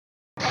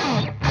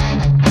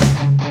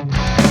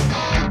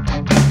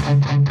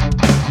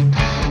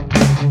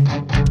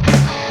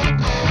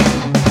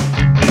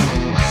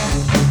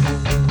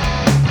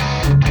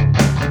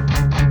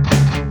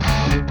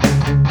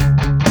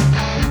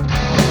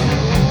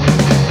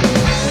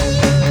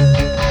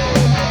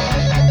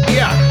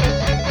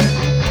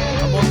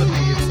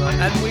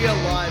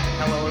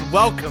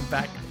welcome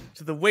back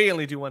to the We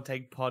Only Do One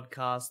Take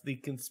podcast, the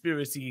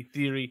conspiracy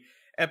theory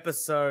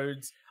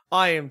episodes.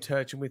 I am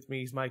Turch, and with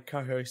me is my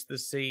co-host, the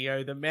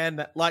CEO, the man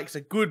that likes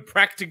a good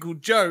practical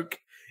joke.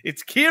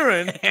 It's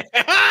Kieran.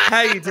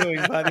 How you doing,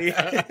 buddy?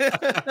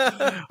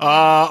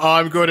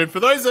 I'm good. And for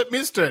those that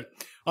missed it,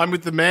 I'm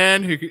with the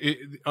man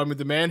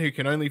who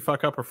can only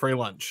fuck up a free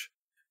lunch.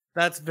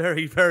 That's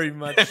very, very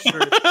much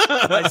true.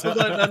 I still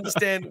don't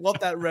understand what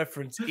that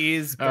reference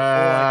is, but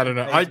I don't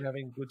know. I'm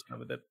having a good time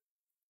with it.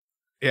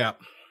 Yeah.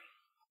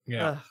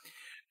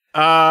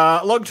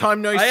 Long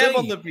time no see. I am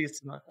on the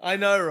piece tonight. I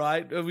know,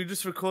 right? We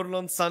just recorded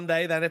on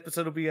Sunday. That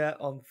episode will be out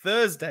on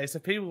Thursday, so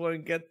people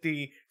won't get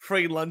the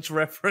free lunch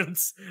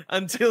reference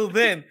until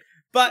then.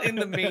 But in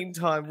the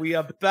meantime, we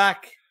are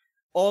back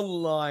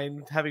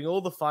online, having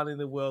all the fun in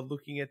the world,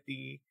 looking at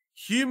the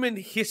human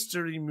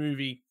history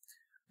movie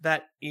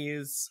that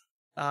is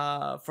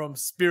from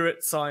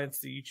Spirit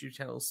Science, the YouTube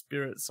channel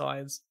Spirit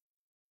Science.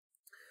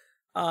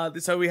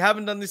 So we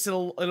haven't done this in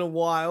a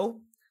while,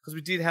 because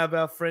we did have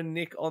our friend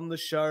Nick on the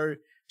show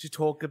to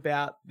talk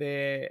about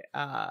their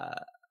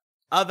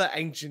other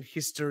ancient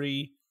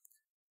history,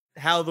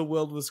 how the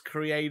world was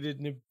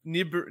created,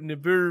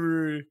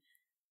 Nibiru,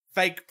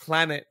 fake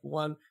planet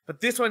one.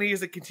 But this one here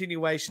is a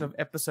continuation of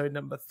episode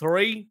number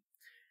 3,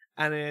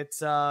 and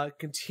it's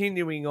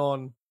continuing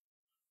on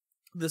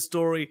the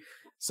story.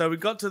 So we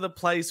got to the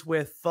place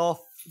where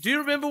Thoth. Do you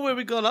remember where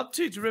we got up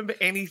to? Do you remember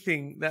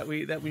anything that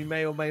we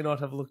may or may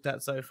not have looked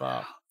at so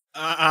far?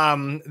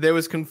 There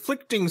was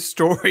conflicting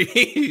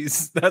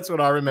stories. That's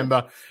what I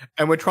remember.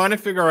 And we're trying to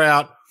figure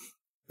out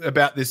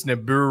about this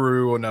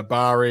Nibiru or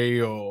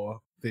Nabari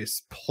or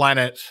this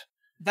planet.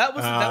 That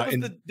was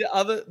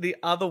the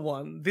other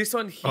one. This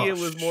one here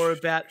was more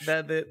about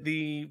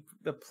the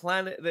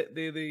planet,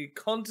 the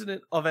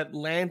continent of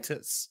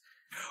Atlantis.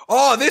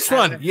 Oh, this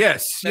one.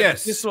 Yes.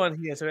 This one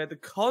here. So we had the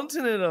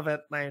continent of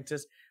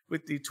Atlantis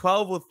with the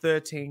 12 or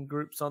 13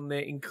 groups on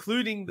there,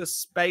 including the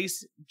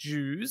space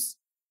Jews.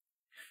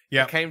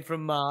 Yeah, came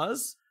from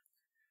Mars,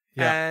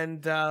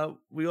 and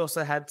we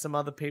also had some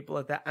other people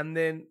like that. And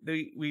then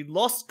we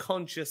lost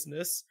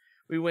consciousness.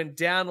 We went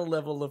down a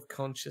level of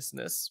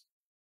consciousness.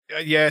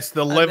 Yes,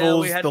 the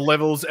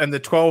levels, and the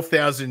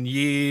 12,000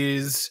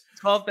 years.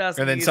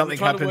 12,000, and then something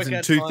happens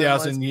in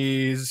 2,000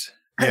 years.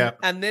 Yeah,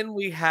 and then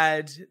we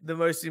had the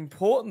most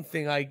important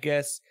thing, I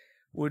guess,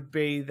 would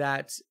be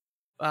that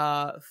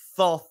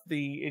Thoth,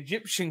 the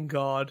Egyptian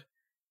god.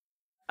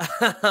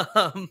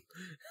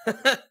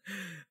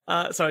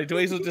 Sorry,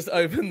 Dweezil just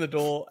opened the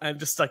door and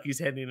just stuck his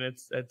head in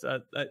it.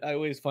 I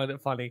always find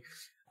it funny.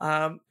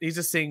 He's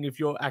just seeing if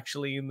you're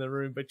actually in the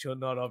room, but you're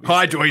not, obviously.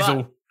 Hi,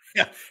 Dweezil.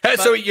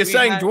 So you're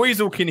saying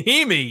Dweezil can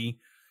hear me,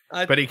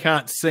 but he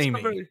can't see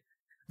me. Very,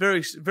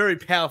 very, very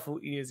powerful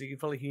ears. He can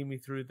probably hear me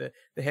through the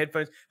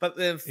headphones. But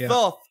then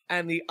Thoth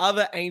and the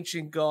other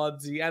ancient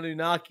gods, the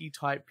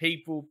Anunnaki-type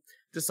people,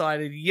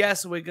 decided,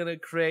 yes, we're going to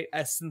create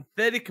a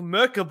synthetic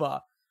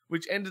Merkaba,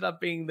 which ended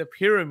up being the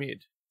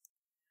pyramid.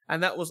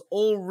 And that was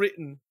all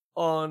written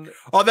on.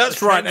 Oh,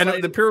 that's right.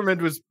 And the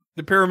pyramid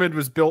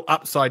was built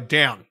upside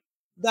down.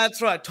 That's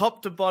right,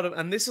 top to bottom.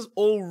 And this is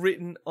all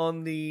written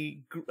on the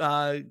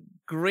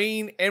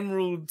green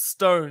emerald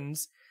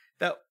stones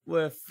that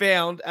were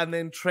found and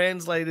then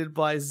translated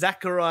by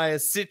Zachariah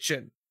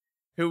Sitchin,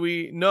 who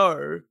we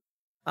know,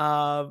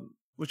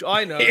 which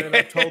I know, and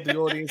I've told the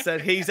audience that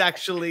he's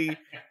actually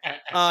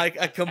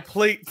a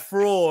complete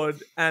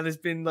fraud and has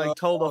been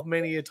told off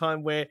many a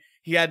time where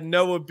he had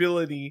no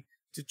ability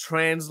to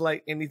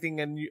translate anything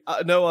and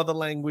no other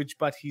language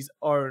but his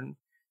own,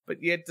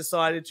 but yet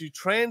decided to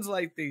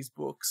translate these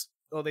books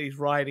or these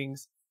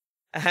writings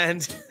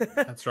and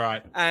that's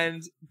right,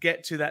 and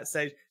get to that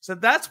stage. So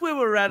that's where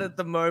we're at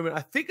the moment.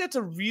 I think that's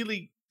a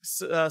really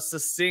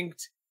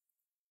succinct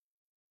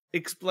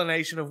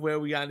explanation of where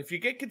we are. And if you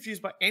get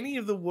confused by any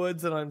of the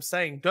words that I'm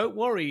saying, don't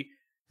worry.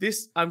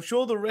 I'm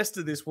sure the rest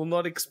of this will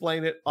not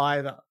explain it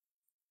either.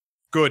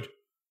 Good.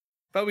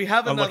 But we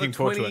have another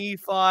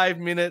 25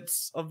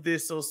 minutes of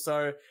this or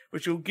so,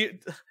 which will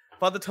get,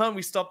 by the time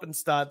we stop and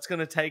start, it's going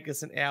to take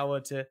us an hour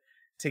to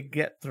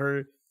get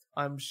through,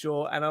 I'm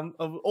sure. And I'm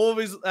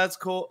always, of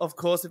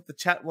course, if the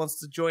chat wants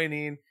to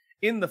join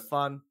in the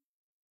fun,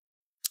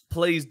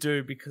 please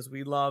do, because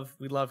we love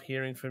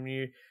hearing from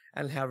you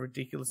and how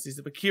ridiculous is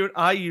it. But Kieran,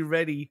 are you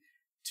ready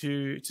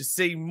to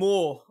see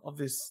more of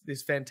this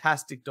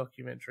fantastic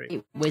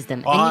documentary?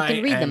 Wisdom, and you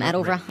can read them at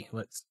over.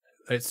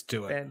 Let's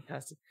do it.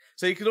 Fantastic.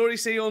 So you can already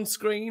see on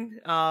screen.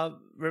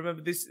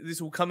 Remember, this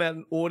will come out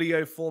in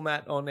audio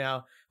format on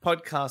our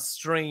podcast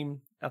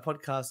stream, our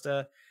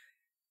podcaster,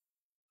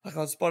 like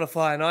on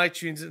Spotify and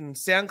iTunes and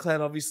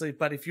SoundCloud, obviously.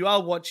 But if you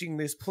are watching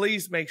this,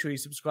 please make sure you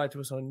subscribe to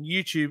us on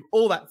YouTube,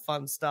 all that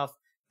fun stuff.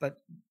 But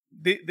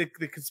the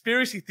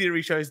conspiracy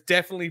theory shows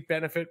definitely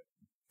benefit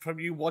from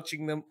you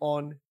watching them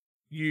on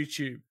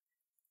YouTube,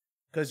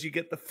 because you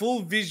get the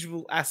full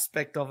visual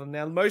aspect of them.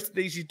 Now, most of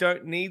these you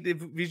don't need the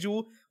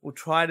visual. We'll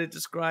try to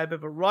describe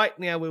it, but right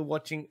now we're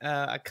watching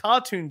a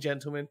cartoon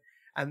gentleman,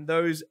 and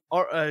those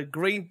are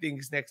green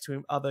things next to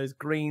him are those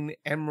green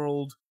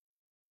emerald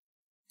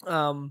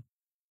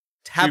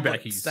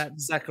tablets that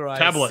Zacharias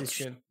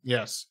tablets.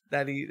 Yes.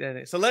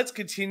 So let's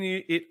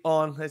continue it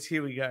on.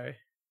 Here we go.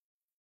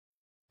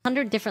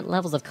 100 different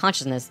levels of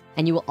consciousness,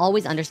 and you will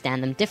always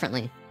understand them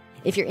differently.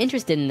 If you're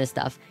interested in this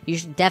stuff, you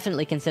should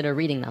definitely consider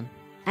reading them.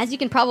 As you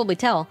can probably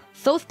tell,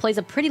 Thoth plays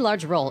a pretty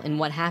large role in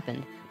what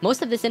happened.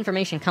 Most of this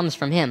information comes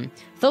from him.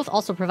 Thoth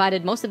also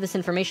provided most of this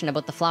information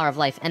about the Flower of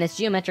Life and its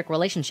geometric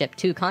relationship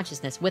to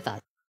consciousness with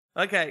us.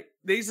 Okay,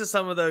 these are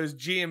some of those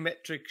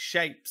geometric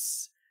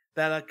shapes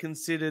that are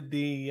considered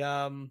the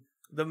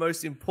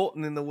most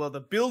important in the world,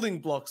 the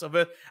building blocks of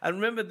Earth. And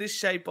remember this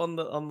shape on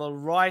the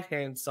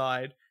right-hand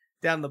side,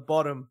 down the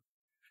bottom.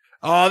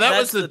 Oh, that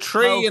was the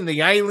tree 12... and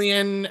the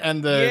alien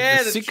and the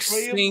 6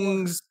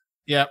 things.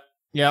 Yep.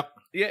 Yeah,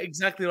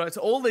 exactly right.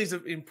 So all these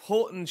are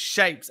important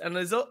shapes, and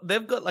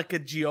they've got like a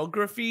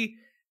geography,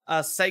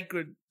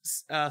 sacred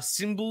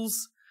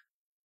symbols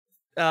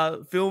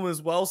film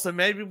as well. So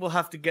maybe we'll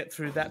have to get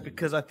through that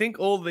because I think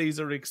all these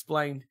are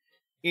explained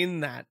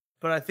in that.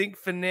 But I think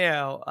for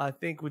now,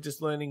 we're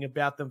just learning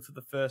about them for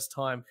the first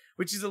time,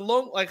 which is a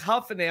long, like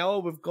half an hour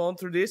we've gone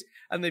through this,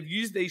 and they've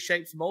used these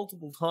shapes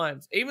multiple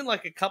times. Even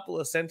like a couple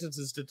of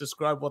sentences to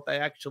describe what they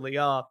actually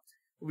are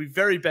will be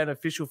very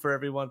beneficial for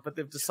everyone. But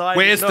they've decided,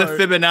 Where's the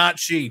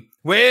Fibonacci?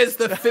 Where's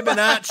the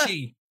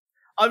Fibonacci?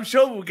 I'm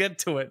sure we'll get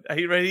to it. Are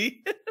you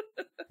ready?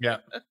 Yeah.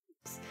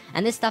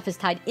 And this stuff is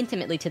tied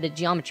intimately to the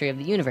geometry of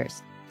the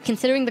universe.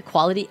 Considering the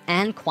quality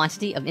and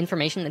quantity of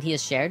information that he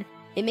has shared,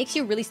 it makes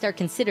you really start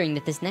considering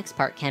that this next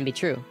part can be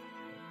true.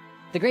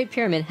 The Great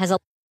Pyramid has a...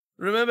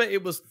 Remember,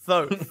 it was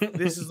Thoth.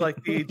 This is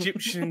like the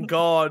Egyptian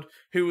god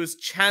who was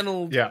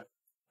channeled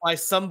by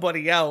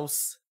somebody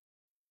else,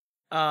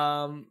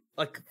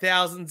 like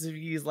thousands of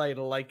years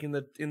later, like in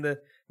the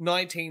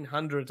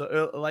 1900s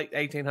or late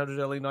 1800s,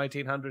 early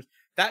 1900s.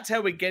 That's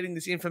how we're getting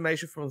this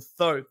information from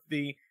Thoth,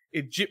 the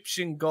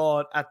Egyptian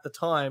god at the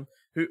time,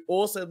 who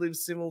also lived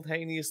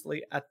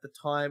simultaneously at the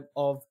time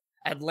of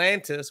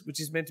Atlantis, which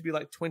is meant to be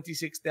like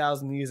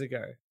 26,000 years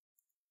ago.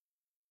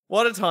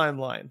 What a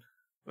timeline.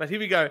 But here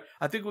we go.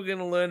 I think we're going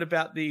to learn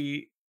about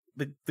the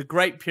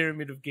Great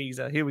Pyramid of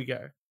Giza. Here we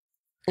go.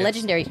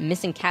 Legendary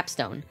missing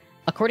capstone.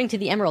 According to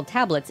the Emerald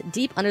Tablets,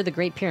 deep under the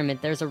Great Pyramid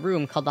there's a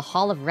room called the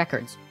Hall of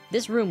Records.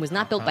 This room was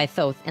not built by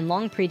Thoth and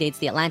long predates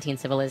the Atlantean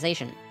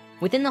civilization.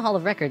 Within the Hall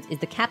of Records is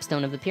the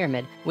capstone of the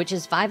pyramid, which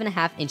is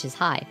 5.5 inches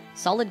high,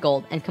 solid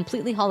gold, and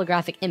completely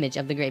holographic image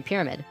of the Great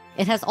Pyramid.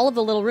 It has all of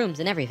the little rooms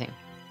and everything.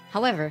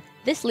 However,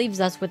 this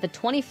leaves us with a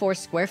 24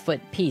 square foot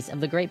piece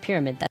of the Great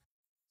Pyramid that...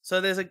 So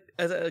there's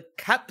a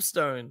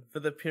capstone for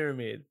the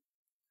pyramid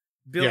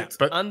built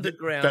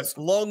underground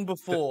long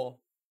before.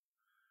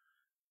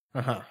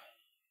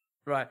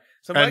 Right.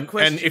 So my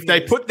question and if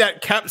they put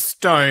that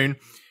capstone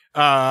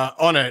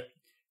on it,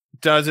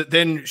 does it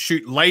then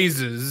shoot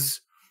lasers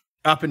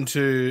up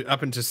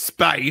into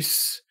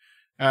space,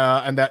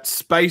 and that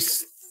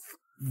space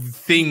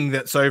thing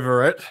that's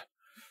over it?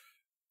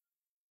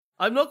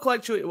 I'm not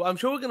quite sure. I'm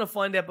sure we're going to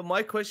find out, but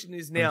my question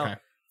is now,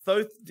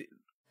 Thoth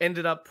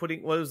ended up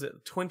putting,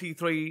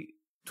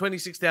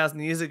 26,000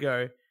 years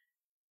ago.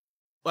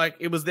 Like,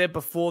 it was there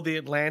before the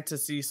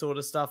Atlantis-y sort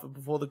of stuff and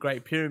before the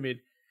Great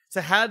Pyramid.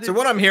 So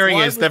what I'm hearing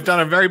is they've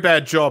done a very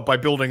bad job by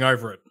building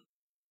over it.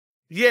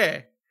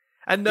 Yeah.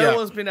 And no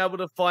one's been able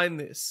to find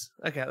this.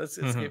 Okay, let's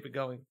keep it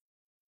going.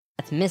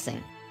 That's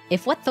missing.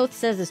 If what Thoth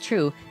says is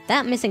true,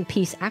 that missing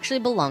piece actually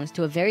belongs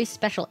to a very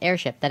special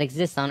airship that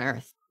exists on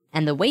Earth.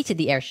 And the way to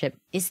the airship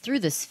is through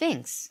the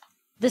Sphinx.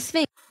 The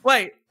Sphinx...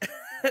 Wait,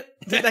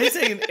 did they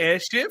say an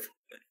airship?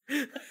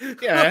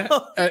 Yeah,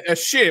 a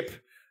ship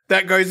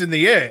that goes in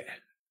the air.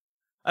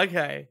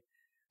 Okay,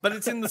 but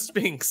it's in the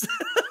Sphinx.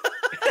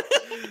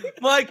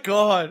 My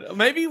God,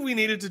 maybe we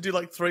needed to do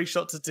like 3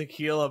 shots of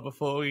tequila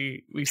before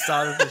we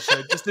started the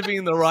show, just to be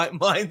in the right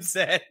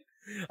mindset.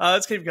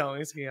 Let's keep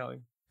going.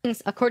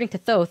 Sphinx, according to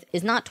Thoth,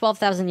 is not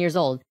 12,000 years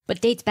old, but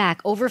dates back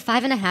over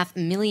 5.5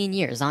 million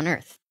years on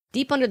Earth.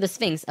 Deep under the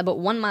Sphinx, about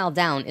 1 mile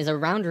down, is a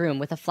round room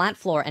with a flat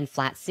floor and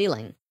flat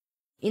ceiling.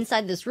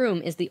 Inside this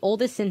room is the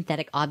oldest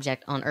synthetic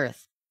object on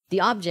Earth. The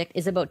object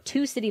is about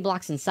 2 city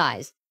blocks in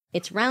size.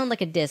 It's round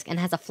like a disc and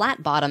has a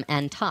flat bottom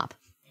and top.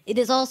 It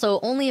is also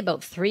only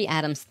about 3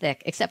 atoms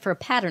thick, except for a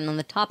pattern on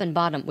the top and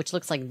bottom which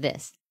looks like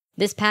this.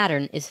 This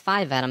pattern is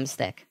 5 atoms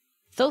thick.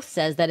 Thoth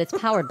says that it's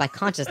powered by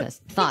consciousness,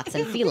 thoughts,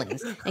 and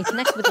feelings, and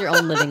connects with your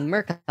own living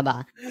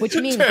Merkaba, which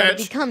means that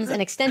it becomes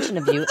an extension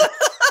of you.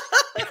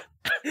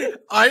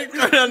 I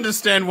don't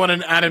understand what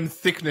an atom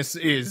thickness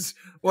is.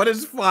 What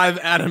is 5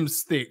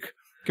 atoms thick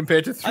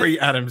compared to 3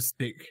 atoms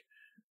thick?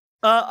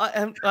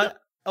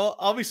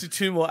 Obviously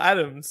 2 more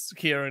atoms,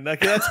 Kieran.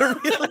 Okay, that's a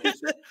really...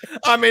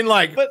 I mean,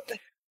 like,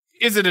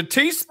 is it a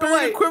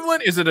teaspoon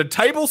equivalent? Is it a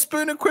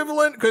tablespoon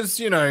equivalent? Because,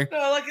 No,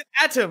 like an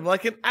atom,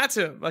 like an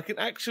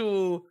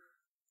actual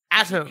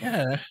atom.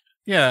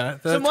 Yeah,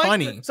 they're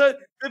tiny. So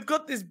they've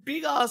got this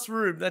big-ass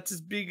room that's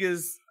as big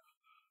as,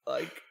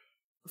 like...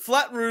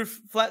 flat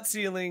roof, flat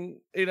ceiling,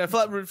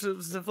 flat roof,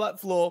 flat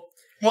floor.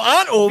 Well,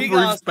 aren't all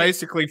roofs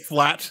basically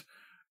flat?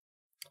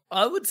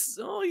 I would,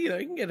 you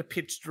can get a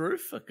pitched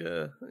roof, like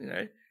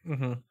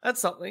Mm-hmm.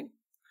 That's something.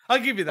 I'll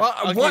give you that.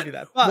 I'll give you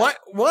that. But,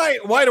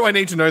 Why do I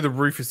need to know the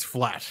roof is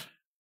flat?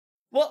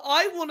 well,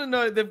 I want to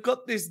know they've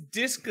got this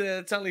disc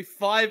that's only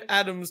 5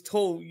 atoms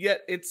tall,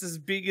 yet it's as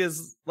big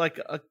as like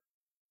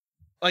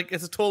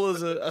it's as tall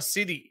as a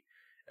city.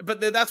 But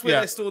that's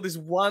where they store this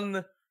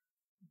one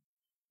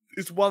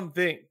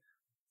thing.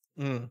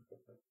 Mm.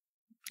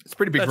 It's a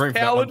pretty big That's room for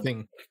that one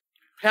thing.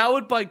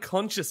 Powered by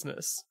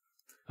consciousness.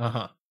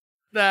 Uh-huh.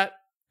 That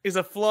is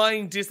a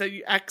flying disc that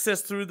you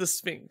access through the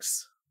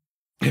Sphinx.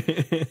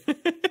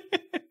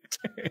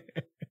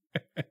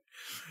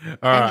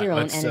 And your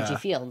own energy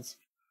fields.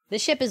 The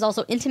ship is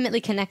also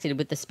intimately connected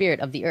with the spirit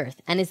of the Earth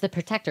and is the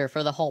protector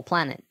for the whole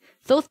planet.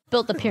 Thoth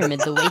built the pyramid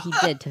the way he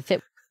did to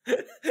fit.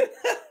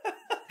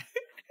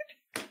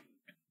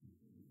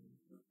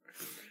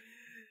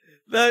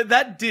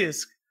 That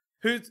disc,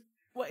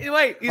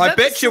 wait, I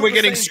bet you we're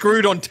getting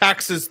screwed on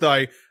taxes,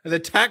 though. The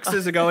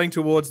taxes are going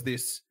towards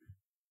this.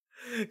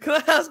 Can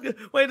I ask?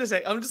 Wait a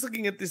sec. I'm just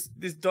looking at this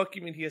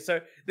document here. So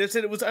they've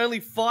said it was only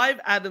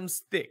 5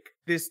 atoms thick.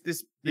 This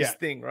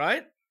thing,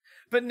 right?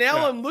 But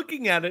now I'm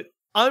looking at it.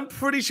 I'm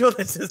pretty sure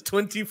that says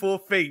 24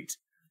 feet.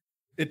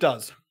 It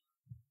does.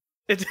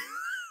 Okay.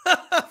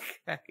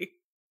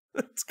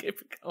 Let's keep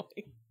it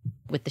going.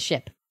 With the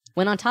ship.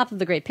 When on top of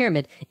the Great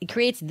Pyramid, it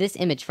creates this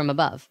image from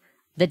above.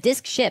 The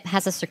disc ship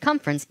has a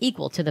circumference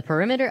equal to the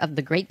perimeter of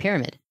the Great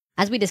Pyramid.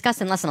 As we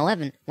discussed in Lesson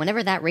 11,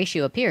 whenever that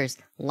ratio appears,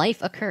 life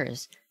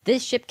occurs.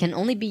 This ship can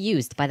only be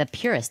used by the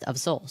purest of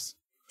souls.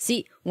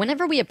 See,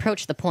 whenever we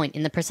approach the point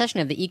in the precession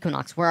of the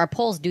equinox where our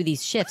poles do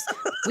these shifts,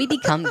 we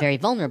become very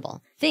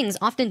vulnerable. Things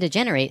often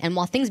degenerate, and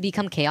while things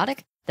become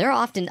chaotic, there are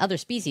often other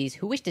species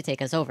who wish to take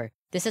us over.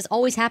 This has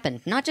always happened,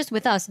 not just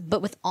with us,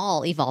 but with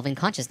all evolving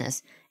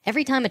consciousness.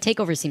 Every time a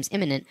takeover seems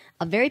imminent,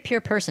 a very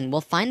pure person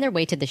will find their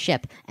way to the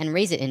ship and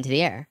raise it into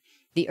the air.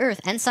 The Earth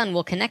and Sun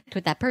will connect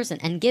with that person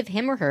and give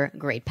him or her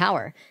great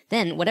power.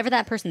 Then, whatever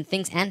that person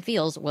thinks and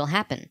feels will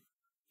happen.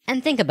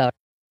 And think about it.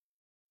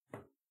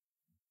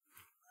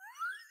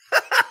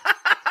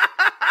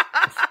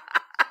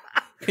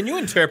 Can you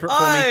interpret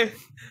for me?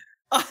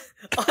 I'm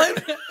trying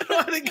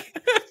to...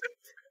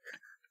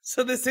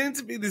 So there seems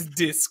to be this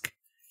disc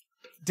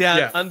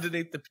down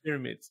underneath the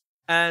pyramids.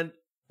 And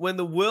when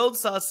the world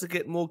starts to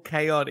get more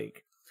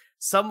chaotic,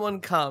 someone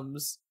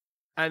comes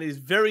and is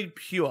very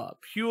pure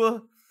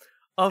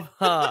of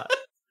heart.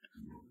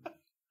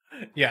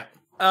 Yeah.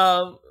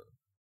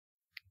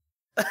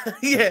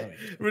 Yeah,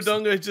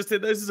 Redongo just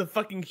said, those are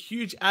fucking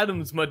huge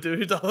atoms, my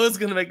dude. I was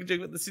going to make a joke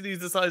about the city is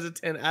the size of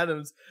 10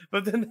 atoms,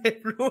 but then they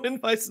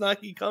ruined my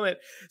snarky comment.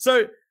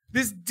 So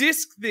this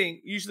disc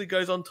thing usually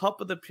goes on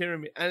top of the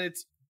pyramid, and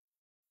it's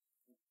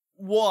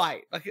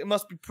wide. Like, it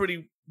must be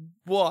pretty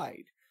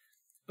wide,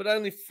 but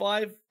only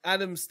 5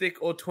 atoms thick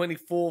or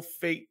 24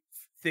 feet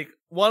thick.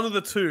 One of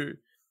the two.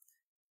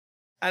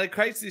 And it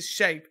creates this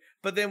shape.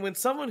 But then when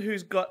someone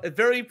who's got a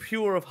very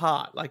pure of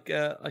heart, like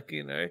a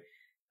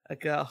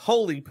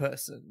holy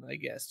person, I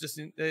guess, just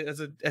as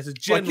a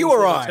general like you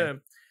or I.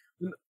 term.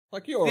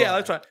 Like you or yeah, I.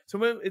 that's right. So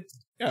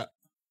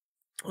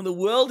when the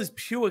world is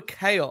pure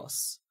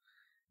chaos,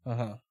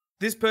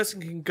 this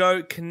person can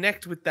go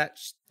connect with that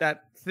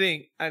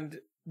thing, and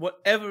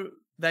whatever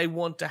they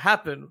want to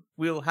happen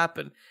will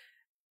happen,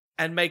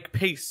 and make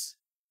peace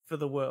for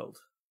the world.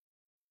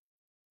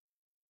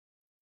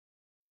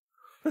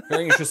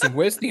 Very interesting.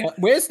 Where's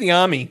the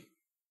army?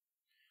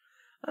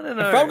 I don't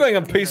know. If I'm going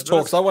on peace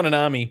talks, I want an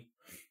army.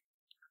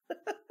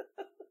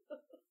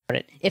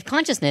 If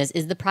consciousness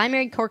is the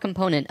primary core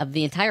component of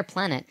the entire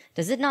planet,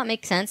 does it not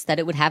make sense that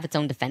it would have its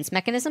own defense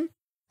mechanism?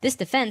 This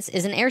defense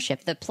is an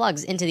airship that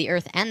plugs into the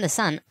Earth and the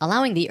Sun,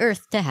 allowing the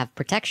Earth to have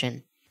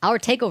protection. Our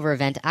takeover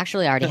event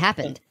actually already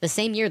happened, the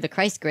same year the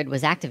Christ grid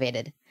was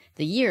activated.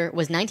 The year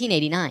was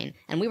 1989,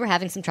 and we were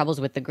having some troubles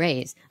with the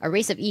Greys, a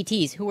race of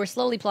ETs who were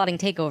slowly plotting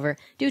takeover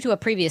due to a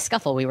previous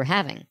scuffle we were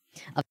having.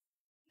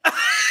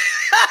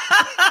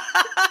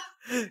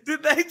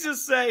 Did they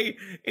just say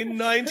in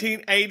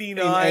 1989?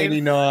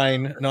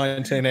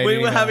 1989. We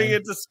were having a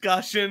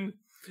discussion.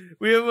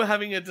 We were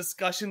having a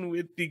discussion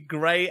with the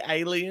grey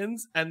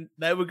aliens, and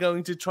they were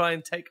going to try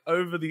and take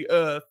over the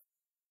Earth.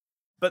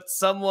 But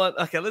someone...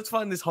 Okay, let's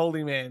find this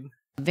holy man.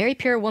 A very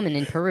pure woman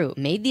in Peru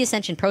made the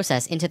ascension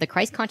process into the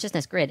Christ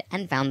consciousness grid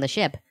and found the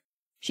ship.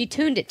 She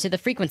tuned it to the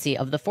frequency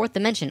of the 4th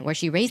dimension, where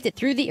she raised it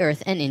through the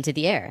Earth and into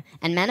the air,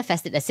 and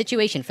manifested a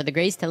situation for the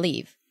Greys to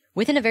leave.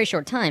 Within a very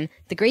short time,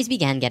 the Greys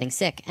began getting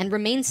sick, and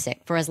remained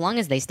sick for as long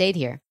as they stayed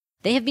here.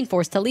 They have been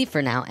forced to leave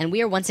for now, and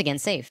we are once again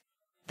safe.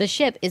 The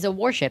ship is a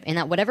warship in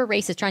that whatever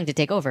race is trying to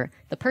take over,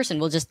 the person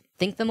will just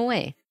think them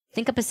away,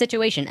 think up a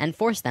situation, and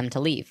force them to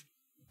leave.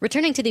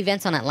 Returning to the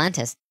events on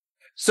Atlantis.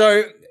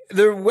 So,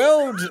 the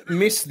world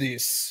missed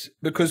this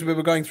because we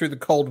were going through the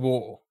Cold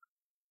War.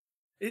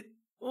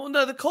 Well,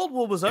 no, the Cold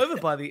War was over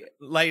by the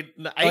late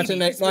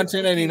 80s.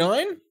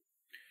 1989?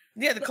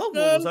 Yeah, the Cold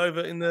War was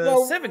over in the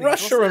 70s.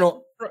 Russia and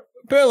all,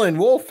 Berlin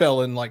Wall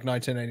fell in like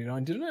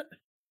 1989, didn't it?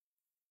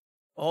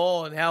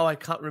 Oh, now I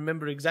can't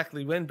remember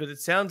exactly when, but it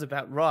sounds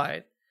about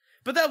right.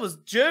 But that was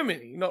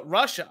Germany, not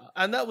Russia.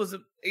 And that was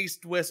an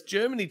East-West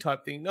Germany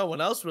type thing. No one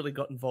else really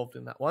got involved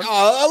in that one.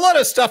 Oh, a lot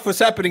of stuff was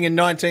happening in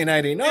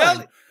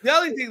 1989. The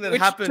only thing that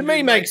which happened to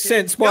me makes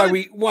sense why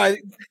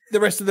the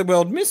rest of the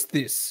world missed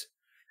this.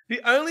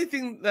 The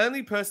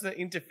only person that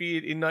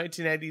interfered in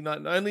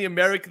 1989, the only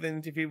American that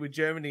interfered with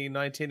Germany in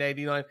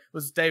 1989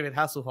 was David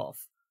Hasselhoff.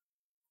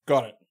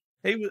 Got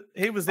it.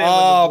 He was there.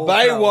 Oh,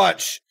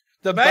 Baywatch.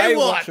 The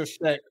Baywatch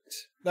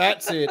effect.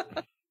 That's it.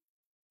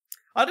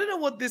 I don't know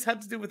what this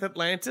had to do with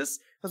Atlantis,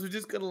 because we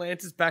just got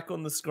Atlantis back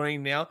on the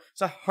screen now.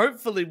 So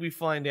hopefully we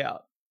find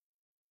out.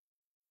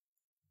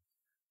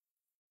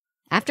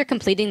 After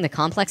completing the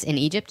complex in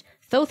Egypt,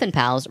 Thoth and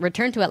pals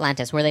returned to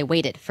Atlantis, where they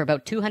waited for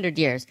about 200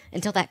 years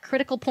until that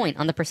critical point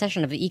on the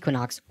precession of the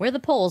equinox where the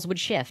poles would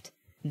shift.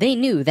 They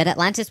knew that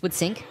Atlantis would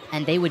sink,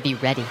 and they would be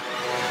ready.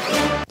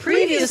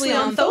 Previously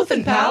on Thoth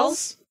and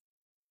Pals.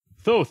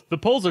 Thoth, the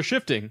poles are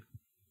shifting.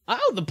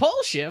 Oh, the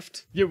pole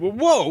shift? Yeah,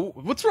 whoa,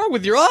 what's wrong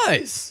with your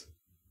eyes?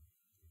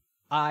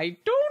 I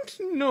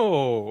don't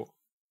know.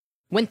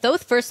 When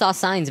Thoth first saw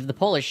signs of the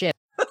polar shift,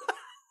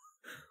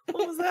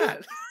 What was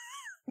that?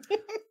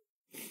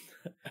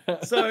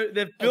 So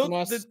they've built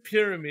the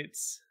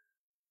pyramids.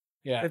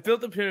 Yeah. They've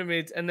built the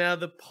pyramids, and now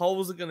the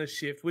poles are going to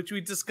shift, which we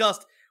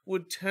discussed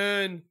would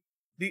turn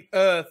the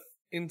Earth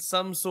in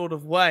some sort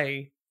of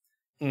way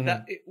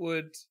that it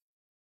would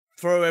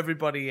throw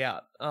everybody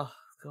out. Oh,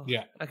 God.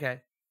 Yeah.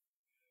 Okay.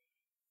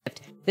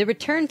 they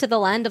returned to the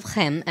land of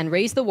Chem and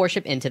raised the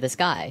warship into the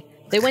sky.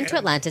 They went to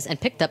Atlantis and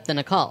picked up the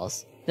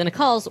Nakals. The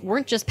Nakals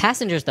weren't just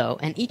passengers though,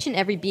 and each and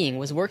every being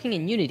was working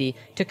in unity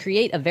to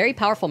create a very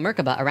powerful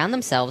Merkaba around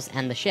themselves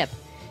and the ship.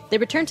 They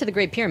returned to the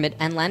Great Pyramid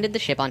and landed the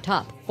ship on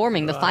top,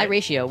 forming the phi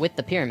ratio with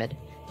the pyramid.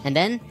 And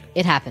then,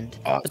 it happened.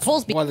 The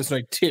poles Why there's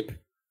no tip?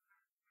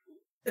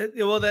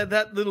 Well,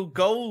 that little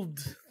gold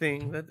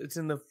thing it's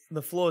in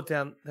the floor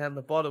down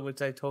the bottom, which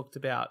they talked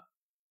about.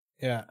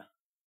 Yeah.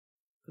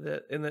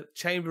 In the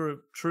Chamber of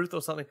Truth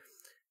or something.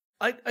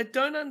 I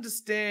don't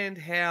understand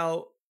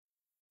how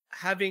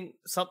having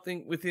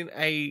something within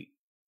a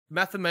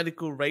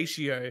mathematical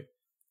ratio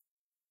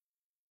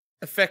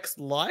affects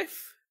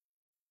life.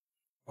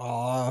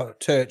 Oh,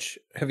 Turch,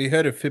 have you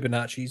heard of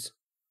Fibonacci's?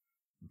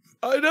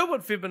 I know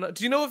what Fibonacci.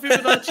 Do you know what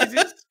Fibonacci's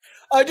is?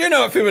 I do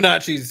know what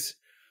Fibonacci's.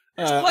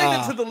 Explain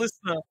it to the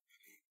listener.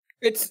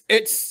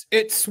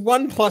 It's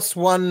 1 +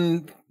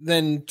 1,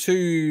 then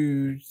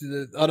 2.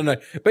 I don't know,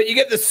 but you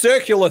get the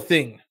circular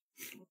thing.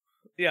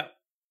 Yeah,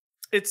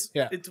 it's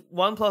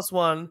 1 +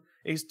 1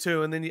 is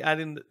 2, and then you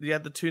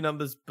add the two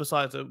numbers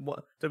besides it.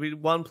 There'll be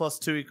 1 +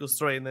 2 =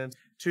 3, and then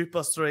 2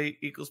 + 3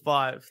 =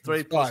 5.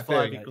 3 + 5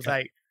 =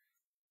 8.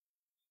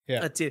 Yeah,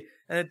 that's it,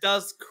 and it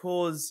does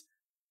cause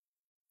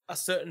a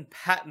certain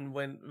pattern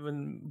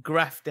when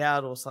graphed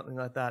out or something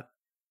like that.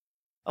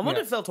 I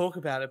wonder if they'll talk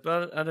about it,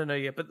 but I don't know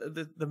yet. But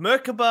the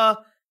Merkaba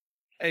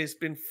has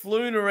been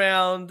flown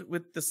around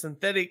with the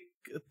synthetic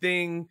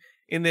thing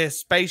in their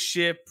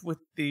spaceship with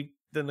the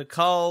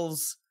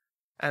Nakals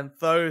and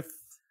Thoth,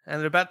 and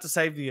they're about to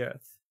save the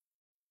Earth.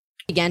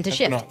 Began to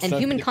shift, and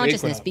human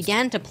consciousness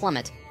began to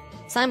plummet.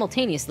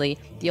 Simultaneously,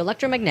 the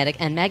electromagnetic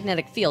and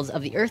magnetic fields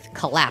of the Earth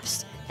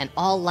collapsed, and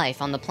all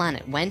life on the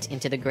planet went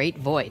into the Great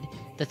Void,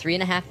 the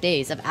 3.5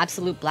 days of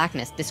absolute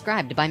blackness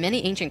described by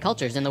many ancient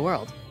cultures in the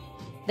world.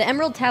 The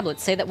Emerald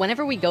Tablets say that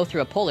whenever we go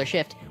through a polar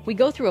shift, we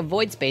go through a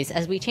void space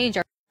as we change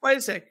our... Wait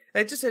a sec.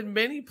 They just said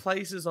many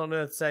places on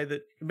Earth say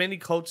that, many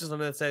cultures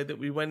on Earth say that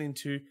we went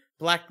into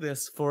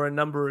blackness for a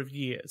number of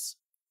years,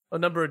 or a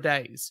number of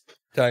days.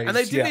 And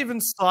they didn't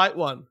even cite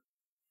one.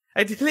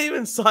 They didn't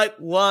even cite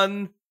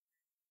one.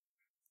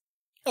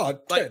 Oh,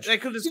 like, they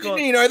could have just gone...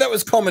 You know, that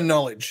was common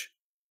knowledge.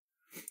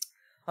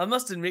 I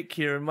must admit,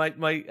 Kieran,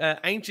 my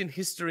ancient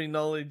history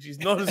knowledge is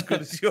not as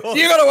good as yours.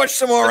 You got to watch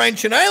some more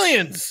Ancient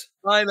Aliens.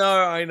 I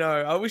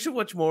know. We should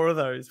watch more of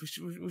those.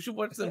 We should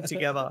watch them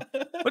together.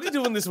 What are you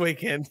doing this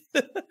weekend?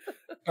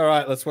 All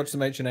right, let's watch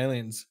some Ancient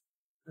Aliens.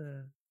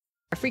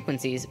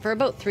 Frequencies for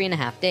about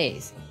 3.5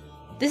 days.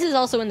 This is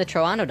also in the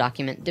Troano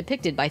document,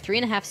 depicted by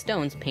 3.5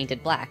 stones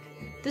painted black.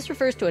 This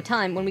refers to a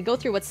time when we go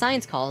through what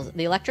science calls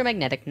the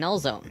electromagnetic null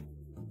zone.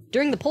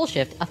 During the pole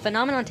shift, a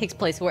phenomenon takes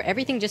place where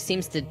everything just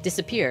seems to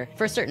disappear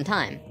for a certain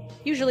time.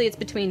 Usually it's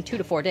between 2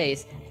 to 4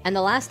 days, and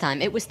the last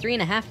time it was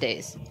 3.5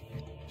 days.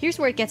 Here's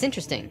where it gets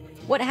interesting.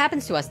 What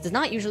happens to us does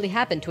not usually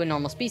happen to a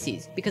normal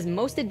species, because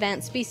most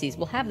advanced species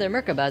will have their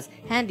Merkabas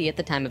handy at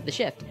the time of the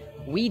shift.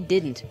 We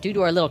didn't, due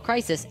to our little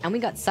crisis, and we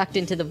got sucked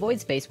into the void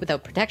space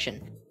without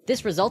protection.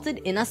 This resulted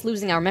in us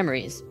losing our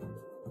memories.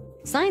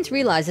 Science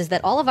realizes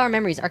that all of our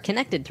memories are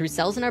connected through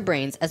cells in our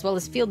brains as well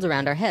as fields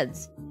around our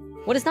heads.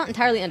 What is not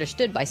entirely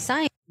understood by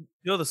science...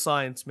 You're the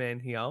science man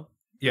here.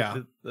 Yeah.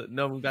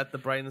 Knowing about the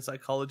brain and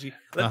psychology.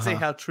 Let's see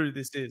how true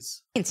this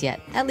is.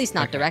 Yet, at least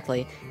not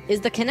directly,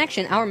 is the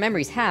connection our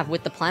memories have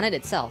with the planet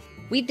itself.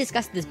 We've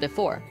discussed this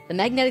before. The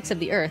magnetics of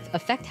the Earth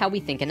affect how we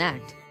think and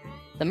act.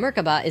 The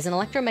Merkaba is an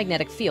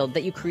electromagnetic field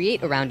that you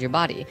create around your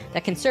body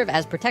that can serve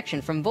as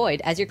protection from void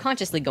as you're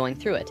consciously going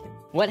through it.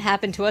 What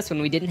happened to us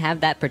when we didn't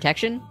have that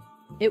protection?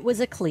 It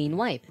was a clean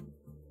wipe.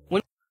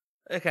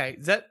 Okay,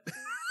 is that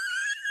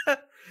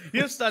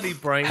you've studied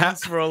brains How-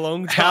 for a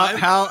long How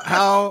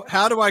time.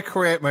 how do I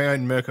create my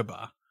own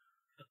Merkaba?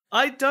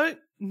 I don't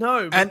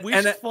know, but And we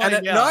and should at, find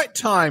and out.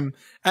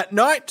 at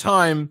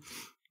nighttime,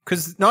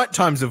 because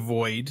nighttime's a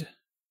void.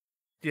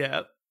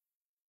 Yeah.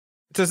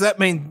 Does that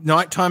mean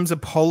nighttime's a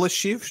polar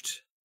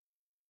shift?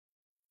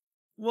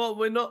 Well,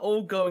 we're not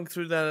all going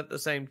through that at the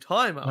same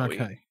time, are we?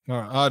 Okay,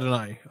 all right. I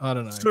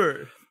don't know. It's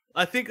true.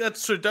 I think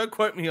that's true. Don't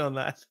quote me on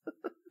that.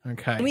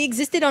 Okay. When we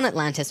existed on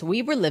Atlantis,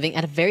 we were living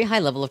at a very high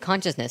level of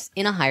consciousness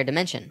in a higher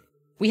dimension.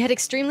 We had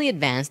extremely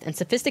advanced and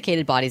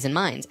sophisticated bodies and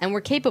minds, and were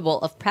capable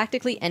of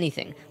practically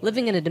anything,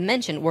 living in a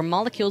dimension where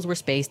molecules were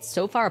spaced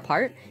so far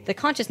apart that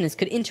consciousness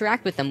could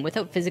interact with them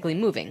without physically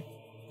moving.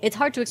 It's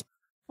hard to explain.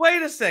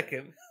 Wait a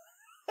second.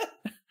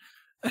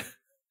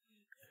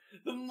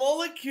 The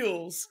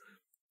molecules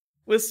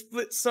were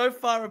split so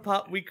far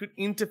apart we could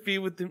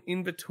interfere with them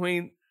in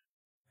between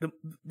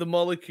the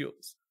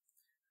molecules.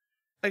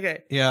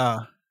 Okay. Yeah.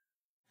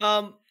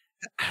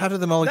 How do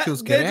the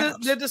molecules get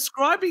out? They're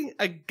describing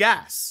a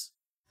gas.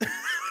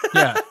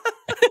 Yeah.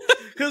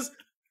 Because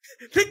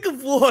think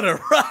of water,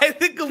 right?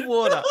 Think of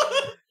water.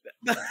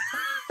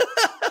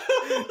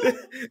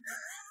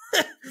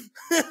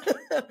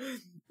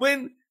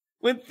 when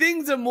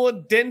things are more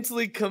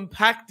densely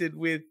compacted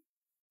with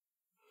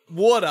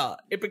water,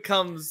 it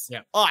becomes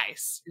Yeah.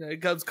 ice. You know, it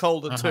becomes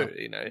colder Uh-huh. too.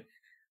 You know,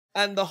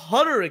 and the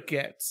hotter it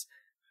gets,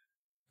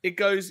 it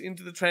goes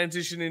into the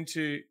transition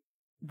into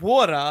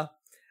water,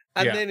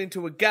 and Yeah. then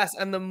into a gas.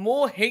 And the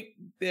more heat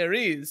there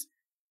is,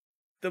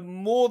 the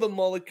more the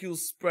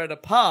molecules spread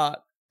apart,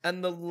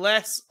 and the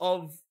less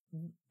of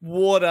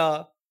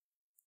water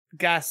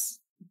gas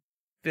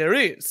there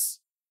is.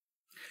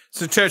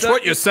 So, Church, So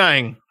what you're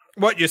saying,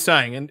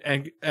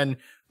 and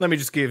let me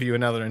just give you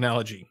another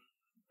analogy.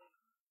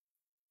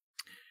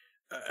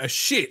 A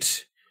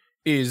shit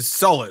is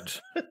solid,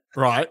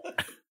 right?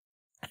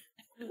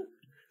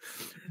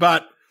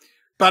 but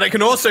it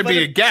can also be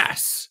a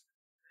gas.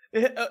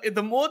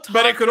 The more tacos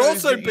But it could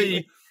also you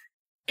be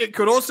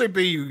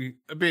eat-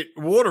 a bit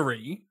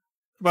watery.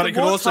 But the it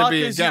could more also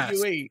be a tacos gas.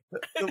 you eat,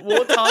 the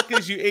more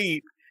tacos you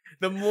eat,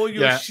 the more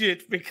your Yeah.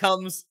 shit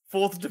becomes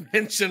fourth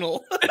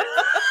dimensional.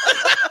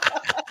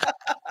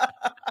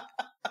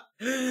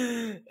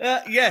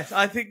 Yes,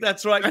 I think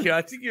that's right, Kira.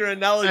 I think your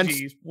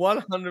analogy is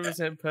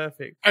 100%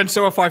 perfect. And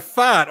so if I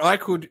fart, I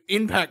could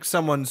impact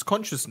someone's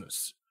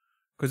consciousness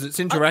because it's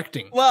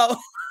interacting. Well,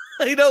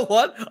 you know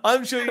what?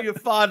 I'm sure you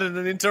farted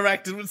and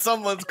interacted with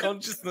someone's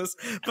consciousness,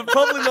 but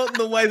probably not in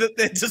the way that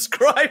they're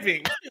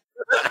describing.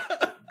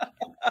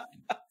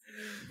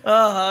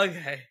 Oh,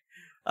 okay.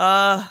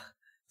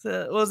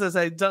 So what was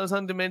I say?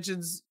 Some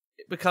dimensions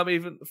become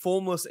even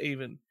formless.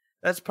 Even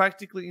that's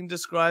practically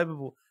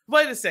indescribable.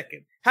 Wait a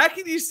second. How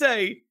can you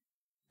say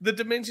the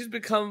dimensions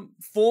become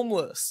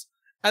formless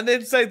and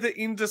then say they're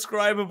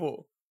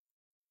indescribable?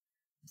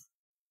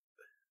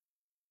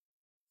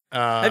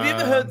 Have you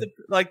ever heard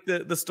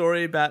the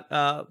story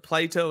about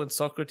Plato and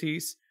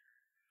Socrates?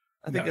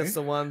 I think No. that's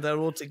the one. They're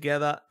all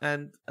together,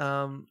 and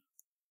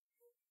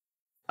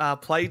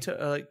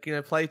Plato,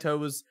 Plato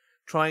was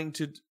trying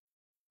to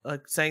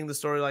saying the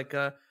story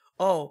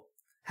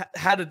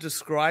how to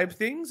describe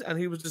things, and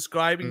he was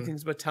describing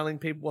things by telling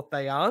people what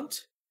they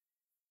aren't.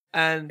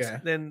 And Yeah.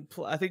 then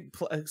I think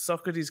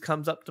Socrates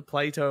comes up to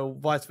Plato, or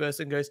vice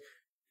versa, and goes,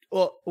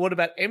 "Well, what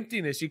about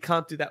emptiness? You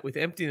can't do that with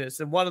emptiness."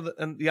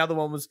 And the other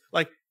one was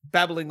like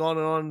babbling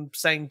on,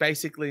 saying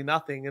basically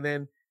nothing. And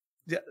then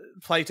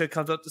Plato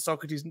comes up to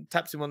Socrates and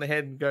taps him on the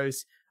head and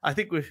goes, I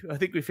think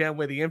we found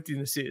where the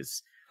emptiness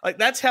is." Like,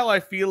 that's how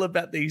I feel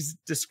about these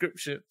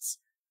descriptions.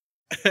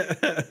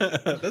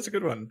 That's a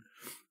good one.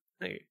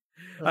 Hey.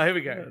 Here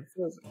we go.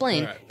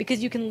 Explain Alright.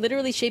 because you can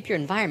literally shape your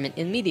environment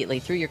immediately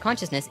through your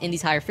consciousness in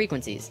these higher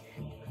frequencies.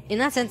 In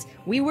that sense,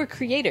 we were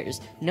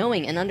creators,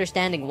 knowing and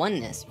understanding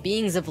oneness,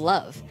 beings of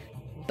love.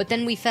 But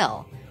then we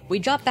fell. We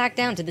dropped back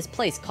down to this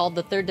place called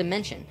the third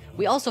dimension.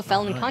 We also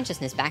fell in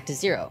consciousness back to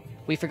zero.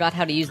 We forgot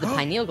how to use the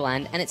pineal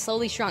gland, and it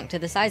slowly shrunk to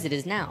the size it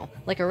is now,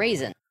 like a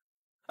raisin.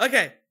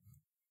 Okay.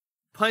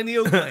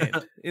 Pineal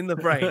gland in the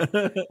brain.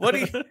 What are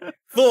your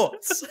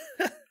thoughts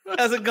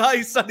as a guy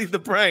who studied the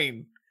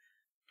brain?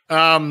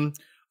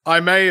 I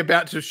may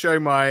about to show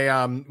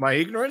my my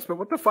ignorance, but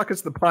what the fuck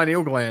is the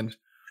pineal gland?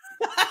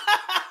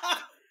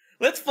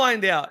 Let's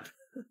find out.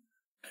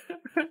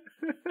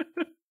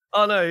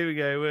 Oh no, here we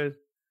go.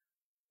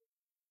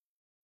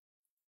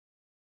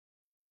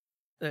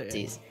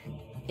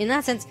 In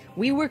that sense,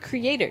 we were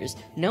creators,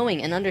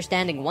 knowing and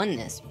understanding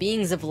oneness,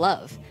 beings of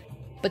love.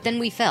 But then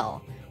we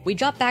fell. We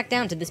dropped back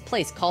down to this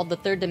place called the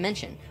third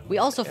dimension. We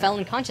also fell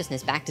in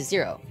consciousness back to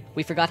zero.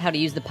 We forgot how to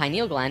use the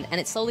pineal gland, and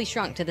it slowly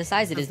shrunk to the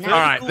size it is now. All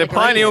right, the like a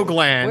pineal raisin,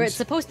 gland, where it's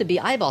supposed to be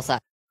eyeball size.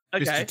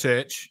 Okay. Mr.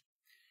 Turch,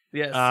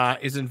 Yes.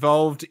 is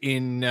involved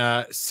in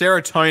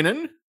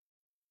serotonin,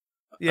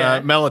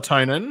 Yeah.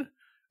 melatonin,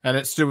 and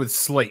it's to do with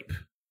sleep.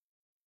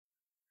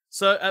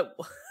 So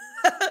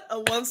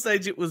at one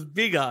stage it was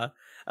bigger,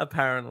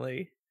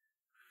 apparently.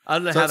 I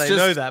don't know So how it's they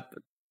know just- that,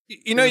 but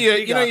You know It was your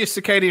bigger. your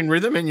circadian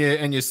rhythm and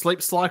your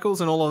sleep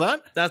cycles and all of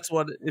that. That's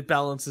what it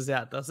balances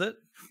out, does it?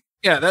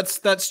 Yeah,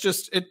 that's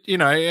just it.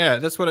 Yeah,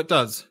 that's what it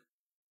does.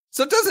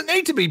 So it doesn't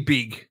need to be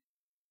big.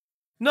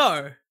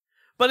 No.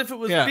 But if it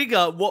was Yeah.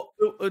 bigger,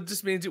 it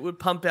just means it would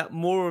pump out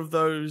more of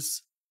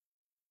those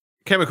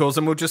Chemicals,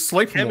 and we'll just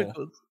sleep more.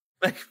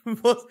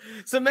 chemicals.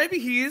 So maybe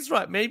he is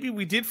right. Maybe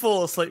we did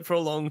fall asleep for a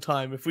long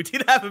time if we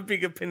did have a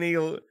bigger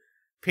pineal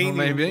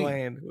maybe.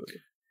 gland.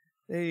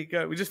 There you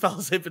go. We just fell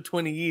asleep for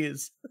 20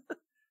 years.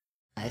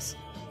 Guys.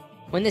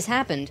 When this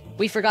happened,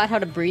 we forgot how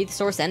to breathe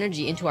source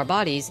energy into our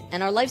bodies,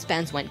 and our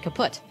lifespans went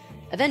kaput.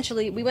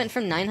 Eventually, we went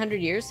from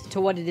 900 years to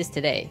what it is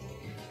today.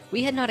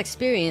 We had not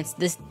experienced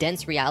this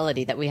dense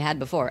reality that we had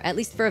before, at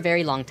least for a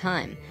very long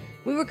time.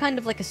 We were kind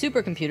of like a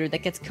supercomputer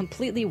that gets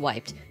completely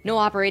wiped, no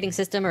operating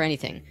system or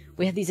anything.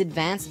 We had these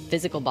advanced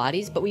physical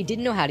bodies, but we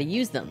didn't know how to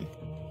use them.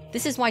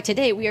 This is why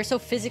today we are so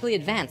physically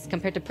advanced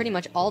compared to pretty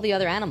much all the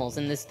other animals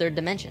in this third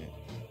dimension.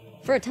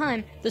 For a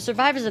time, the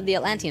survivors of the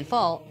Atlantean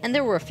Fall, and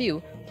there were a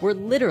few, were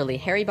literally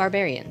hairy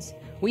barbarians.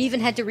 We even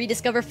had to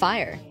rediscover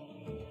fire.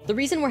 The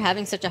reason we're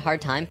having such a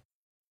hard time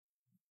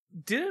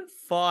Didn't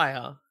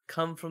fire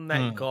come from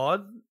that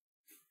god?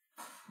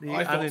 The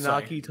I thought so.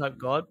 Anunnaki type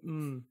god?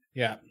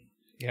 Yeah.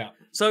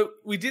 So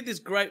we did this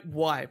great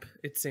wipe,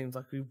 it seems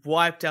like. We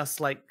wiped our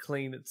slate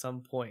clean at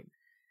some point.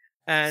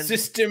 And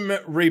System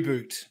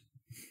reboot.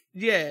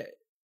 yeah.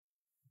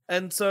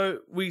 And so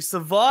we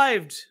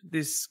survived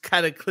this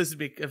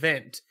cataclysmic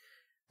event,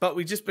 but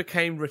we just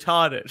became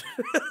retarded.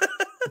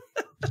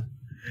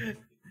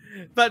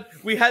 But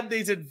we had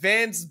these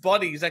advanced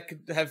bodies that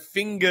could have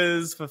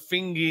fingers for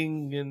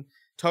fingering and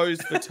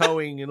toes for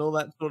toeing and all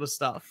that sort of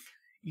stuff.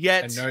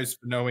 Yet, And nose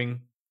for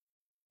knowing.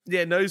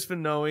 yeah, nose for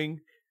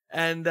knowing,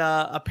 and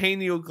a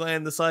pineal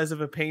gland the size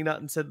of a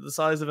peanut instead of the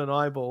size of an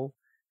eyeball.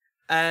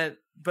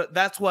 But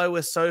that's why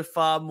we're so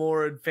far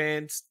more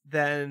advanced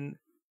than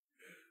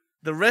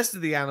the rest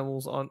of the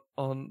animals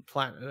on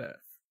planet Earth.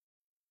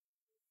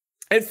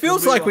 It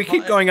feels we like were we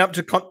keep high- going up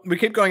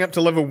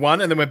to level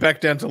 1 and then we're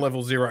back down to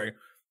level 0.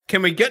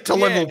 Can we get to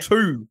level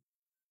 2?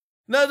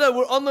 No,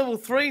 we're on level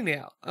 3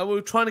 now, and we're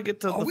trying to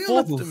get to the we're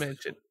fourth level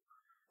dimension.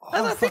 Oh,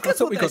 And I think that's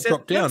thought what we they got said.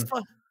 dropped down. That's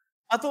fine.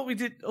 I thought we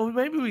did, or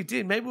maybe we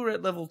did. Maybe we're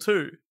at level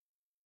 2.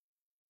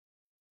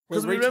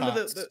 Because We're remember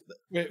retards. the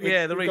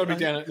We've got to be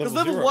down at because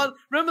level 0. 1.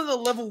 Remember the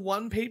level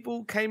 1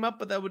 people came up,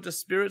 but they were just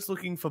spirits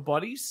looking for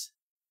bodies.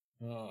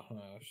 Oh,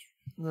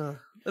 gosh.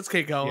 Let's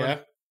keep going. Yeah.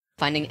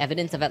 finding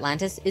evidence of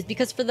Atlantis is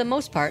because for the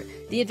most part,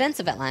 the events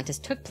of Atlantis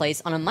took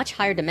place on a much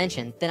higher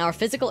dimension than our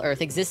physical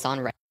Earth exists on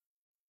right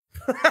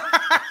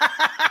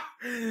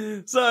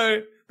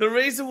So the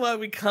reason why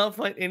we can't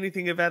find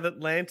anything about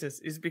Atlantis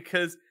is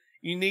because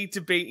you need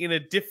to be in a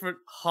different,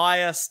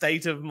 higher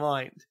state of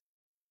mind.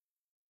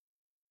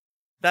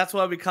 That's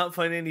why we can't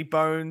find any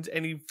bones,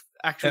 any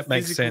actual That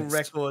makes physical sense.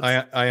 records. I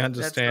That's right.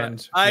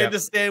 understand. I Yep.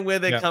 understand where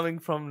they're Yep. coming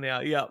from now.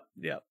 Yep.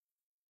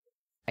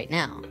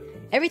 now.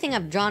 Everything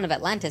I've drawn of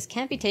Atlantis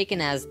can't be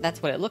taken as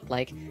that's what it looked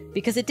like,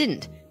 because it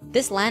didn't.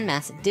 This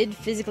landmass did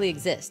physically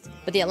exist,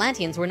 but the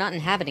Atlanteans were not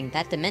inhabiting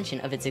that dimension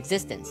of its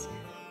existence.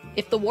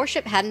 If the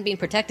warship hadn't been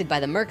protected by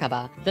the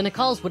Merkaba, the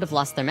Nakals would have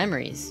lost their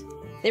memories.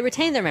 They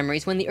retained their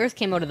memories when the Earth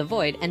came out of the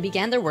void and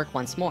began their work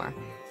once more.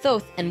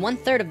 Thoth and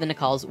 1/3 of the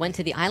Nakals went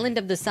to the Island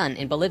of the Sun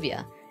in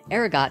Bolivia.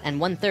 Aragot and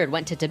 1/3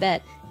 went to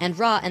Tibet, and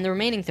Ra and the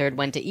remaining third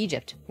went to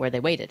Egypt, where they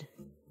waited.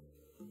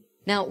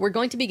 Now, we're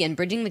going to begin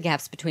bridging the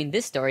gaps between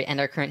this story and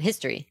our current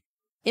history.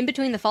 In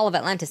between the fall of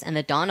Atlantis and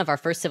the dawn of our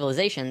first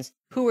civilizations,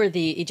 who were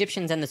the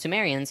Egyptians and the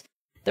Sumerians,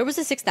 there was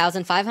a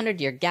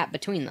 6,500-year gap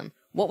between them.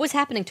 What was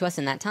happening to us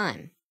in that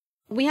time?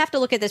 We have to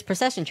look at this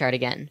precession chart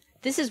again.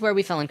 This is where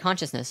we fell in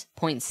consciousness,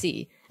 point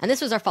C, and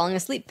this was our falling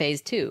asleep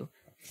phase too.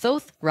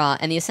 Thoth, Ra,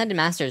 and the Ascended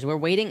Masters were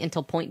waiting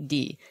until point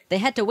D. They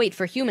had to wait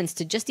for humans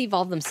to just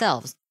evolve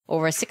themselves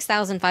over a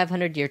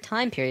 6,500-year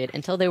time period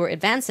until they were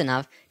advanced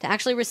enough to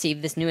actually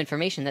receive this new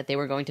information that they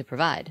were going to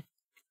provide.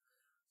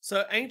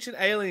 So ancient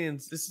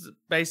aliens, this is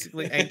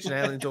basically ancient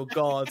aliens or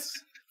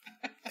gods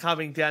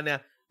coming down now.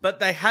 But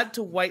they had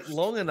to wait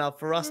long enough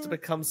for us to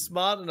become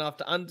smart enough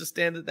to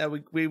understand that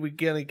we were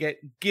going to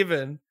get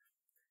given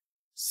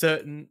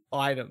certain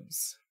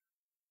items,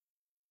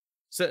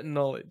 certain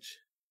knowledge.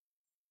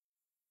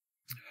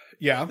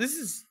 Yeah. This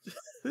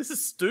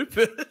is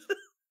stupid.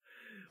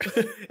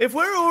 If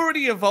we're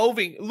already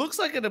evolving, it looks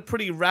like at a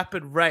pretty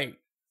rapid rate.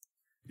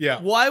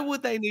 Yeah. Why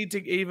would they need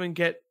to even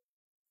get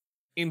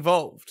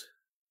involved?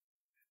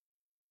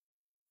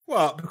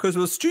 Well, because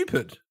we're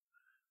stupid.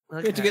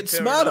 We had to get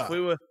fair smarter.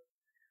 enough.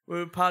 We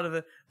were part of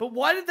it. But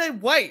why did they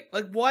wait?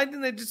 Like, why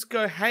didn't they just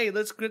go, hey,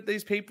 let's get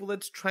these people,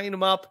 let's train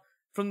them up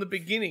from the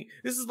beginning?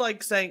 This is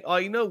like saying, oh,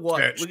 you know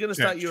what? We're going to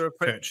start your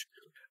apprentice.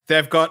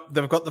 They've got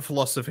the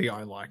philosophy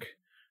I like.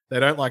 They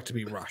don't like to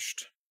be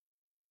rushed.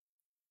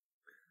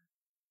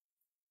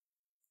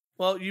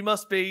 Well, you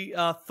must be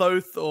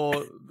Thoth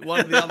or one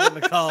of the other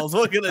Nakals.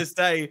 What can I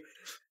say?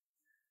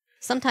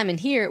 Sometime in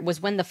here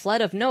was when the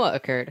flood of Noah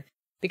occurred.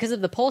 Because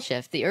of the pole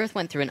shift, the Earth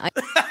went through an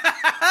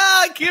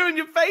ice Kieran,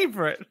 your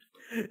favorite.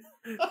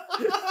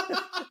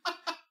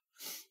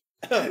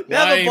 Now the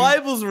Lame.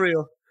 Bible's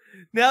real.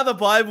 Now the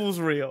Bible's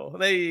real.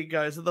 There you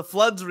go. So the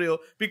flood's real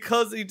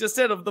because he just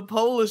said of the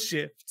polar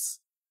shifts.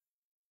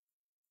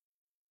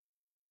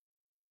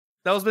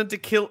 That was meant to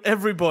kill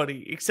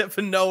everybody except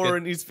for Noah Yeah.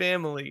 and his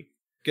family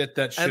Get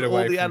that shit and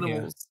away all the from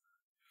animals.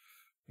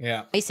 here.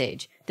 Yeah. Ice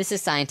Age. This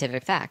is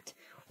scientific fact.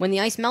 When the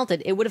ice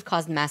melted, it would have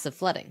caused massive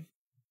flooding.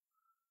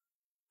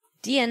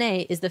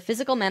 DNA is the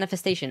physical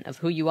manifestation of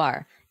who you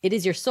are. It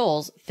is your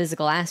soul's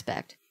physical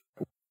aspect.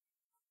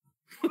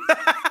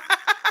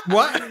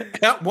 What?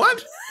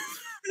 What?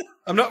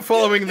 I'm not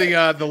following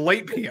the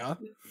leap here.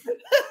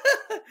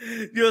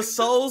 Your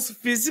soul's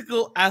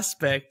physical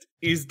aspect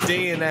is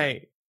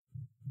DNA.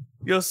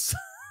 Your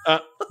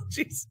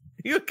jeez,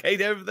 you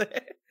okay over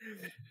there?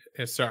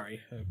 Yeah, sorry,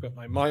 I've got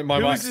my Who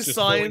mic's is this just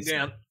falling science?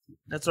 down.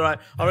 That's all right.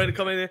 I read a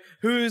comment there.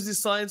 Who is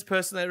this science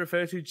person they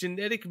refer to?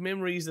 Genetic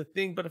memory is a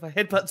thing, but if I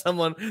headbutt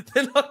someone,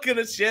 they're not going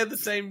to share the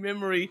same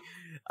memory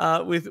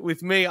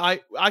with me. I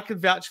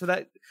could vouch for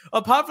that.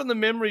 Apart from the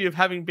memory of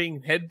having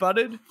been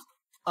headbutted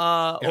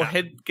or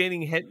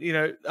getting head,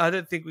 I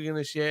don't think we're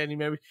going to share any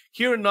memory.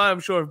 Kieran and I, I'm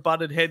sure, have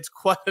butted heads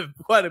quite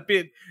a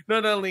bit,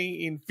 not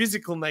only in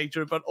physical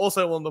nature but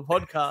also on the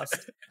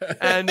podcast.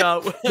 And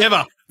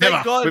Never.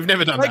 Thank God, We've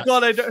never done thank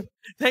that. God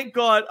thank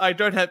God I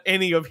don't have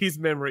any of his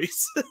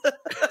memories.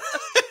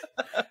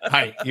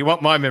 Hey, you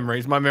want my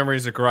memories? My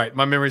memories are great.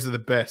 My memories are the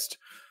best.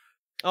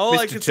 All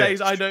I Mr. can say is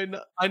Church.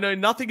 I know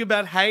nothing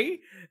about hay,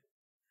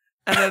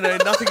 and I know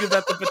nothing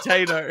about the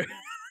potato.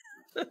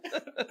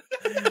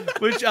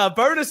 Which are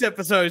bonus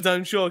episodes,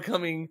 I'm sure,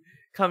 coming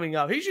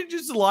up. He should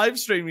just live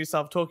stream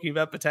yourself talking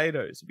about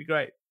potatoes. It'd be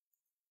great.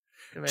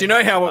 Do you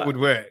know how it would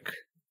work?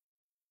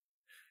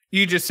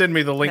 You just send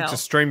me the link to How?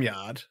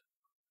 StreamYard,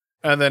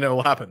 and then it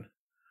will happen.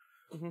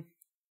 Mhm.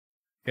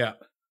 Yeah.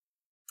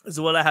 This is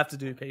what I have to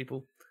do,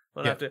 people.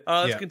 What I have to.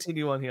 Let's Yeah.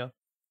 continue on here.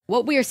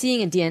 What we are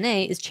seeing in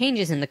DNA is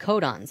changes in the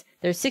codons.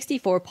 There's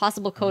 64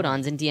 possible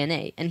codons in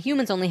DNA, and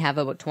humans only have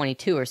about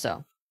 22 or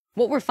so.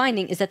 What we're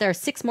finding is that there are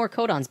 6 more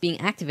codons being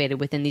activated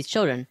within these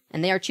children,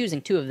 and they are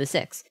choosing 2 of the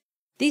 6.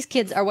 These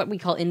kids are what we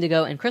call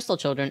indigo and crystal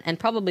children, and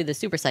probably the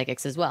super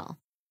psychics as well.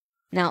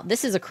 Now,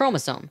 this is a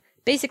chromosome.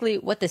 Basically,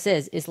 what this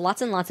is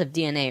lots and lots of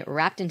DNA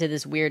wrapped into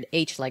this weird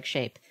H-like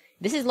shape.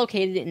 This is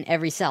located in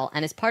every cell,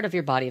 and is part of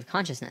your body of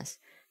consciousness.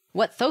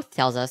 What Thoth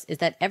tells us is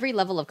that every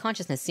level of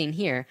consciousness seen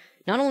here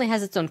not only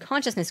has its own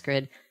consciousness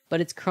grid,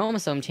 but its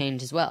chromosome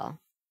change as well.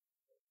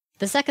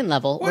 The second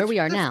level, where we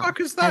are the now, fuck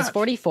is has that?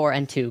 44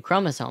 and 2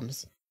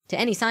 chromosomes. To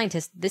any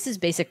scientist, this is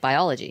basic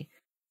biology.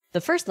 The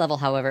first level,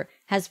 however,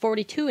 has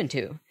 42 and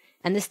 2,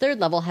 and this third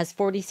level has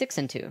 46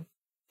 and 2.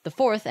 The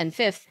fourth and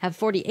fifth have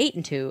 48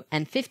 and 2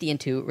 and 50 and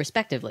 2,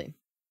 respectively.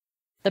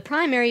 The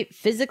primary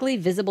physically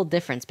visible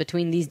difference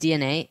between these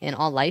DNA in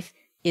all life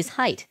is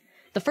height.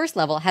 The first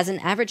level has an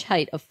average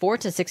height of 4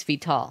 to 6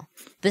 feet tall.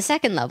 The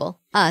second level,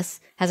 us,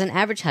 has an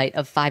average height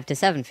of 5 to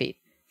 7 feet.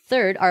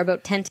 Third are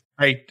about 10 to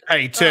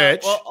Hey,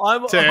 Church. Well,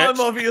 I'm Church.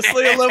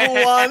 obviously a level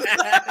 1.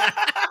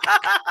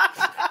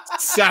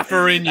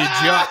 Suffer in your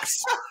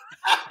jocks.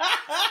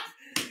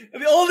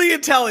 All the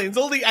Italians,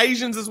 all the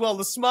Asians as well,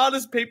 the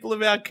smartest people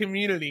of our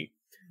community,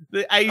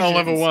 the Asians, Oh,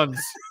 level 1s.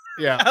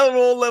 Yeah. are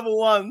all level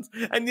 1s,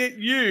 and yet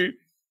you,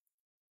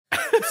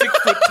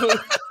 6'2",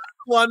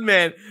 one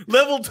man,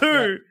 level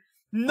 2,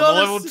 not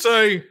level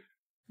 2.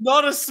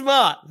 not as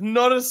smart.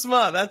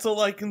 That's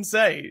all I can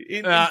say.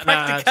 In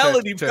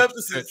practicality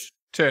purposes,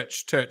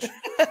 Church.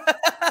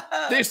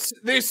 This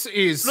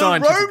is the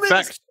scientific Romans,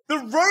 fact. the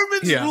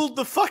Romans Yeah. ruled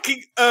the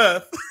fucking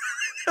earth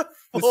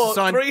This for is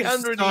sci-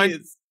 300 this is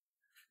years.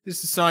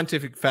 This is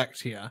scientific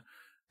fact here.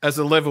 As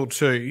a level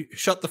 2,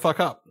 shut the fuck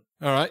up.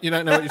 All right, you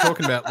don't know what you're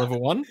talking about. Level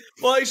 1.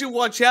 Well, you should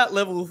watch out,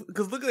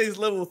 because look at these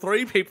level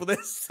 3 people. They're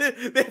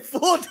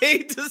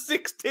 14 to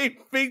 16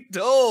 feet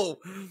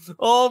tall.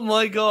 Oh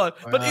my god!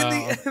 But in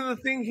the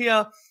thing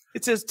here,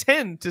 it says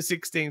 10 to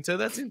 16, so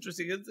that's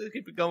interesting. Let's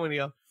keep it going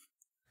here.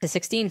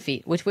 16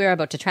 feet, which we are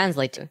about to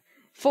translate to.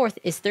 Fourth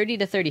is 30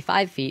 to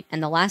 35 feet,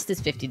 and the last is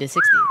 50 to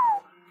 60.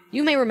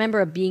 You may remember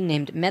a being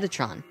named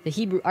Metatron, the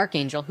Hebrew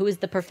archangel, who is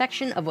the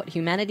perfection of what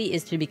humanity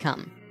is to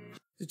become.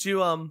 Did you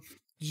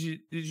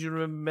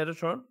remember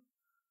Metatron?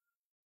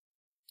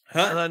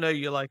 Huh? And I know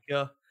you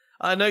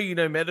I know you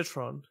know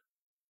Metatron,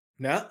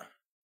 No.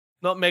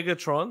 not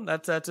Megatron.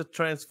 That's a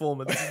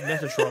transformer. This is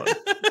Metatron.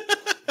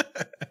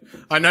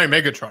 I know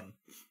Megatron.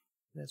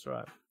 That's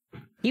right.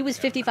 He was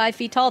 55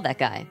 feet tall, that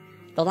guy.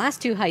 The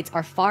last 2 heights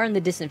are far in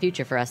the distant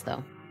future for us,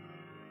 though.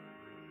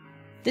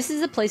 This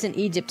is a place in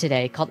Egypt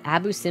today called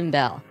Abu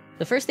Simbel.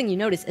 The first thing you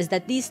notice is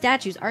that these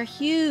statues are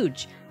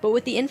huge, but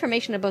with the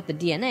information about the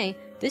DNA,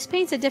 this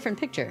paints a different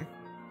picture.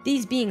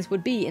 These beings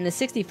would be in the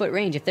 60-foot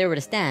range if they were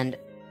to stand.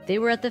 They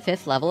were at the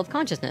 5th level of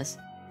consciousness.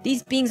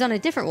 These beings on a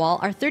different wall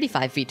are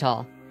 35 feet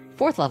tall,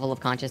 4th level of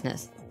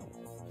consciousness.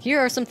 Here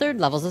are some 3rd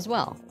levels as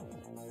well.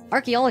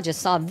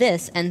 Archaeologists saw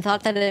this and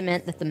thought that it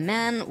meant that the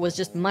man was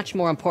just much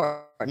more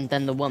important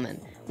than the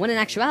woman, when in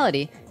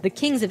actuality, the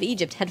kings of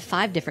Egypt had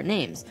 5 different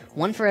names,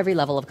 one for every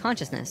level of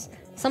consciousness.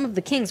 Some of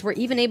the kings were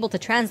even able to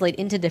translate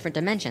into different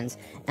dimensions,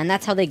 and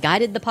that's how they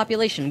guided the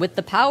population with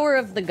the power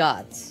of the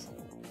gods.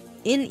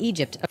 In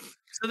Egypt,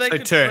 So they So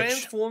could church.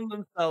 transform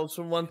themselves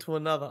from one to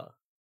another.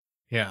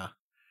 Yeah.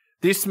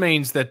 This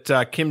means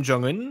that Kim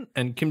Jong Un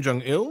and Kim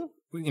Jong Il,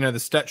 the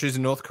statues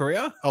in North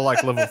Korea, are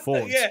like level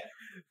 4s. Yeah,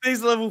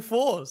 these level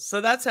 4s.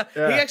 So that's how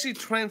Yeah. he actually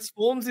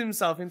transforms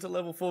himself into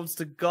level 4s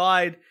to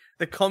guide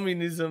the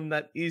communism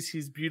that is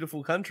his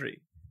beautiful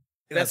country.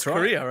 That's right.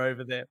 Korea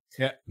over there.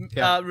 Yeah.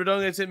 Yeah.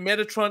 Redongo said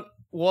Metatron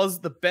was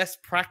the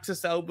best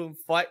practice album.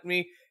 Fight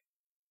me.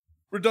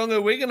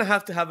 Redongo, we're going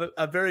to have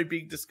a very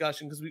big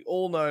discussion because we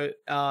all know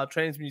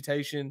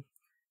Transmutation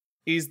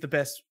is the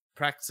best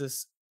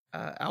practice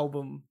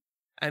album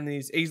and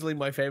is easily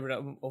my favorite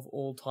album of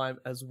all time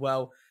as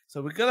well.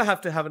 So we're going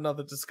to have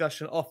another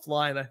discussion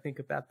offline, I think,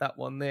 about that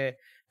one there.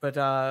 But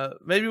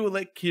maybe we'll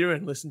let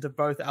Kieran listen to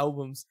both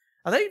albums.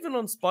 Are they even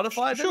on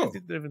Spotify? I don't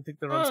even think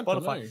they're on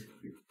Spotify.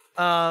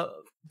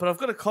 But I've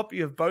got a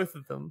copy of both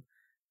of them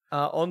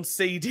on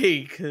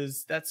CD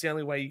because that's the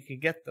only way you can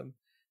get them.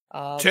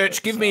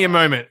 Church, give me a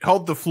moment.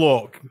 Hold the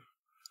floor.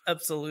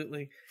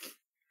 Absolutely.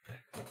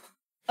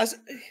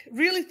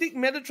 Really think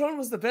Metatron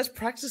was the best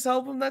practice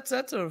album? That's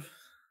a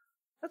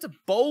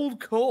bold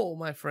call,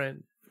 my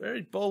friend.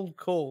 Very bold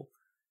call.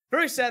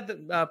 Very sad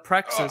that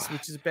Praxis,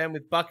 which is a band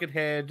with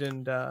Buckethead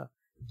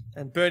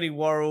and Bernie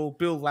Worrell,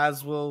 Bill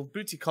Laswell,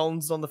 Bootsy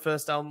Collins on the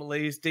first album at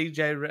least,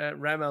 DJ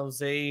Ramal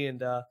Z,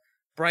 and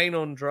Brain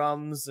on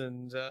drums,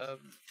 and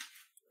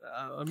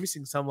I'm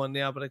missing someone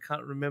now, but I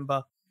can't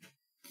remember.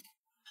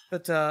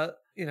 But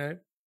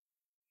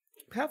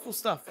powerful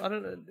stuff. I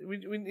don't know. We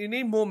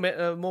need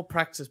more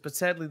practice, but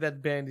sadly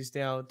that band is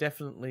now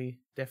definitely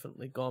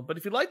gone. But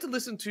if you'd like to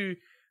listen to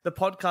the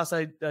podcast,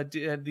 I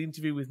did the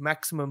interview with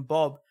Maximum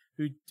Bob,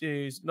 who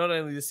is not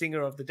only the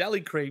singer of the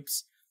Deli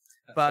Creeps,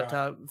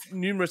 but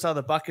numerous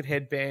other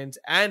Buckethead bands,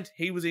 and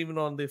he was even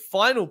on the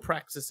final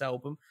Praxis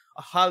album.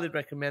 I highly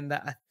recommend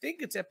that. I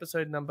think it's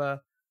episode number,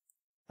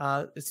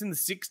 it's in the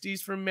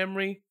 60s from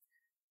memory.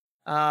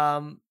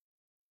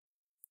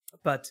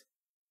 But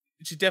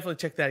you should definitely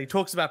check that out. He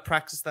talks about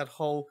Praxis, that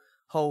whole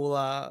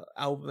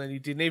album that he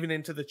did, and even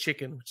Into the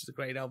Chicken, which is a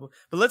great album.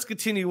 But let's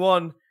continue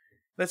on.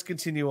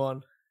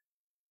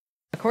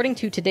 According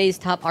to today's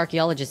top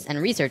archaeologists and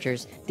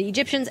researchers, the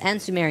Egyptians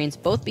and Sumerians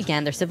both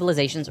began their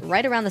civilizations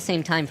right around the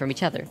same time from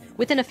each other,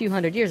 within a few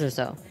hundred years or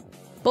so.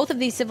 Both of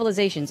these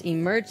civilizations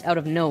emerged out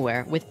of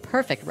nowhere with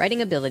perfect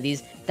writing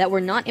abilities that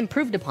were not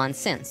improved upon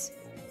since.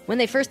 When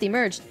they first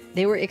emerged,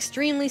 they were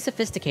extremely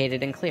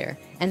sophisticated and clear,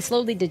 and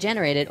slowly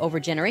degenerated over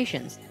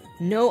generations.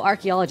 No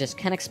archaeologist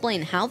can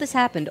explain how this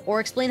happened or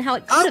explain how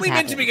it could have Aren't we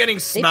happened. meant to be getting They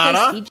placed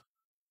smarter?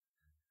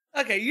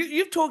 Okay,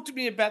 you've talked to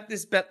me about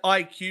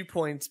IQ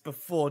points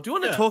before. Do you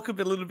want to talk a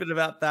little bit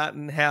about that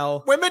and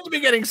how We're meant to be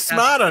getting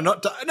smarter, no,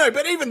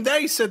 but even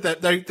they said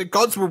that the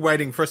gods were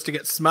waiting for us to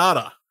get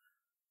smarter,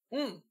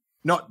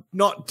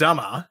 not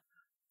dumber.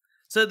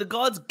 So the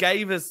gods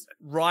gave us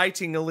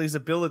writing all these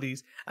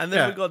abilities, and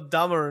then we got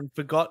dumber and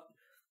forgot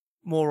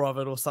more of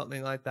it or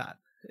something like that,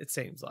 it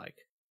seems like.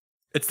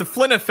 It's the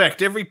Flynn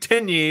effect. Every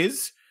 10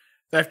 years,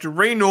 they have to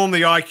renorm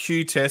the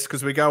IQ test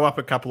because we go up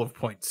a couple of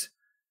points.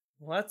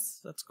 Well,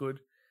 that's good.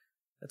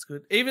 That's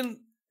good. Even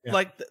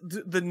like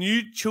the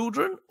new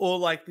children, or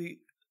like the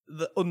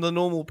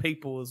normal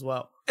people as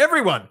well.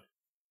 Everyone.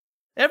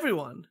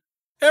 Everyone.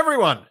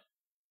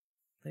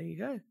 There you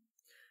go.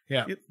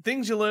 Yeah.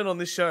 Things you learn on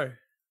this show.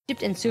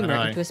 Egypt and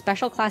Sumer into a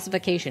special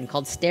classification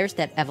called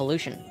stair-step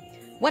evolution.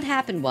 What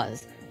happened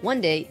was,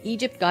 one day,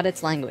 Egypt got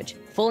its language,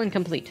 full and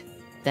complete.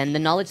 Then the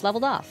knowledge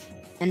leveled off.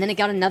 And then it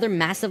got another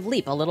massive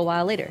leap a little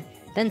while later.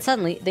 Then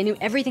suddenly, they knew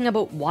everything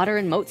about water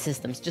and moat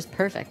systems just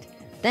perfect.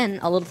 Then,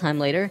 a little time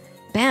later,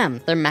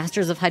 bam, they're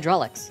masters of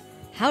hydraulics.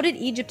 How did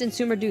Egypt and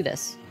Sumer do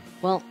this?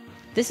 Well,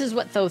 this is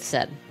what Thoth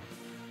said.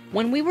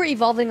 When we were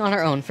evolving on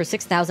our own for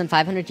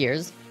 6,500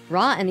 years,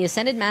 Ra and the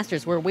Ascended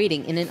Masters were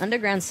waiting in an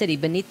underground city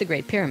beneath the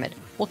Great Pyramid.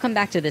 We'll come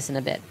back to this in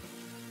a bit.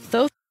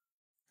 Thoth...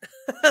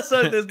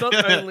 So there's not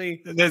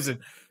only... there's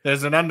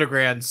an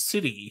underground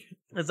city.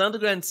 There's an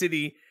underground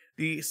city,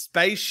 the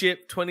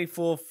spaceship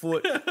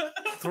 24-foot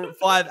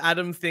 5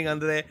 atom thing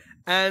under there,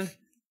 and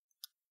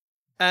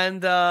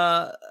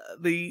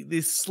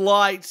the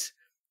slight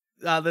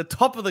the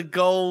top of the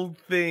gold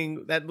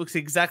thing that looks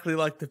exactly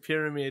like the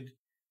pyramid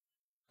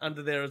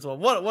under there as well.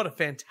 What a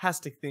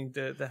fantastic thing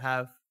to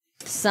have.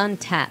 Sun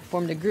Tat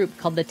formed a group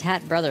called the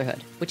Tat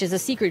Brotherhood, which is a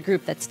secret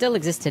group that still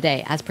exists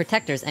today as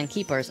protectors and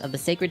keepers of the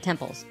sacred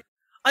temples.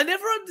 I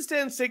never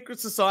understand secret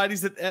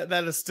societies that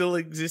are still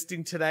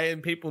existing today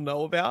and people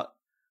know about.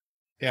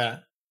 Yeah.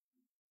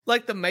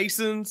 Like the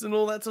Masons and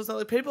all that sort of stuff.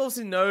 Like people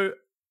obviously know,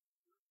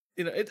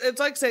 it's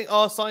like saying,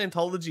 oh,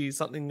 Scientology is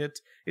something that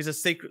is a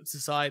secret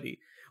society.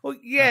 Well,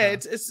 yeah,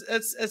 it's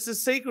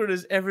as secret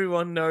as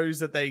everyone knows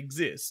that they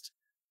exist.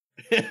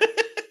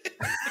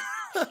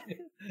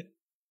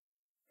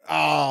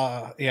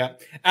 Oh, yeah.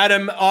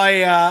 Adam,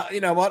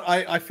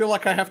 I feel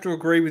like I have to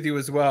agree with you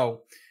as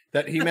well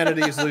that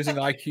humanity is losing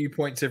IQ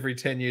points every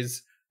 10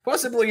 years,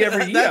 possibly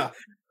every year.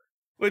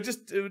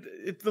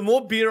 It's the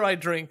more beer I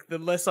drink, the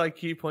less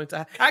IQ points I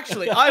have.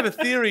 Actually, I have a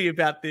theory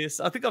about this.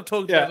 I think I've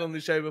talked about it on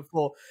the show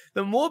before.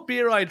 The more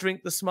beer I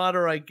drink, the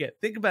smarter I get.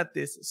 Think about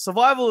this.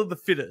 Survival of the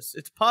fittest.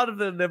 It's part of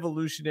an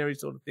evolutionary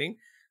sort of thing.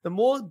 The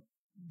more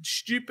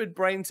stupid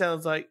brain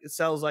cells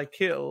I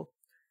kill,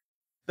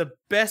 the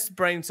best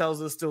brain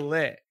cells are still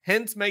there.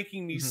 Hence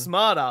making me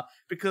smarter,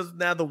 because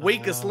now the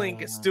weakest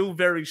link is still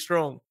very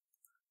strong.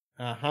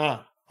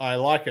 I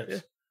like it. Yeah.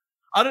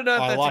 I don't know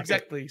if that's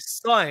exactly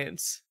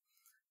science.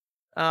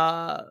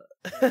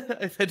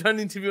 If they don't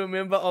interview a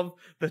member of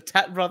the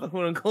Tat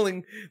Brotherhood, I'm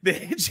calling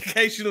their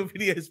educational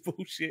videos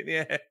bullshit.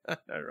 Yeah, I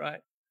know,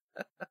 right?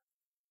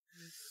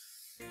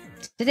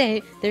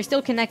 Today, they're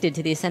still connected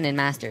to the Ascended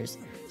Masters.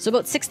 So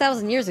about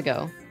 6,000 years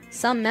ago,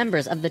 some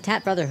members of the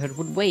Tat Brotherhood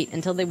would wait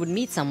until they would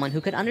meet someone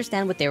who could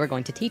understand what they were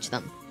going to teach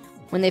them.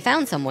 When they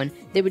found someone,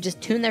 they would just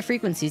tune their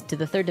frequencies to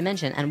the third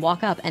dimension and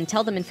walk up and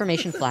tell them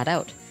information flat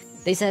out.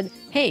 They said,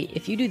 hey,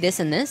 if you do this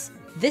and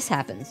this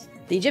happens.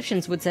 The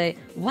Egyptians would say,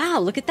 wow,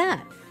 look at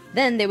that.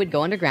 Then they would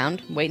go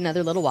underground, wait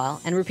another little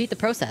while, and repeat the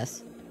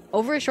process.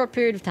 Over a short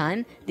period of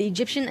time, the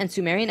Egyptian and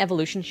Sumerian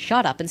evolution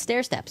shot up in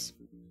stair steps.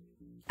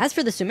 As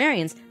for the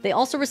Sumerians, they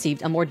also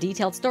received a more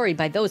detailed story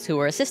by those who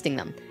were assisting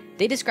them.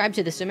 They described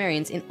to the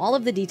Sumerians in all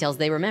of the details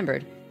they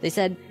remembered. They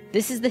said,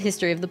 this is the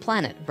history of the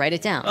planet, write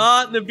it down.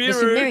 Nibiru. The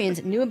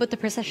Sumerians knew about the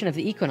precession of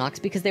the equinox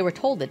because they were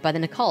told it by the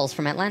Nacals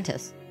from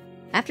Atlantis.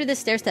 After this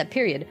stair-step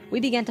period, we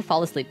began to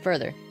fall asleep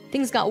further.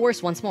 Things got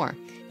worse once more.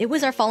 It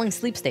was our falling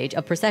asleep stage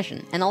of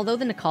precession, and although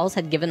the Nacals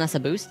had given us a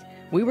boost,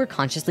 we were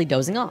consciously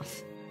dozing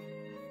off.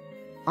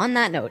 On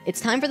that note,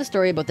 it's time for the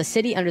story about the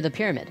city under the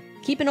pyramid.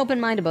 Keep an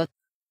open mind about...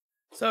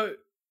 So,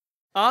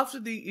 after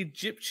the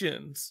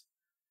Egyptians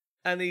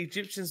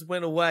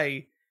went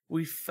away,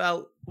 we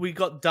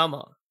got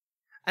dumber.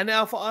 And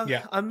now,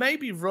 I may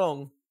be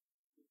wrong,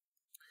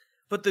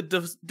 but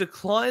the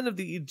decline of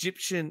the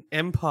Egyptian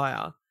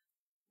Empire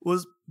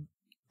was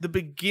the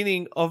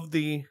beginning of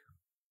the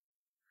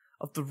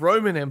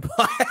Roman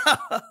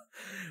Empire,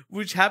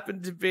 which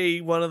happened to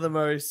be one of the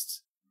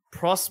most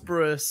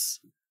prosperous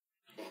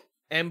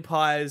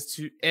empires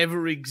to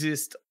ever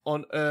exist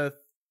on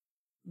Earth.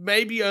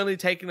 Maybe only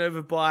taken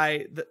over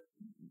by the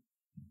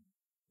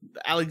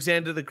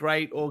Alexander the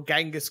Great or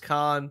Genghis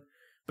Khan,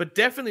 but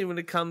definitely when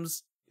it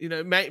comes,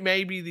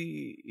 maybe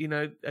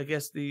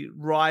the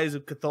rise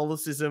of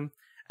Catholicism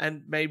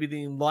and maybe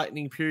the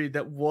enlightening period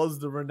that was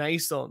the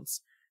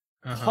Renaissance.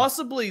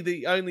 Possibly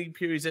the only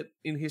periods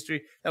in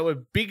history that were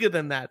bigger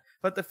than that.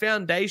 But the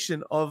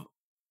foundation of...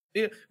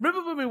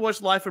 remember when we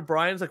watched Life of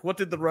Brian? It's like, what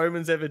did the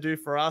Romans ever do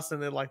for us?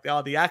 And they're like,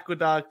 the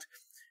aqueduct,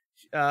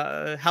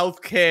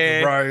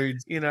 healthcare,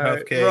 roads,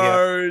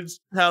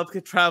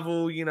 healthcare,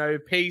 travel,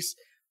 peace.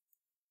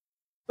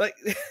 Like,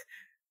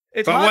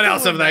 but what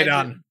else have they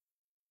done?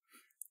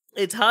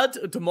 It's hard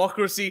to...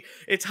 Democracy.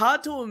 It's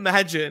hard to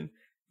imagine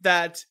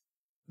that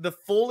the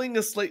falling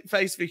asleep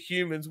phase for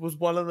humans was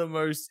one of the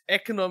most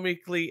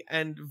economically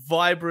and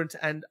vibrant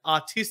and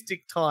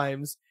artistic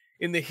times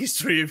in the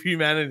history of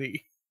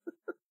humanity.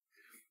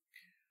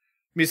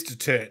 Mr.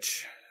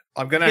 Turch,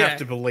 I'm going to have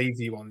to believe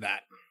you on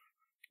that.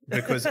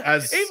 Because but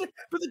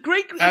the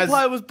Greek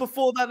Empire was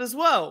before that as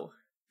well.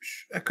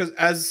 Because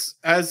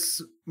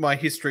as my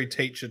history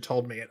teacher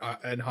told me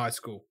in high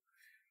school,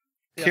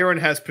 Kieran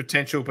has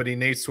potential, but he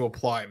needs to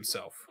apply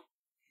himself.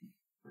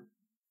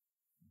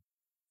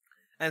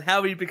 And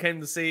how he became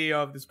the CEO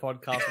of this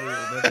podcast, we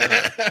will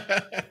never know.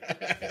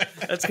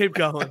 Let's keep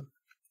going.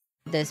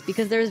 This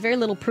because there is very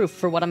little proof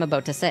for what I'm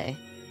about to say.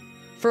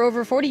 For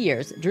over 40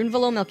 years,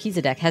 Drunvalo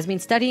Melchizedek has been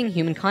studying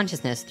human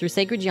consciousness through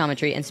sacred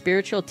geometry and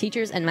spiritual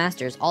teachers and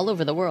masters all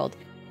over the world.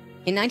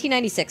 In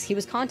 1996, he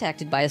was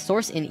contacted by a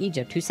source in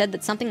Egypt who said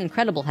that something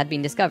incredible had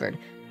been discovered.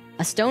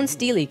 A stone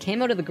stele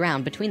came out of the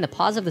ground between the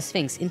paws of the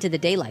Sphinx into the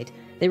daylight.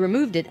 They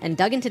removed it and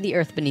dug into the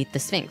earth beneath the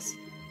Sphinx.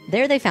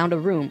 There they found a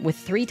room with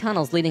 3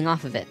 tunnels leading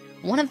off of it.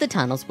 One of the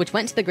tunnels, which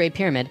went to the Great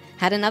Pyramid,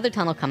 had another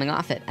tunnel coming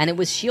off it, and it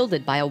was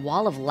shielded by a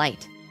wall of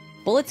light.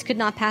 Bullets could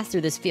not pass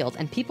through this field,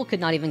 and people could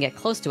not even get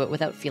close to it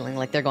without feeling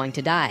like they're going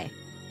to die.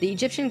 The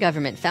Egyptian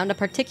government found a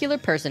particular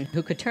person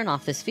who could turn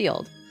off this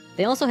field.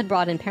 They also had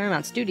brought in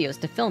Paramount Studios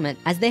to film it,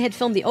 as they had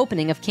filmed the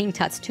opening of King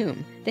Tut's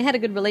tomb. They had a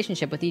good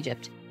relationship with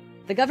Egypt.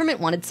 The government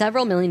wanted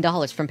several $1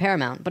 million from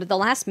Paramount, but at the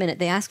last minute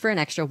they asked for an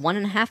extra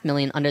 $1.5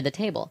 million under the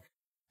table.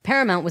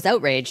 Paramount was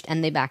outraged,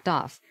 and they backed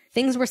off.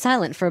 Things were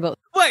silent for about...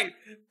 Wait,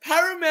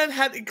 Paramount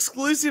had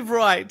exclusive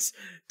rights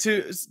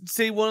to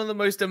see one of the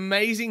most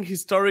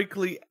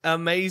historically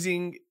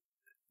amazing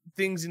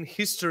things in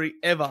history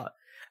ever.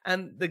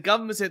 And the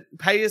government said,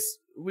 pay us,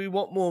 we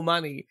want more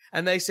money.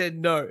 And they said,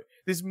 no.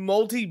 This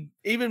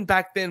even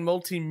back then,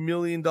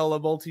 multi-million dollar,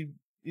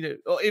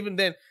 or even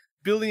then,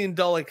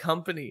 billion-dollar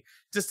company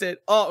just said,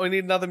 we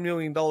need another $1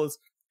 million.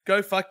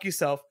 Go fuck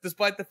yourself.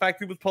 Despite the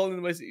fact it was probably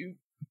the most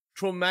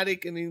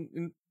traumatic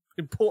and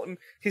important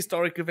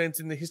historic events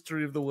in the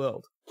history of the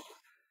world.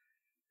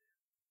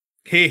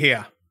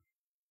 Here.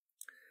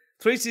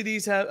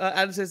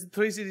 Adam says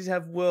 3 cities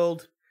have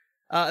world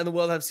in the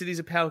world have cities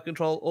of power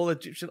control, all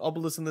Egyptian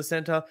obelisks in the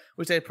center,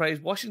 which they praise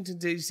Washington,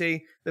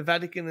 D.C., the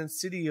Vatican, and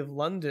City of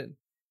London.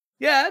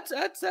 Yeah,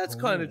 that's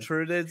kind of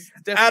true. There's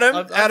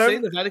definitely, I've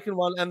seen the Vatican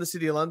one and the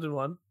City of London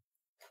one.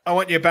 I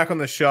want you back on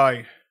the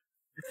show.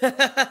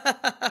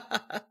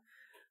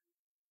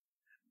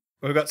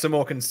 We've got some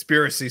more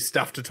conspiracy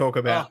stuff to talk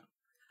about. I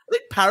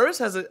think Paris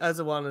has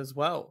a one as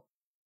well.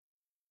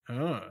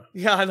 Oh.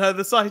 Yeah, I know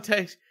the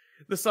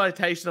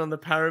citation on the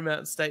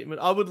Paramount statement.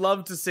 I would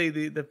love to see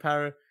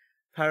the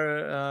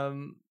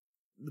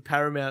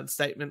Paramount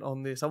statement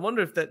on this. I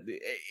wonder if that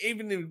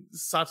even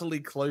subtly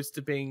close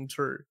to being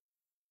true.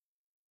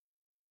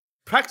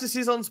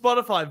 Practices on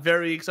Spotify,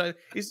 very exciting.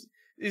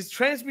 Is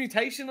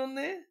Transmutation on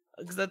there?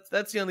 Because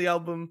that's the only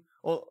album,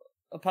 or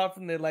apart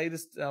from their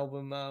latest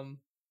album.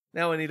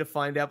 Now I need to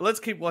find out. But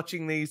let's keep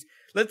watching these.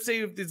 Let's see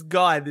if this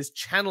guy, this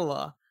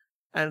channeler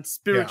and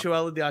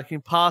spirituality, I can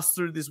pass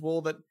through this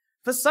wall that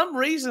for some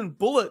reason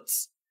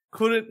bullets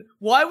couldn't.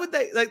 Why would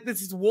they, like,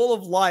 this is wall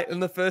of light,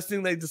 and the first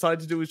thing they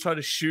decide to do is try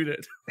to shoot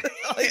it?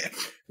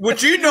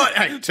 Would you not?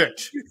 Hey,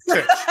 Church.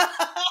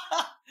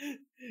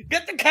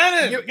 Get the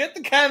cannon! Get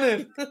the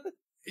cannon!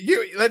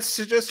 Let's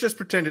just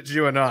pretend it's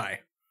you and I,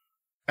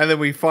 and then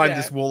we find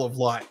this wall of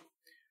light.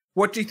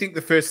 What do you think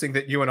the first thing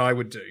that you and I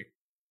would do?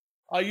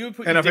 Oh, you would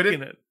put your dick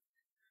in it.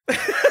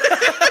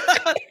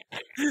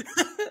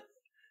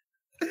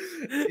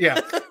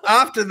 Yeah.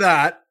 After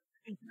that,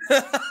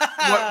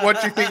 what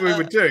do you think we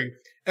would do?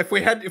 If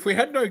we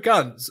had no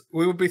guns,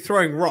 we would be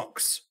throwing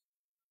rocks.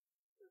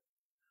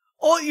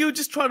 Or you would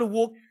just try to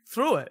walk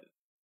through it.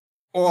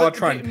 Or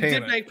try and pin it.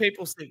 Did make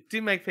people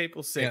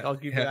sick. Yeah, I'll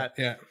give you that.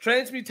 Yeah.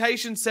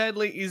 Transmutation,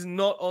 sadly, is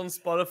not on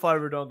Spotify,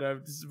 Rodongo.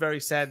 This is very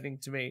saddening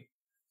to me.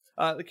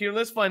 Kieran,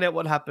 let's find out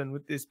what happened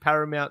with this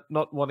Paramount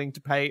not wanting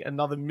to pay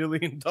another $1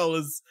 million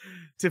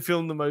to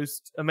film the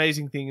most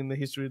amazing thing in the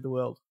history of the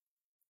world.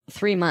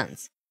 3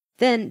 months.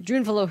 Then,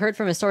 Drunvalo heard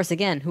from a source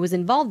again who was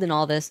involved in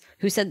all this,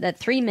 who said that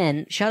 3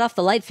 men shut off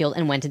the light field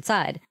and went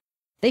inside.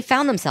 They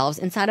found themselves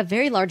inside a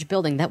very large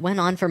building that went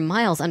on for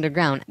miles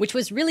underground, which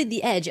was really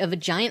the edge of a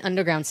giant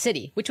underground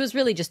city, which was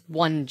really just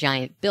one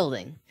giant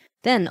building.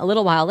 Then, a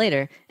little while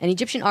later, an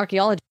Egyptian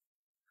archaeologist...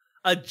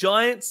 A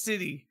giant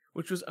city,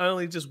 which was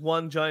only just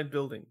one giant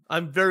building.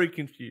 I'm very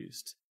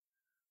confused.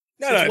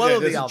 No,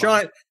 there's a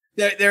giant...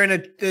 They're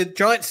in the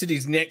giant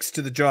city's next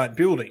to the giant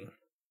building.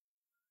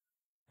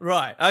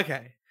 Right,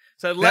 okay.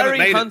 So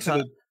Larry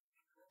Hunter...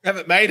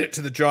 haven't made it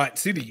to the giant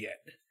city yet.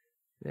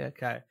 Yeah,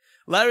 okay.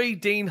 Larry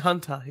Dean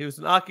Hunter. He was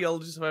an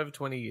archaeologist for over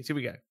 20 years. Here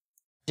we go.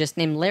 Just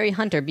named Larry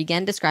Hunter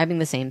began describing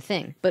the same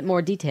thing, but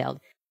more detailed.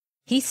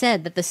 He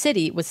said that the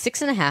city was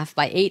 6.5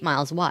 by 8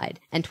 miles wide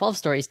and 12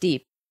 stories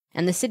deep,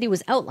 and the city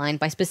was outlined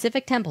by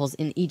specific temples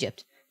in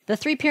Egypt. The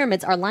 3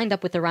 pyramids are lined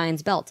up with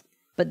Orion's belt,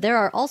 but there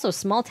are also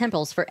small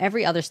temples for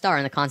every other star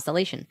in the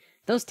constellation.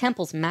 Those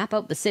temples map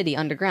out the city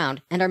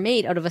underground and are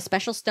made out of a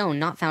special stone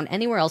not found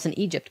anywhere else in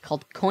Egypt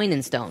called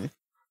Koinen stone.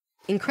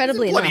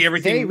 Incredibly enough,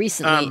 very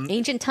recently,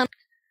 ancient tunnels...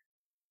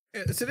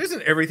 So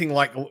isn't everything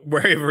like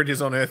wherever it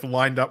is on Earth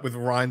lined up with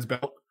Orion's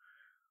belt?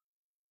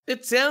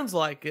 It sounds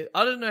like it.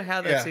 I don't know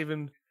how that's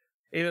even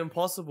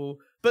possible.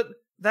 But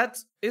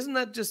isn't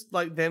that just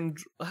like them?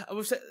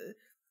 What's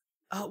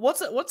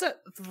that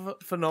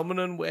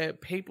phenomenon where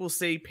people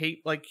see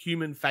like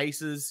human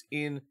faces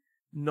in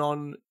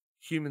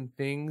non-human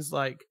things?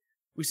 Like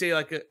we see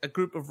like a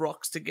group of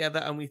rocks together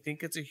and we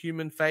think it's a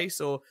human face,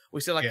 or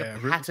we see like a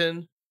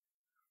pattern.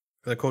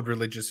 They're called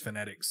religious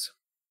fanatics.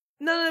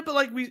 No, but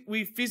like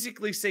we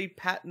physically see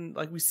pattern,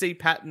 like we see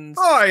patterns.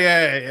 Oh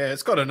yeah,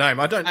 it's got a name.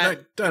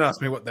 Don't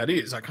ask me what that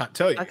is. I can't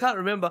tell you. I can't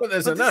remember. But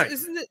there's a name.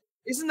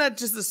 Isn't that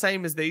just the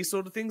same as these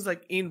sort of things?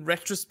 Like in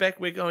retrospect,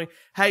 we're going,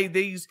 hey,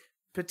 these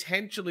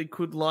potentially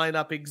could line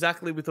up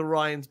exactly with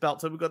Orion's belt.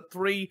 So we've got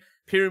 3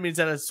 pyramids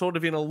that are sort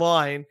of in a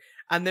line,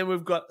 and then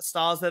we've got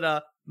stars that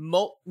are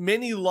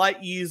many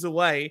light years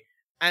away,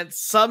 and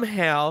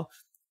somehow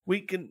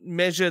we can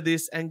measure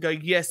this and go,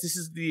 yes, this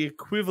is the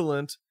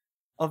equivalent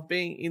of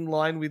being in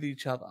line with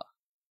each other.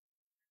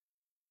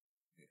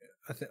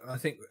 I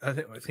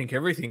think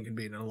everything can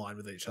be in line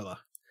with each other.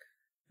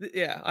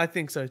 Yeah, I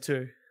think so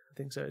too.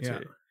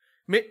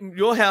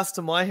 Your house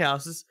to my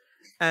house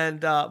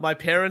and my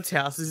parents'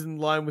 house is in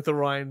line with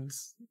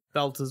Orion's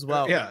belt as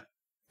well. Yeah.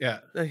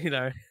 You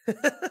know,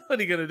 what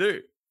are you going to do?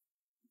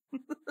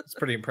 It's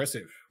pretty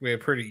impressive. We're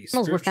pretty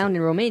were found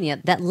in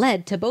Romania that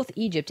led to both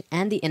Egypt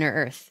and the Inner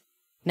Earth.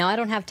 Now, I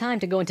don't have time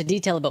to go into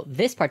detail about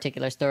this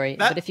particular story,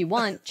 but if you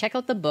want, check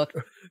out the book.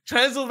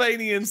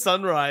 Transylvanian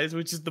Sunrise,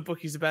 which is the book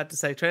he's about to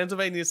say.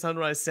 Transylvanian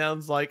Sunrise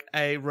sounds like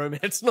a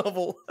romance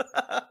novel.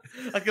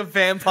 Like a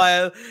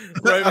vampire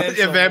romance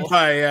novel.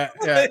 Vampire,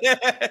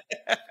 yeah.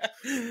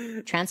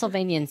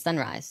 Transylvanian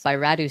Sunrise by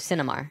Radu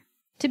Sinamar.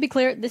 To be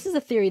clear, this is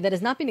a theory that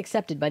has not been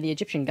accepted by the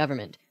Egyptian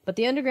government, but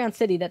the underground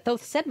city that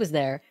Thoth said was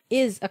there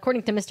is,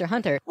 according to Mr.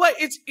 Hunter... Wait,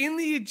 it's in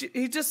the...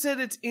 He just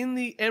said it's in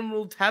the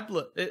Emerald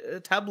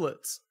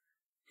tablets.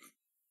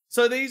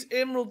 So these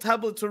emerald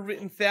tablets were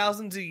written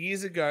thousands of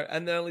years ago,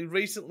 and they're only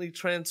recently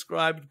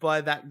transcribed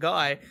by that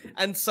guy,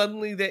 and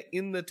suddenly they're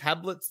in the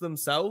tablets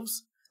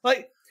themselves.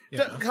 Like,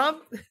 Yeah.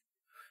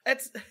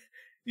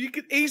 you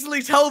could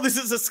easily tell this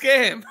is a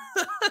scam.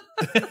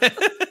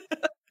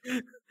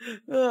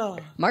 Oh.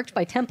 Marked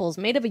by temples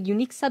made of a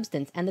unique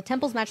substance, and the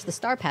temples match the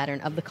star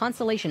pattern of the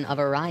constellation of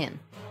Orion.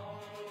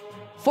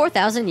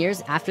 4,000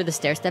 years after the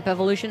stair-step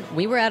evolution,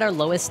 we were at our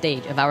lowest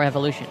stage of our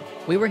evolution.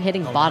 We were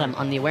hitting bottom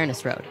on the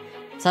awareness road.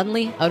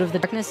 Suddenly, out of the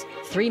darkness,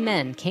 3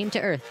 men came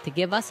to Earth to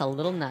give us a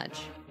little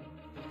nudge.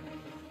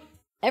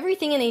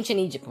 Everything in ancient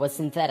Egypt was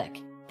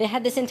synthetic. They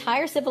had this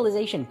entire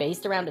civilization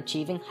based around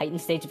achieving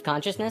heightened states of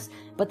consciousness,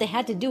 but they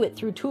had to do it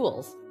through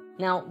tools.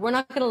 Now, we're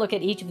not going to look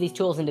at each of these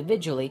tools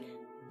individually,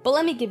 but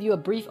let me give you a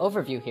brief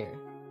overview here.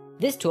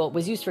 This tool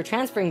was used for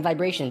transferring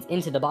vibrations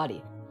into the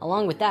body.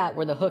 Along with that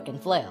were the hook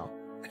and flail.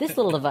 This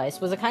little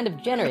device was a kind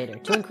of generator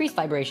to increase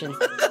vibrations,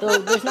 though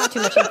there's not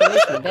too much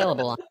information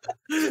available on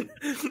it.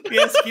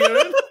 Yes,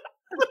 Kieran?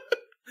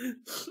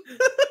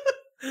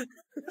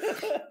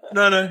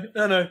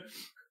 No.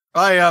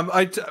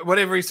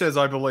 Whatever he says,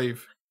 I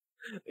believe.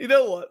 You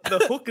know what? The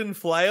hook and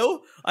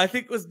flail, I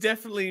think, was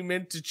definitely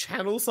meant to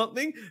channel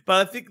something,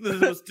 but I think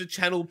that it was to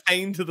channel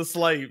pain to the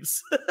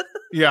slaves.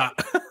 Yeah.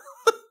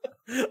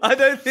 I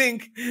don't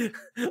think.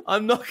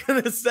 I'm not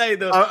going to say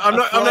that. I'm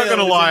not going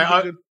to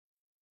lie. Good.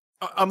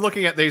 I'm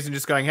looking at these and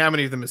just going, how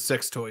many of them are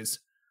sex toys?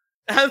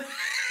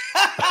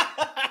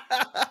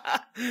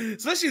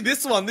 Especially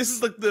this one. This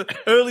is like the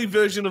early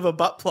version of a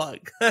butt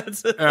plug.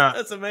 That's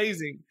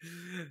amazing.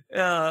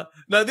 No,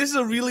 this is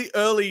a really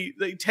early.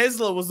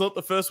 Tesla was not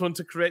the first one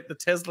to create the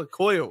Tesla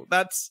coil.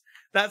 That's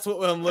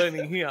what I'm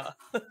learning here.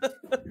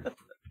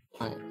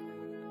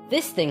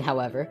 This thing,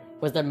 however,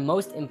 was their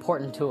most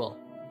important tool,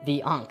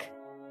 the Ankh.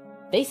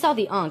 They saw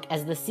the Ankh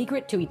as the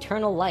secret to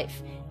eternal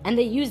life, and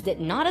they used it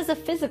not as a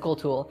physical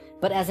tool,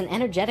 but as an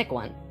energetic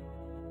one.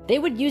 They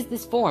would use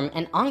this form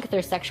and Ankh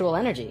their sexual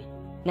energy.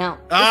 Now,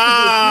 this could be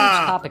a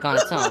huge topic on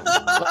its own,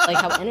 like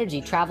how energy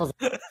travels.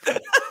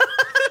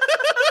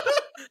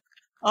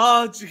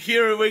 Oh,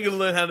 here we're going to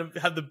learn how to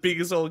have the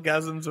biggest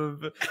orgasms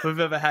we've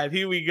ever had.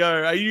 Here we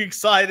go. Are you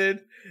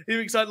excited? Are you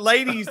excited?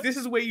 Ladies, this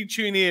is where you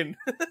tune in.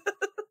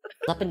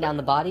 Up and down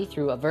the body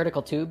through a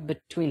vertical tube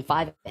between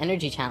 5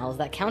 energy channels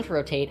that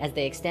counter-rotate as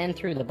they extend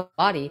through the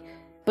body.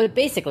 But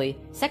basically,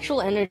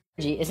 sexual energy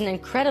is an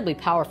incredibly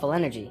powerful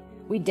energy.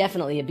 We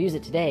definitely abuse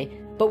it today,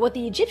 but what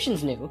the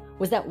Egyptians knew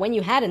was that when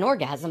you had an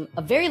orgasm,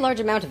 a very large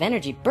amount of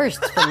energy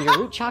bursts from your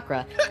root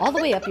chakra all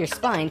the way up your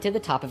spine to the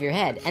top of your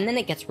head, and then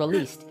it gets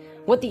released.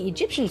 What the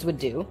Egyptians would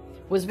do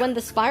was when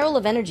the spiral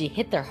of energy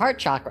hit their heart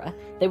chakra,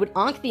 they would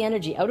Ankh the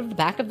energy out of the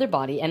back of their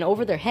body and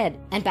over their head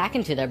and back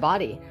into their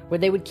body, where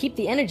they would keep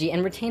the energy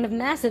and retain a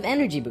massive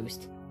energy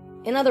boost.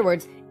 In other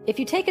words, if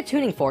you take a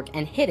tuning fork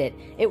and hit it,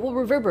 it will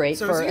reverberate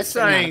for a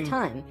certain amount of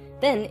time.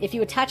 Then, if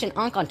you attach an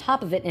Ankh on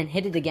top of it and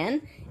hit it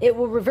again, it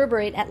will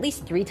reverberate at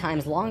least 3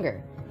 times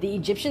longer. The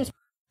Egyptians...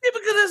 Yeah,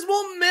 because there's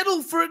more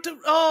metal for it to...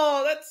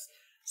 Oh, that's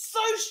so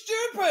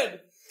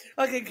stupid!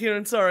 Okay,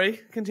 Kieran, sorry.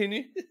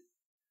 Continue.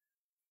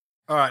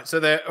 All right, so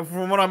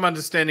from what I'm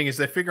understanding is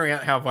they're figuring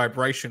out how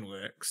vibration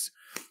works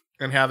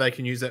and how they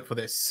can use that for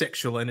their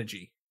sexual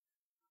energy.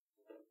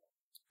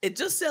 It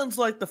just sounds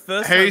like the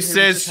first time... Who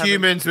says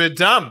humans were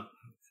dumb?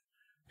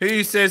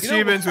 Who says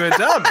humans were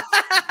dumb?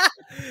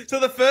 So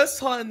the first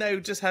time they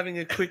were just having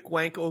a quick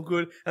wank, all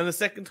good, and the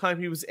second time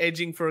he was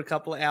edging for a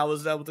couple of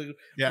hours, able to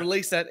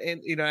release that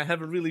and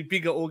have a really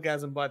bigger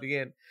orgasm by the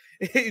end.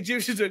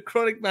 Egyptians are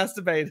chronic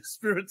masturbators,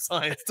 spirit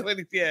science.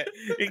 Yeah,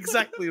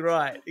 exactly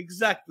right.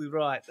 Exactly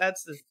right.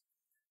 That's the.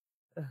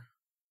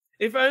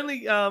 If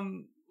only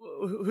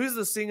who's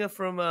the singer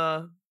from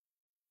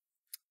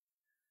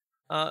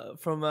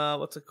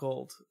what's it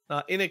called?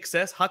 In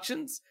Excess,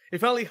 Hutchins.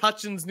 If only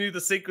Hutchins knew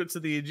the secrets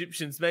of the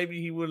Egyptians,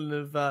 maybe he wouldn't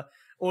have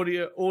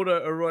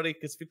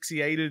autoerotic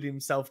asphyxiated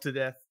himself to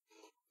death.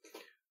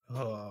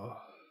 Oh.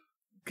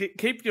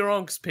 Keep your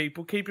onks,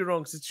 people. Keep your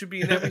onks. It should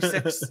be in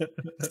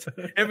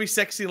every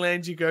sexy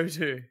land you go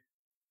to.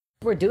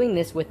 Were doing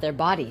this with their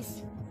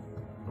bodies.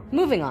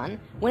 Moving on,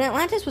 when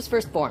Atlantis was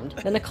first formed,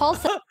 the Nakal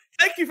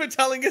Thank you for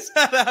telling us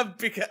how to have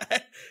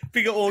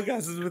bigger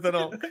orgasms with an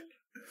onk.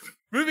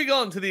 Moving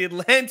on to the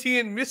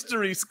Atlantean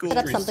Mystery School.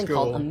 set up something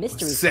called a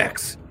mystery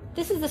sex. School.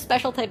 This is the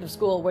special type of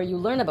school where you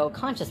learn about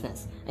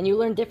consciousness, and you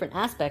learn different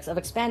aspects of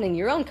expanding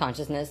your own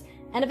consciousness,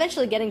 and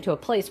eventually getting to a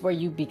place where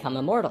you become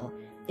immortal.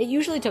 It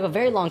usually took a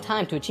very long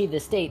time to achieve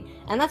this state,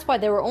 and that's why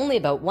there were only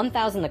about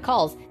 1,000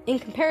 Nakals in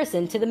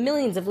comparison to the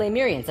millions of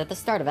Lemurians at the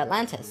start of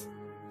Atlantis.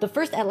 The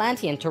first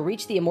Atlantean to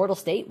reach the immortal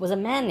state was a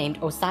man named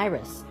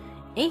Osiris.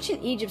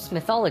 Ancient Egypt's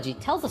mythology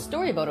tells a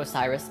story about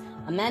Osiris,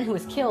 a man who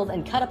was killed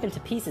and cut up into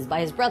pieces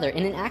by his brother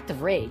in an act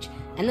of rage,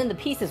 and then the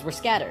pieces were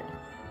scattered.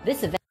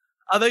 This event...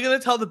 Are they going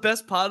to tell the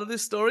best part of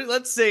this story?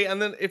 Let's see,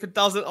 and then if it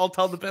doesn't, I'll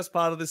tell the best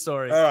part of this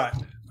story. All right.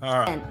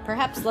 And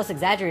perhaps less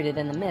exaggerated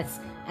than the myths,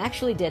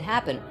 actually did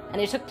happen,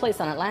 and it took place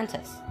on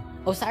Atlantis.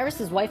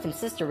 Osiris's wife and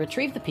sister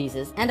retrieved the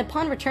pieces, and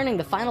upon returning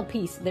the final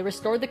piece, they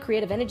restored the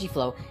creative energy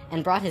flow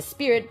and brought his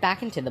spirit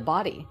back into the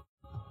body.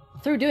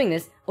 Through doing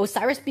this,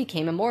 Osiris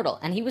became immortal,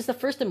 and he was the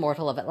first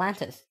immortal of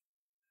Atlantis.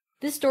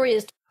 This story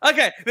is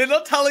Okay, they're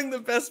not telling the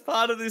best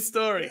part of this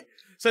story.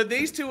 So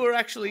these two were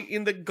actually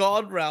in the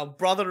god realm,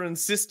 brother and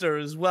sister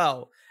as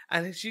well.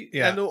 And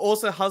and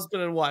also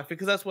husband and wife,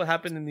 because that's what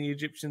happened in the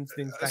Egyptian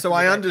things. So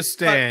I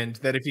understand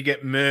that if you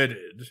get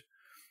murdered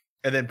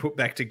and then put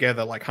back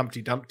together like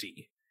Humpty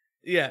Dumpty,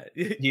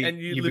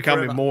 you become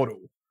forever. immortal.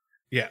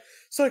 Yeah.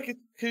 So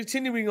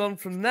continuing on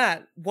from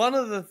that, one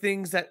of the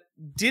things that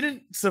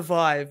didn't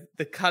survive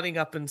the cutting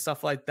up and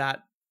stuff like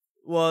that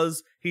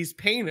was his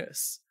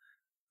penis.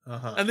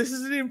 Uh-huh. And this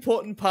is an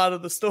important part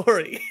of the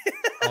story.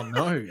 Oh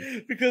no.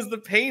 Because the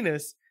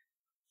penis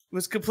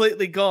was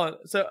completely gone.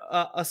 So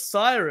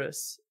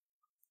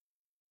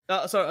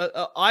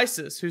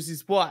Isis, who's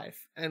his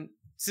wife and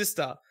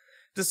sister,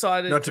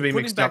 decided not to be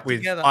put mixed him back up with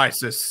together.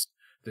 ISIS,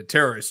 the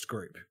terrorist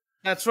group.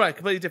 That's right,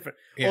 completely different.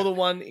 Yeah. Or the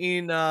one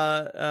in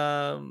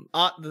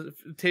the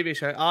TV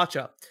show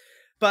Archer.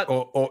 But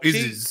Or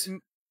Isis.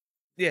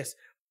 Yes.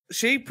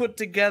 She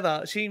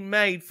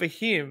made for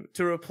him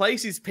to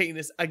replace his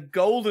penis a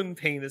golden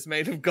penis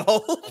made of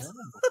gold.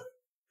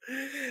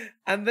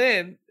 And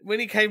then when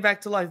he came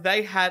back to life,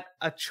 they had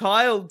a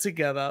child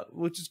together,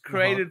 which is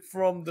created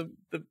from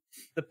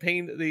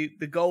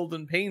the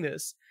golden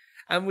penis.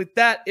 And with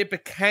that,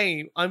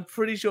 I'm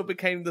pretty sure it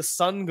became the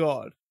sun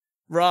god,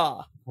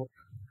 Ra.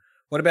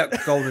 What about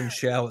golden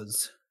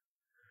showers?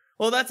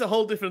 Well, that's a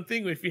whole different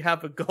thing if you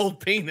have a gold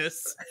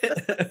penis.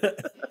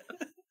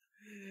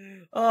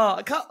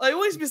 I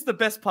always miss the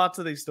best parts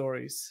of these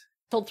stories.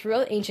 told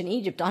throughout ancient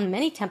Egypt on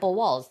many temple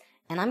walls,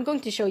 and I'm going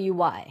to show you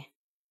why.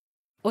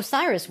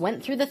 Osiris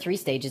went through the 3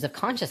 stages of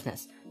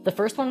consciousness. The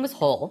first one was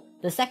whole,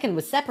 the second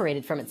was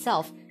separated from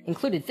itself,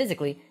 included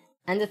physically,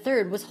 and the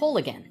third was whole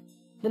again.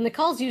 The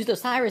Nacals used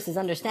Osiris's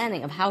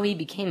understanding of how he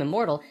became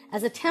immortal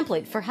as a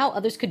template for how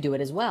others could do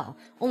it as well,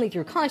 only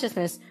through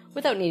consciousness,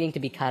 without needing to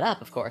be cut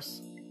up, of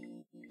course.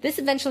 This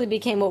eventually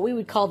became what we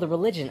would call the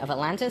religion of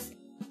Atlantis,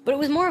 but it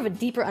was more of a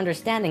deeper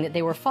understanding that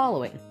they were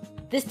following.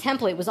 This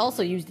template was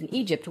also used in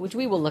Egypt, which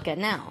we will look at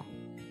now.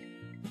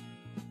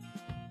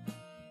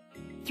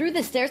 Through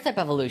this stair-step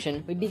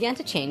evolution, we began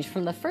to change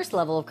from the first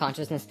level of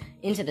consciousness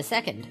into the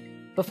second.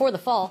 Before the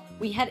fall,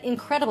 we had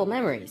incredible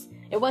memories.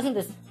 It wasn't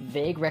this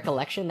vague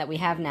recollection that we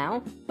have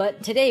now,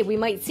 but today we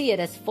might see it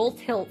as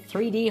full-tilt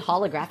 3D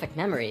holographic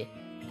memory.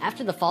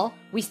 After the fall,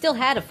 we still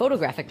had a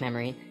photographic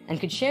memory, and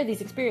could share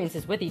these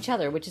experiences with each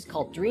other, which is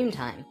called dream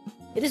time.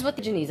 It is what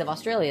the Aborigines of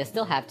Australia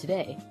still have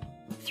today.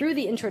 Through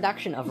the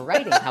introduction of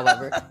writing,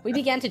 however, we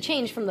began to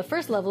change from the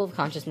first level of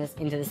consciousness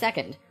into the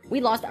second.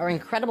 We lost our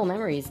incredible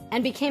memories,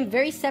 and became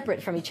very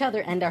separate from each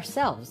other and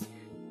ourselves.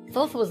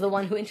 Thoth was the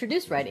one who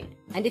introduced writing,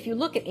 and if you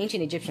look at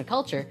ancient Egyptian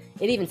culture,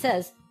 it even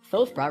says,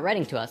 Thoth brought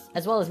writing to us,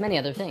 as well as many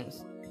other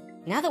things.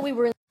 Now that we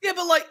were in— Yeah,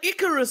 but like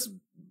Icarus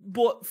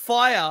brought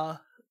fire.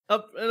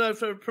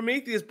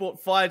 Prometheus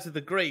brought fire to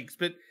the Greeks,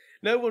 but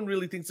no one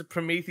really thinks that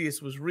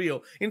Prometheus was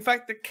real. In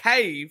fact, the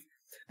cave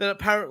that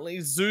apparently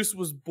Zeus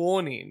was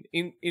born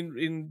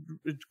in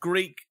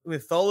Greek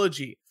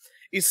mythology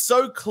is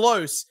so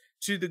close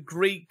to the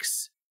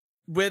Greeks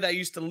where they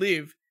used to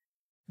live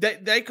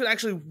that they could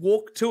actually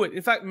walk to it.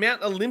 In fact,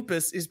 Mount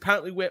Olympus is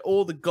apparently where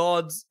all the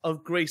gods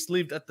of Greece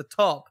lived at the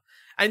top.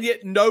 And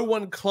yet no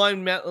one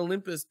climbed Mount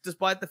Olympus,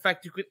 despite the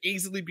fact you could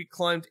easily be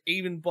climbed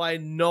even by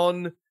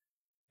by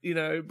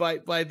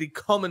the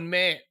common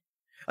man.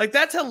 Like,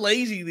 that's how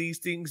lazy these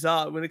things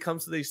are when it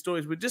comes to these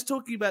stories. We're just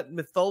talking about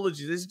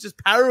mythology. These are just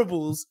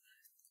parables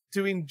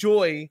to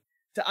enjoy,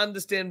 to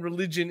understand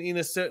religion in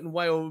a certain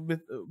way, or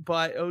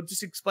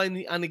just explain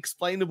the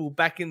unexplainable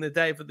back in the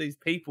day for these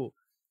people.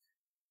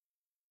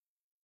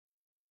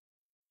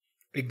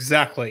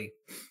 Exactly.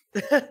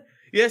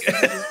 Yes,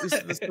 this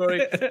is the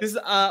story. This is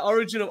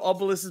origin of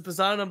obelisks is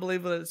bizarre and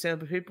unbelievable that it sounds,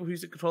 but people who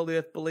used to control the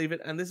earth believe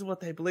it, and this is what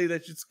they believe. They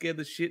should scare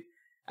the shit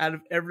out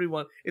of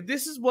everyone. If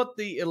this is what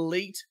the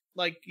elite,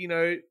 what's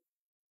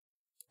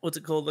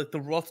it called, like the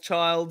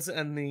Rothschilds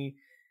and the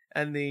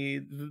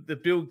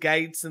Bill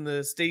Gates and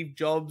the Steve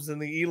Jobs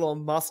and the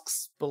Elon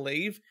Musks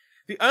believe,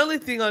 the only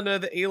thing I know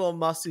that Elon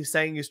Musk is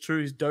saying is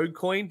true is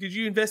Dogecoin. Did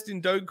you invest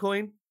in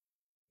Dogecoin?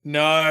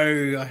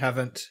 No, I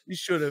haven't. You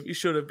should have,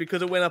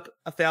 because it went up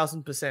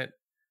 1,000%.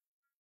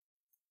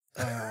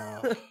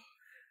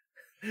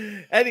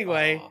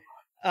 Anyway,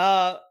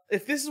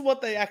 if this is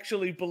what they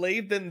actually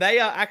believe, then they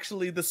are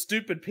actually the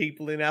stupid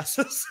people in our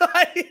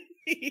society.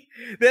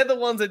 They're the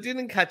ones that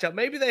didn't catch up.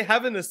 Maybe they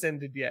haven't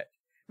ascended yet.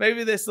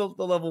 Maybe they're still at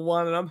the level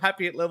 1, and I'm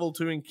happy at level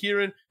 2, and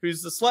Kieran,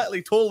 who's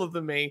slightly taller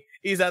than me,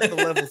 is at the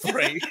level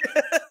 3.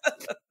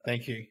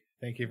 Thank you.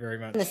 Thank you very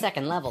much. in the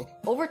second level.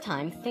 Over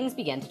time, things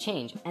began to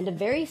change, and a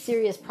very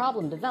serious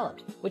problem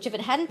developed, which if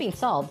it hadn't been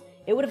solved,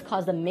 it would have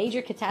caused a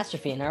major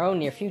catastrophe in our own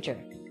near future.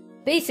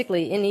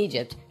 Basically, in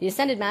Egypt, the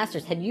Ascended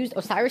Masters had used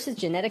Osiris'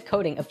 genetic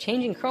coding of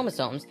changing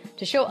chromosomes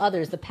to show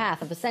others the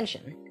path of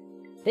ascension.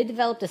 They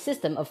developed a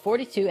system of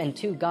 42 and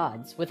 2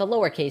 gods, with a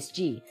lowercase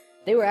g,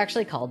 They were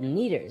actually called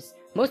Neters.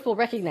 Most will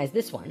recognize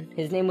this one.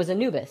 His name was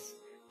Anubis.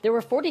 There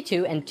were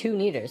 42 and 2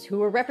 Neters who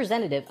were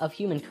representative of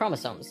human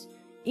chromosomes.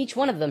 Each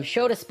one of them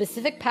showed a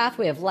specific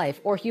pathway of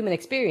life or human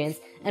experience,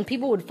 and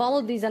people would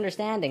follow these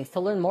understandings to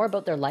learn more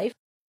about their life.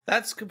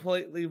 That's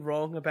completely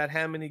wrong about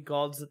how many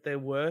gods that there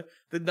were.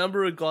 The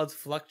number of gods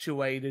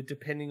fluctuated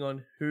depending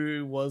on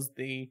who was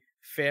the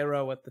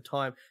pharaoh at the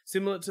time.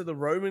 Similar to the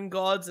Roman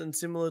gods and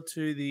similar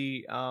to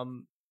the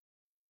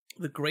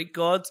Greek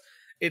gods,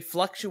 it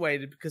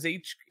fluctuated because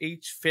each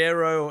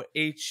pharaoh,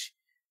 each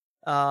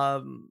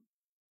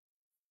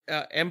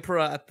emperor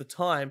at the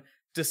time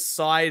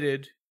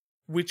decided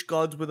which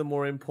gods were the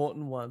more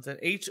important ones, and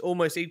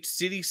almost each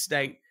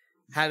city-state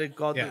had a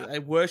god that they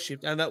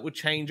worshipped, and that would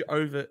change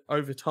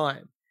over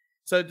time.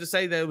 So to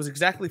say that it was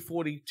exactly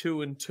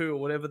 42 and 2 or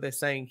whatever they're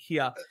saying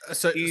here.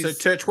 So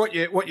Church, what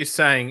you're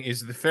saying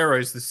is the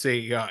pharaoh's the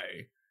CEO.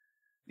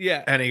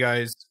 Yeah. And he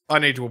goes, I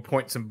need to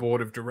appoint some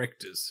board of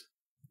directors.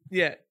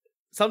 Yeah.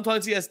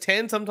 Sometimes he has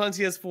 10, sometimes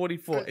he has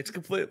 44. It's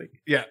completely.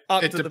 Yeah.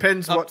 It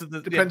depends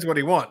what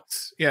he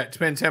wants. Yeah, it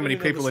depends how many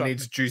people he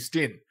needs juiced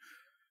in.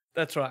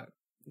 That's right.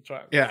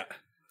 Yeah.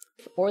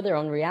 Or their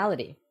own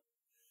reality.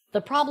 The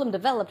problem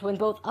developed when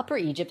both Upper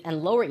Egypt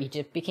and Lower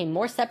Egypt became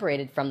more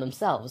separated from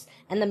themselves,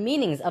 and the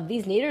meanings of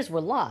these Neters were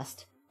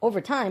lost.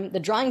 Over time, the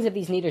drawings of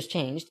these Neters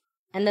changed,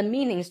 and the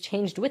meanings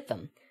changed with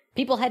them.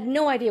 People had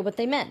no idea what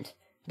they meant.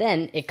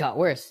 Then, it got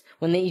worse,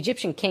 when the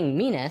Egyptian king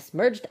Menes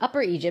merged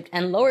Upper Egypt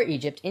and Lower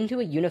Egypt into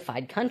a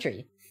unified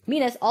country.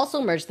 Menes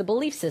also merged the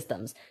belief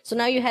systems, so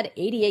now you had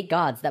 88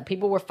 gods that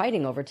people were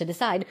fighting over to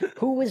decide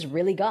who was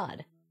really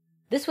God.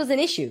 This was an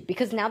issue,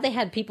 because now they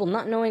had people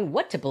not knowing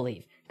what to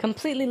believe,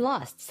 completely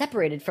lost,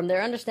 separated from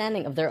their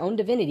understanding of their own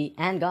divinity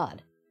and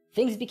God.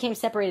 Things became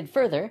separated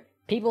further,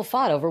 people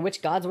fought over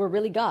which gods were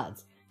really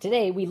gods.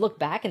 Today, we look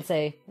back and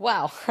say,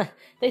 wow,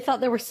 they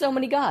thought there were so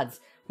many gods,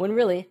 when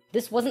really,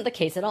 this wasn't the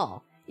case at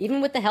all. Even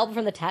with the help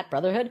from the Tat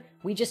Brotherhood,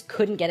 we just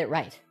couldn't get it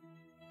right.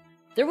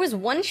 There was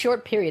one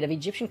short period of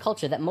Egyptian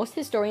culture that most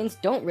historians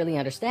don't really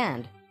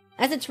understand.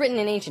 As it's written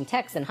in ancient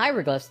texts and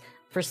hieroglyphs,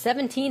 for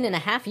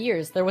 17.5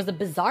 years, there was a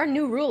bizarre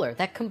new ruler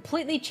that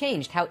completely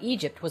changed how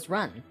Egypt was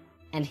run.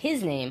 And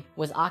his name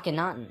was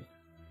Akhenaten.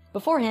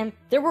 Before him,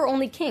 there were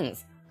only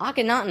kings.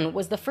 Akhenaten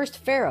was the first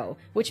pharaoh,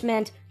 which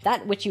meant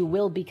that which you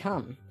will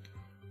become.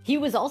 He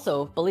was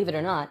also, believe it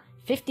or not,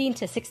 15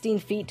 to 16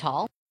 feet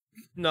tall.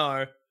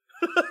 No.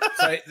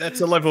 So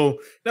that's a level...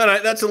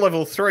 No, that's a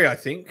level 3, I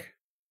think.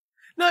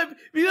 No,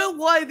 you know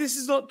why this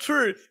is not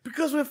true?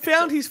 Because we've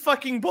found his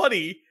fucking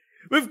body.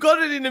 We've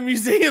got it in a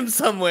museum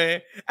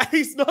somewhere, and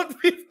he's not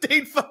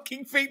 15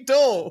 fucking feet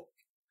tall.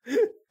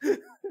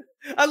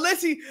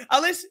 Unless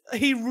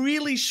he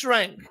really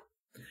shrank.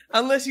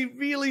 Unless he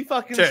really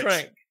fucking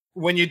shrank.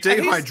 When you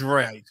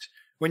dehydrate,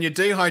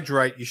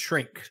 you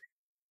shrink.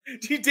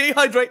 Do you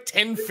dehydrate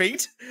 10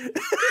 feet?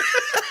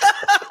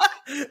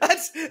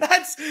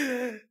 that's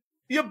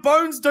your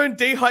bones don't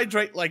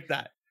dehydrate like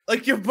that.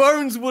 Like your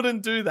bones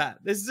wouldn't do that.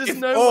 There's just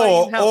no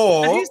way in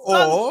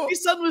hell.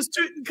 His son was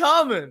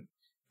Tutankhamun,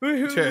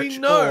 who we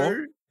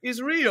know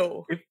is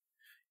real.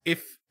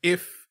 If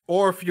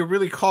you're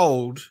really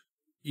cold,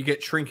 you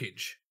get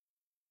shrinkage.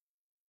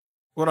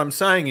 What I'm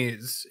saying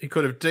is, he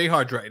could have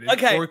dehydrated, or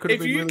he could have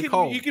been really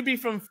cold. You could be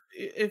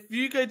if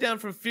you go down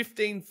from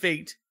 15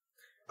 feet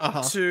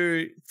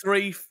to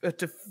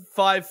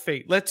 5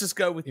 feet. Let's just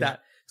go with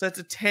that. So that's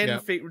a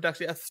 10 feet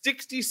reduction, a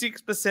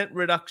 66%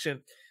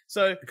 reduction.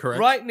 So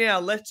right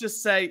now, let's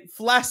just say,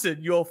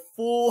 flaccid, you're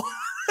 3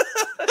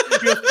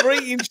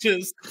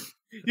 inches.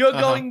 You're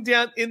going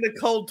down in the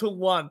cold to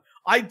 1.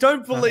 I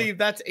don't believe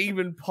that's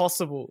even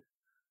possible.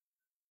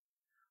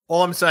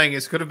 All I'm saying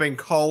is, could have been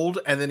cold,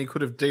 and then he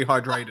could have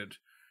dehydrated.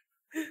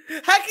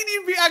 How can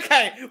you be How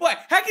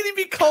can you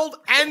be cold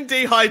and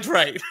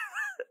dehydrate?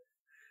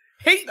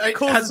 Heat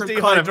causes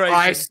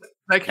dehydration.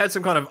 They had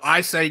some kind of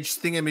ice age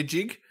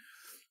thingamajig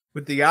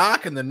with the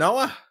Ark and the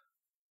Noah.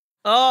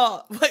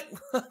 Oh, wait,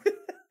 but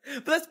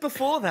that's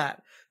before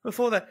that.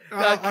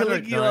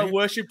 Caligula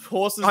worshipped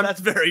horses. That's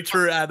very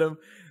true, Adam.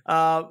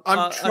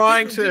 I'm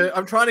trying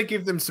to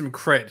give them some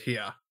cred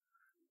here.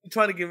 I'm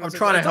trying to give them. I'm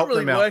trying to help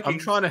them out. I'm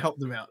trying to help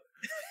them out.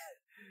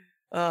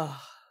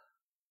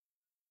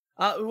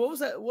 What was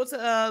that? What's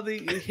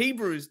the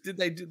Hebrews?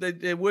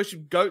 They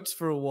worship goats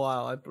for a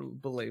while? I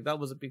believe that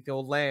was a big thing.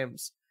 Or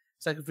lambs,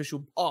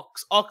 sacrificial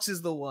ox. Ox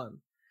is the one,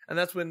 and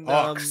that's when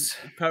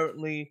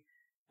apparently,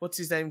 what's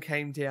his name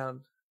came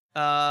down.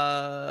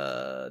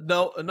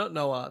 No, not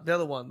Noah. The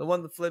other one, the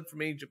one that fled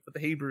from Egypt with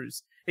the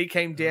Hebrews. He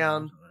came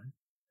down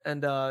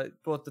and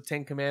brought the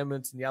 10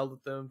 commandments and yelled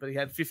at them. But he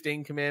had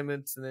 15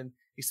 commandments, and then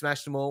he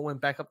smashed them all.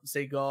 Went back up to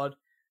see God.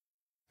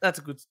 That's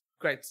a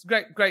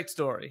great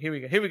story. Here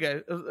we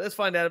go. Let's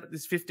find out about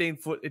this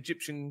 15-foot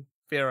Egyptian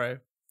pharaoh.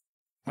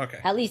 Okay.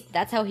 At least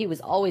that's how he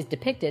was always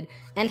depicted,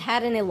 and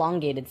had an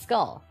elongated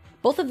skull.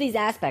 Both of these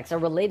aspects are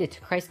related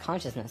to Christ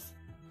consciousness.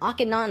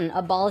 Akhenaten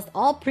abolished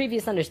all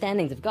previous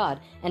understandings of God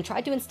and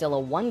tried to instill a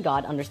one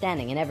God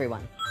understanding in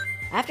everyone.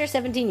 After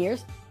 17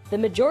 years, The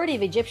majority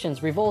of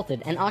Egyptians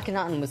revolted and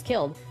Akhenaten was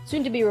killed,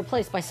 soon to be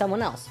replaced by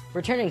someone else,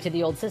 returning to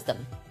the old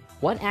system.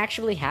 What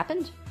actually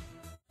happened?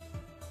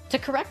 To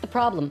correct the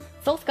problem,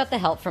 Thoth got the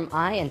help from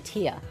Ai and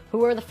Tia, who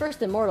were the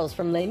first immortals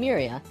from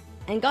Lemuria,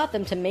 and got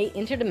them to mate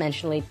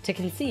interdimensionally to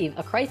conceive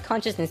a Christ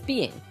consciousness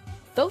being.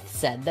 Thoth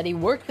said that he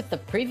worked with the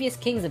previous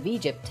kings of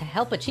Egypt to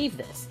help achieve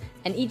this,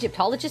 and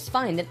Egyptologists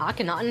find that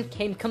Akhenaten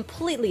came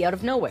completely out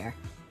of nowhere.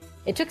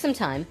 It took some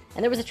time,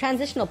 and there was a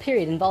transitional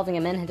period involving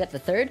Amenhotep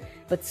III,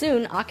 but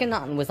soon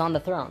Akhenaten was on the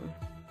throne.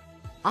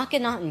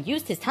 Akhenaten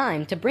used his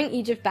time to bring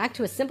Egypt back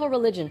to a simple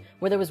religion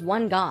where there was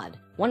one god,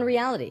 one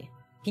reality.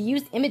 He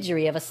used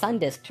imagery of a sun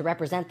disk to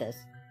represent this.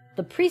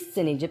 The priests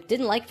in Egypt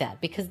didn't like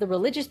that because the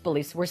religious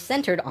beliefs were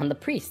centered on the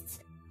priests.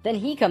 Then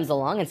he comes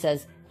along and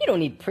says, "You don't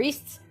need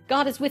priests,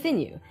 God is within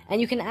you,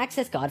 and you can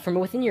access God from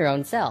within your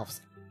own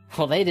selves."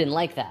 Well, they didn't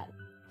like that.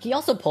 He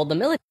also pulled the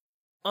military.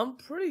 I'm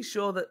pretty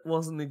sure that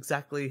wasn't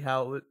exactly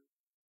how it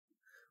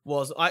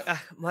was.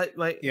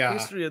 My Yeah,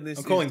 history on this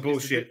I'm calling is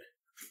bullshit. a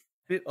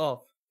bit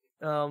off.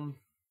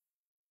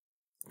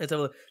 Let's have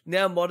a look.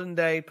 Now modern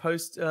day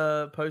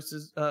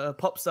posters,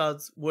 pop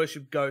stars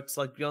worship goats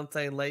like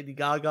Beyonce and Lady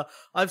Gaga.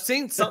 I've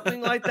seen something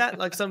like that,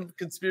 like some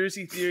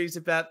conspiracy theories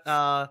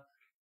about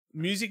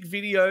music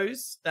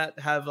videos that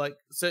have like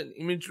certain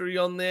imagery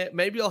on there.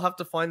 Maybe I'll have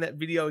to find that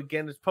video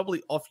again. It's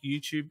probably off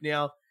YouTube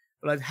now,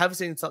 but I have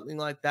seen something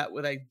like that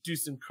where they do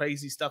some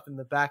crazy stuff in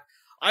the back.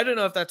 I don't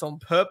know if that's on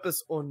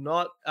purpose or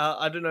not.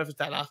 I don't know if it's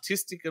that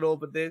artistic at all,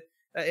 but there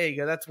you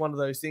go. That's one of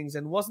those things.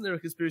 And wasn't there a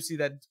conspiracy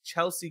that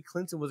Chelsea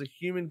Clinton was a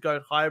human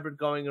goat hybrid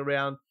going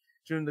around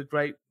during the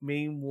Great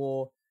Meme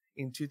War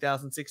in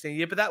 2016?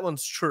 Yeah, but that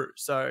one's true.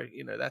 So,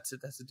 that's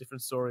a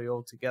different story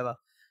altogether.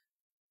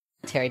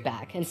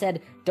 Back and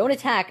said, "Don't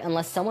attack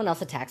unless someone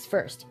else attacks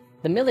first."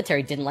 The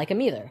military didn't like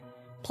him either.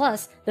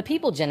 Plus, the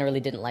people generally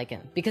didn't like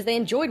him because they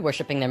enjoyed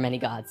worshipping their many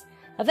gods.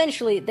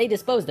 Eventually, they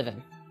disposed of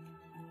him.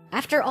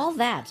 After all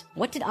that,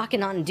 what did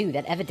Akhenaten do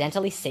that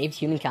evidently saved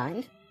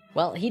humankind?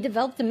 Well, he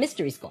developed the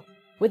Mystery School,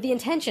 with the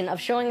intention of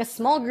showing a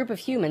small group of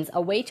humans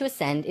a way to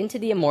ascend into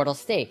the immortal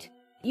state.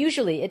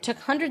 Usually, it took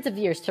hundreds of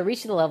years to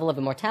reach the level of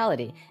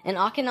immortality, and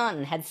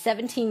Akhenaten had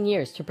 17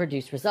 years to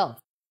produce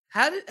results.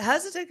 How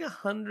does it take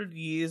 100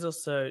 years or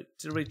so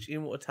to reach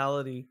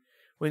immortality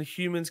when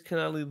humans can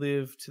only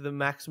live to the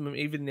maximum,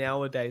 even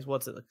nowadays,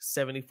 what's it, like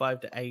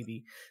 75 to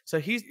 80? So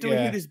he's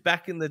doing this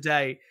back in the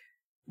day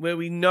where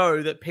we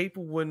know that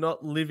people were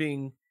not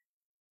living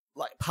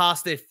like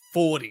past their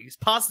 40s,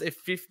 past their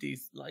 50s,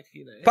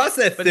 Past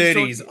their But he's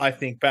 30s, talking- I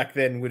think back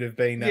then would have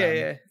been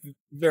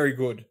very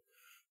good.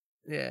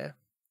 Yeah.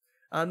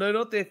 No,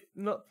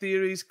 not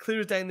theories.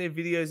 Clear as day in their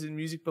videos and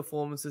music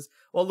performances.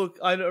 Well, look,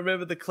 I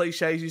remember the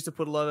cliches used to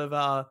put a lot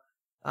of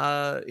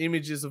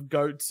images of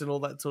goats and all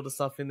that sort of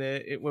stuff in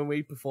there when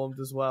we performed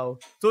as well.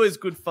 It's always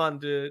good fun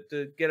to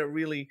get it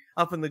really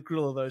up in the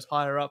grill of those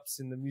higher ups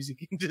in the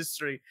music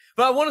industry.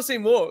 But I want to see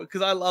more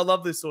because I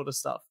love this sort of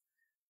stuff.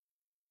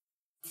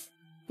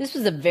 This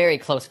was a very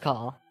close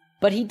call,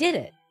 but he did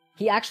it.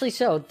 He actually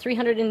showed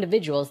 300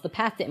 individuals the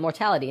path to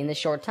immortality in this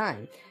short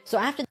time. So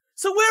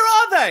where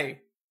are they?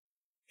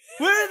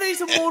 Where are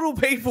these immortal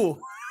people?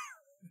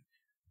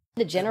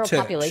 the general Church.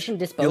 population You're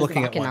disposed of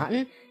looking at one.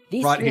 Akhenaten,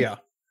 these Right three- here.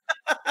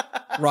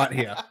 Right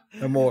here.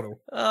 Immortal.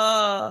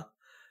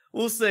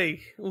 We'll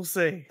see.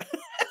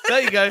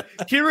 There you go.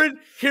 Kieran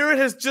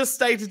has just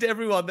stated to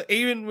everyone that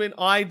even when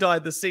I die,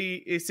 the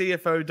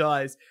CFO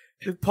dies.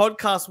 The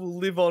podcast will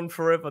live on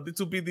forever. This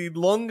will be the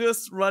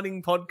longest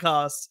running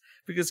podcast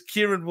because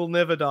Kieran will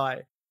never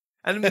die.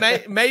 And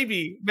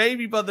maybe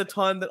by the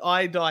time that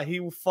I die, he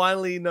will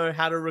finally know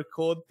how to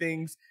record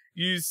things,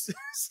 use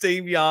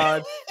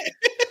StreamYard,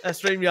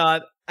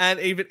 and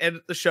even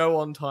edit the show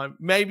on time.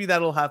 Maybe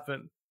that'll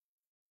happen.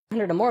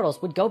 100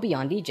 immortals would go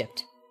beyond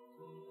Egypt.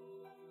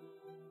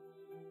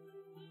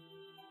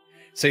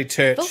 See,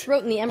 Church, Both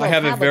wrote in the Emerald I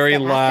have a Tablets very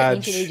that after large,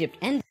 ancient Egypt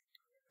ended,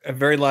 a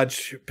very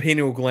large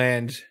pineal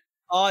gland,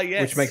 Oh,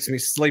 yes. which makes me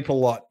sleep a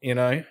lot,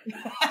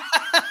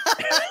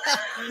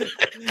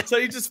 So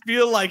you just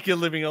feel like you're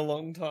living a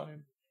long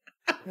time.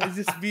 You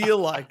just feel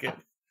like it.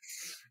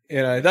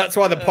 That's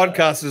why the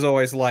podcast is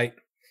always late.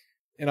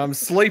 And I'm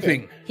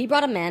sleeping. he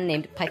brought a man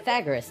named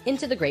Pythagoras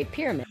into the Great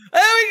Pyramid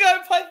There we go,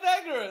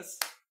 Pythagoras.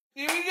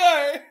 Here we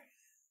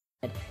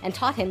go. and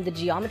taught him the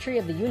geometry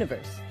of the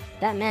universe.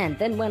 That man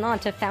then went on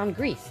to found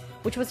Greece,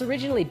 which was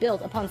originally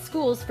built upon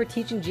schools for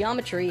teaching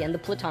geometry and the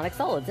Platonic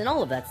solids and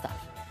all of that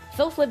stuff.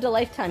 Thoth lived a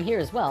lifetime here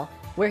as well,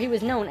 where he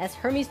was known as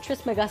Hermes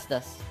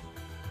Trismegistus.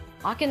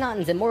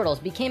 Akhenaten's immortals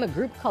became a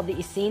group called the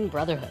Essene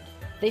Brotherhood.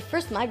 They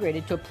first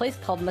migrated to a place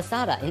called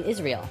Masada in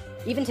Israel.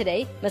 Even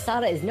today,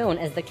 Masada is known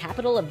as the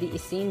capital of the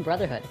Essene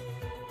Brotherhood.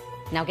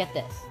 Now get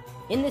this.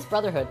 In this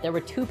brotherhood, there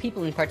were two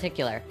people in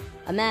particular,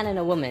 a man and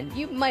a woman.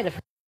 You might have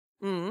heard.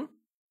 Mm.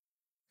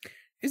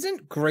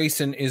 Isn't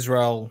Greece and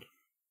Israel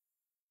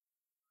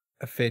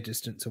a fair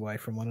distance away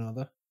from one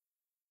another?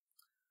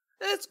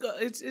 It's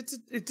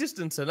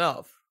distance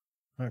enough.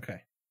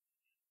 Okay.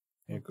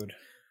 Yeah, good.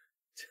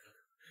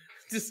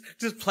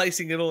 just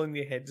placing it all in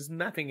your head, just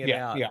mapping it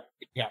Yeah, out.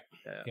 yeah.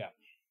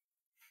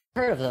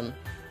 Heard of them?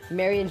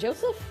 Mary and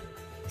Joseph?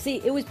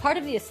 See, it was part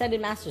of the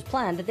Ascended Master's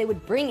plan that they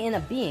would bring in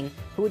a being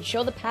who would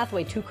show the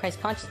pathway to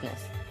Christ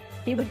consciousness.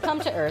 He would come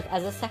to Earth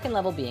as a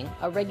second-level being,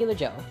 a regular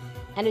Joe,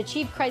 and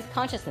achieve Christ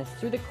consciousness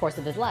through the course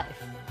of his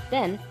life.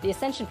 Then, the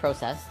ascension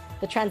process,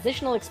 the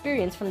transitional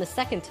experience from the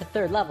second to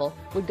third level,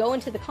 would go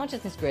into the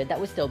consciousness grid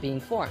that was still being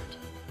formed.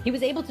 He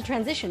was able to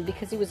transition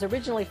because he was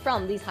originally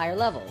from these higher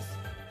levels.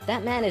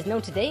 That man is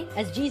known today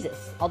as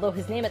Jesus, although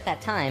his name at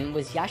that time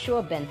was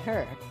Yahshua ben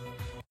Hur.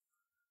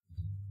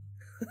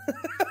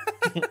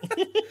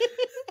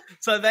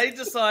 So they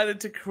decided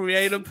to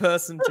create a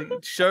person to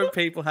show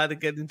people how to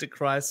get into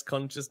Christ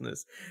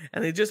consciousness.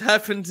 And it just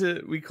happened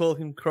to, we call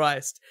him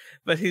Christ,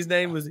 but his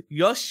name was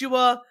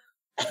Joshua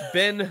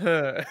ben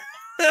Hur.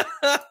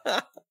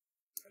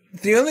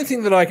 The only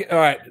thing that all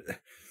right,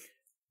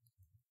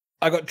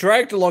 I got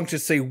dragged along to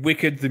see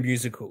Wicked the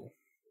musical.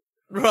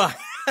 Right.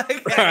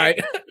 Okay.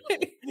 Right.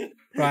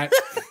 Right.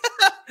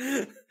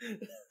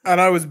 And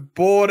I was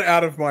bored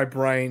out of my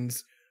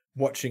brains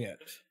watching it.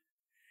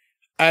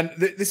 And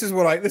this is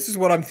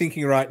what I'm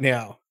thinking right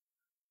now.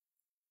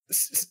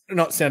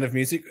 Not Sound of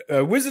Music.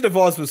 Wizard of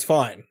Oz was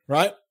fine,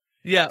 right?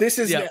 Yeah. This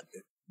is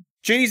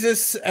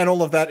Jesus and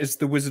all of that is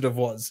the Wizard of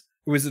Oz.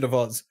 Wizard of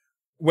Oz.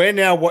 We're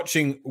now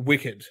watching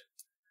Wicked.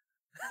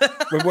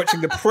 We're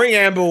watching the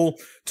preamble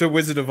to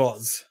Wizard of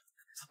Oz.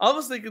 I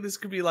was thinking this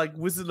could be like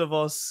Wizard of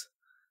Oz.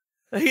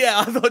 Yeah,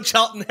 I thought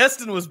Charlton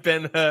Heston was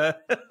Ben Hur.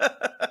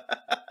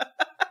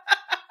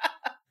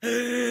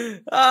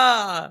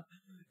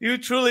 You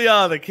truly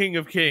are the King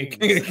of Kings.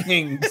 King of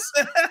Kings.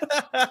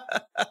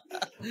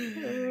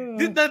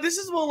 No, this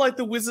is more like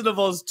the Wizard of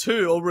Oz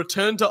 2 or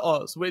Return to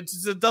Oz, which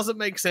it doesn't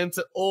make sense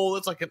at all.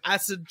 It's like an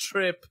acid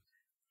trip,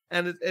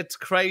 and it's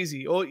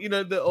crazy. Or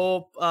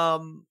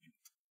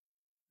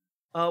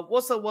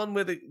what's the one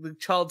where the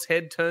child's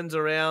head turns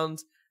around?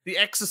 The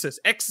Exorcist.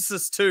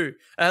 Exorcist 2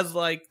 has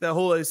like the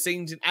whole those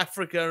scenes in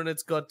Africa, and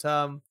it's got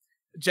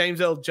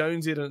James Earl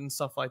Jones in it and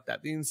stuff like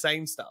that. The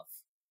insane stuff.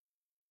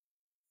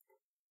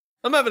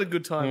 I'm having a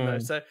good time though,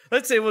 so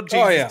let's see what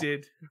Jesus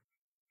did.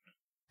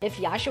 If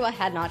Yahshua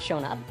had not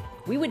shown up,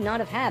 we would not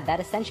have had that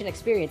ascension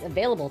experience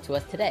available to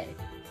us today.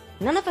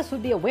 None of us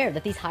would be aware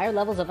that these higher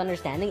levels of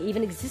understanding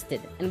even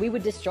existed, and we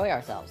would destroy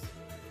ourselves.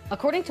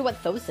 According to what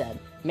Thoth said,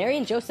 Mary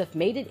and Joseph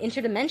made it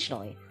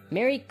interdimensionally.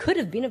 Mary could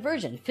have been a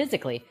virgin,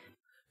 physically.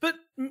 But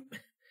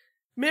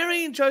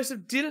Mary and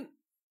Joseph didn't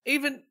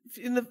even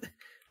in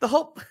the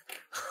whole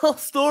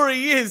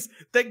story is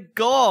that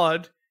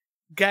God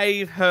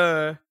gave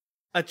her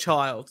a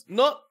child,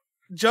 not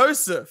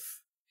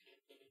Joseph.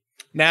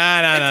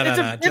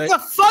 It's a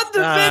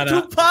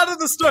fundamental part of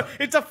the story.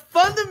 It's a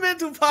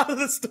fundamental part of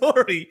the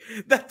story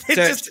that they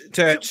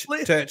Church.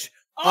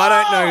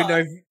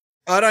 I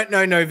don't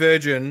know no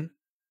virgin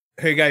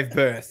who gave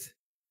birth.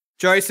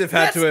 Joseph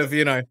had to have,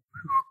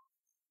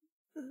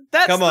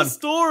 That's Come on. the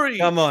story.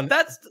 Come on.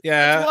 That's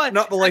why,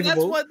 not believable. And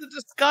that's why the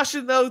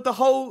discussion, though, the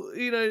whole,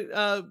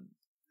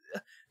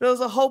 there was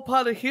a whole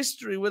part of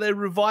history where they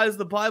revised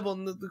the Bible,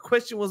 and the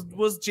question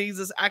was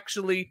Jesus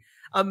actually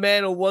a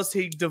man or was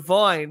he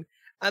divine?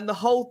 And the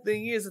whole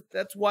thing is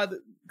that's why the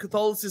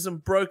Catholicism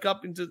broke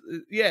up into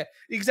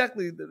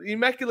exactly the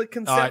Immaculate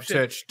Conception.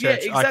 Church,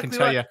 exactly I can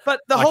tell you. But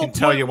the whole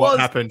tell point you what was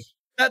happened.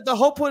 that the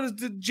whole point is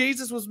that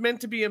Jesus was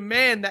meant to be a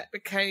man that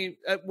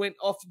went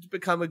off to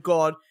become a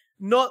god,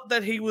 not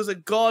that he was a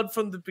god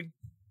from the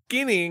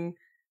beginning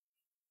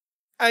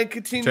and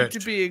continued to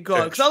be a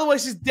god. Because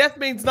otherwise, his death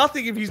means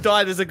nothing if he's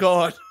died as a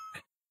god.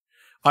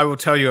 I'll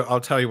tell you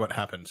what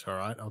happened, all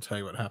right? I'll tell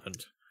you what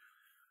happened.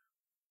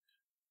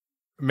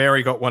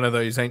 Mary got one of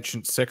those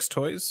ancient sex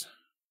toys.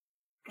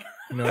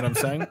 You know what I'm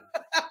saying?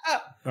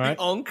 All right.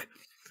 The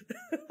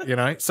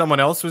onk. Someone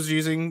else was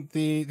using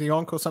the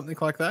onk or something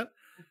like that.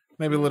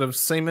 Maybe a little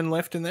semen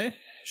left in there.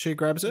 She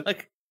grabs it.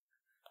 Like,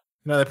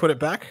 they put it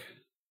back.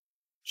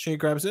 She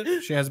grabs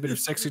it. She has a bit of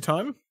sexy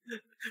time.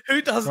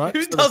 Who doesn't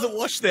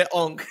wash their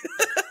onk?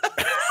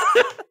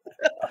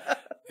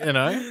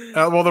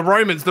 Well, the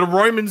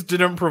Romans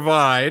didn't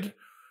provide,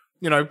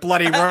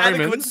 bloody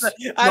Romans.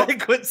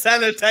 Adequate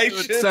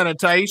sanitation.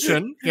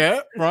 Sanitation. Yeah,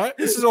 right.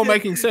 This is all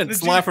making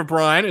sense. Life of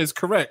Brian is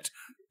correct.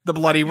 The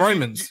bloody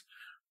Romans.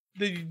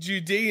 The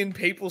Judean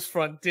People's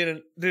Front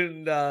didn't.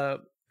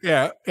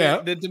 Yeah.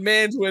 The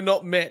demands were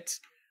not met.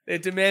 Their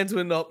demands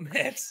were not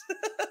met.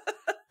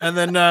 And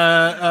then,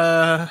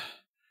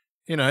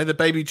 the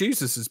baby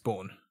Jesus is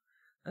born.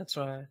 That's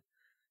right.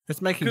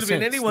 It's making Could have sense.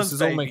 been anyone's This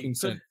is all baby. making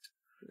sense.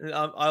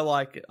 I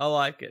like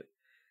it.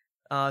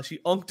 She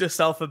onked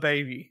herself a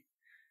baby.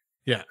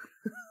 Yeah.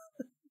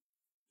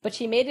 But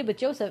she mated with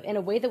Joseph in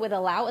a way that would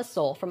allow a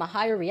soul from a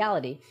higher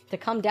reality to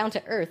come down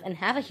to Earth and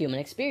have a human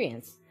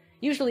experience.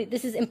 Usually,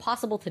 this is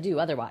impossible to do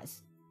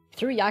otherwise.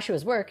 Through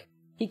Yahshua's work,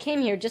 he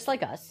came here just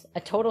like us, a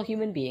total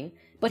human being,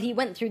 but he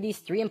went through these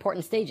three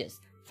important stages: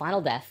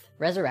 final death,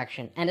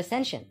 resurrection, and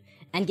ascension,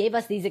 and gave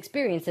us these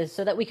experiences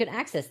so that we could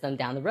access them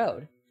down the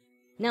road.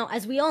 Now,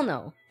 as we all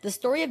know, the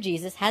story of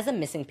Jesus has a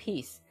missing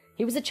piece.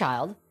 He was a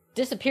child,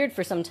 disappeared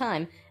for some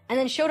time, and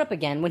then showed up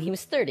again when he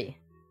was 30.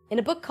 In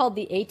a book called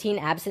The 18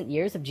 Absent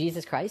Years of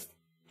Jesus Christ,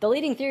 the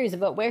leading theories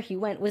about where he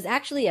went was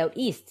actually out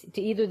east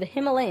to either the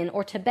Himalayan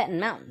or Tibetan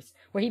mountains,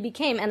 where he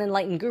became an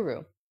enlightened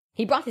guru.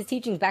 He brought his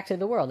teachings back to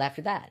the world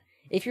after that.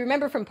 If you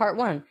remember from part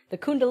 1, the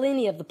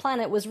Kundalini of the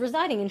planet was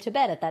residing in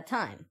Tibet at that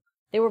time.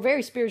 They were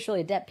very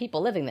spiritually adept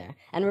people living there,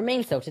 and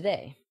remain so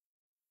today.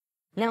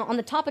 Now, on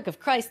the topic of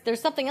Christ,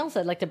 there's something else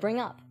I'd like to bring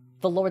up.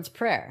 The Lord's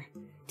Prayer.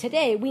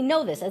 Today, we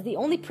know this as the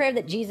only prayer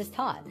that Jesus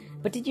taught,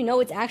 but did you know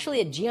it's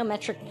actually a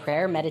geometric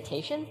prayer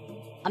meditation?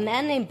 A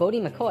man named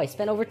Bodhi McCoy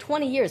spent over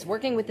 20 years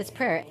working with this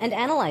prayer and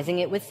analyzing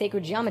it with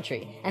sacred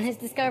geometry, and has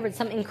discovered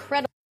some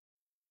incredible...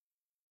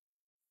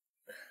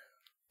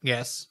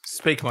 Yes.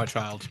 Speak, my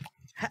child.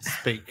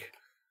 Speak.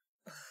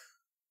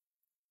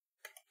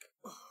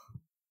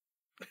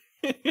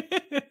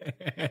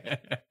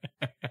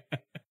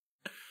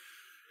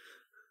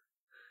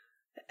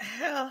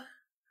 How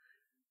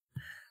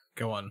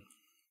Go on.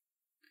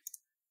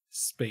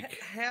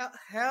 Speak.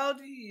 how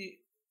do you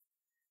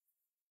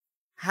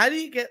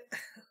get,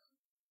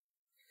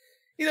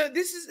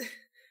 this is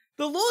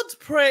the Lord's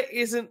Prayer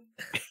isn't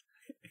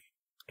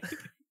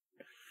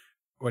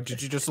What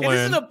did you just it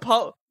learn? isn't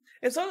a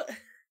it's not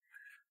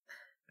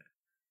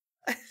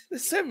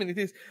there's so many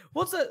things.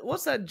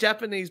 What's that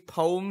Japanese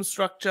poem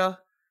structure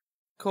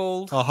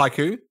called? Oh,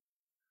 haiku?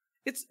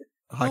 It's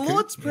Haiku? The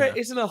Lord's Prayer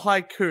Yeah. isn't a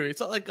haiku.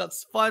 It's not like got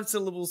 5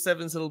 syllables,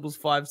 7 syllables,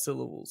 5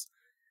 syllables.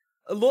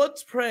 A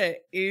Lord's Prayer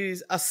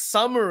is a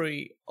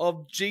summary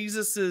of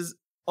Jesus's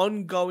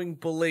ongoing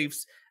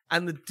beliefs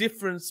and the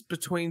difference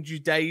between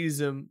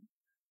Judaism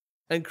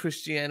and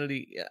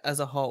Christianity as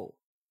a whole.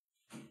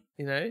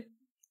 You know?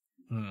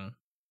 Hmm.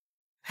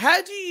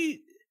 How do you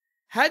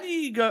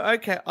go,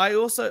 okay,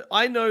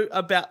 I know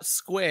about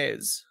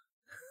squares,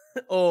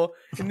 or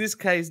in this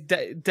case,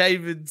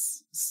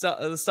 David's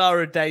the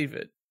Star of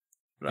David,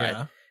 right?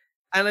 Yeah.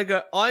 And I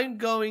go, I'm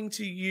going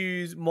to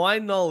use my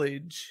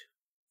knowledge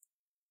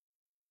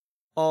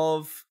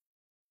of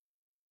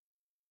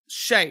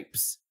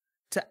shapes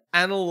to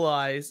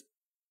analyze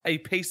a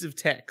piece of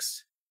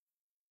text.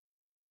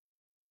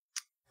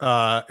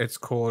 It's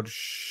called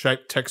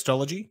shape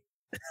textology.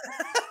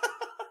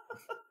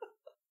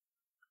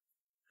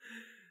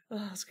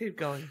 Let's keep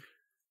going.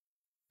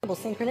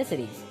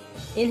 synchronicities.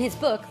 In his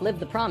book, Live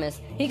the Promise,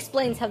 he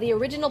explains how the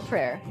original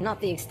prayer, not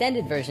the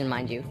extended version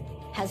mind you,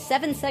 has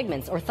 7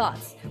 segments or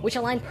thoughts, which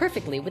align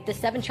perfectly with the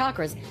 7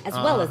 chakras as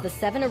well as the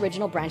 7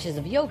 original branches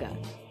of yoga.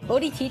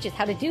 Bodhi teaches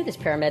how to do this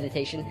prayer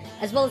meditation,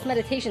 as well as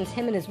meditations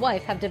him and his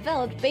wife have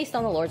developed based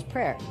on the Lord's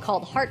Prayer,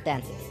 called heart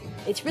dances.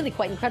 It's really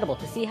quite incredible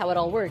to see how it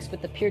all works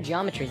with the pure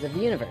geometries of the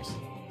universe.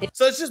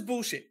 So it's just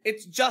bullshit.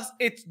 It's just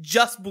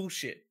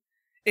bullshit.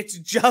 It's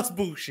just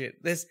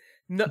bullshit. There's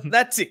no,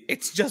 that's it.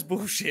 It's just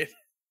bullshit.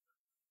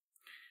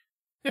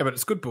 Yeah, but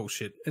it's good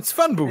bullshit. It's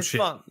fun bullshit.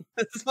 It's fun.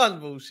 It's fun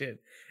bullshit.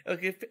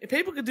 Okay, if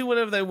people can do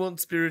whatever they want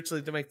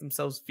spiritually to make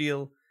themselves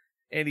feel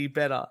any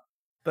better,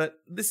 but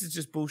this is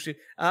just bullshit.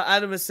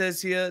 Adamus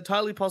says here,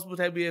 entirely possible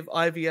to have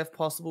IVF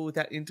possible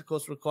without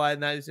intercourse required,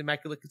 and that is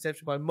immaculate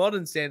conception by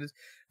modern standards.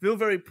 Feel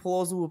very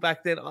plausible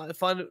back then. I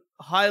find it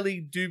highly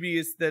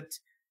dubious that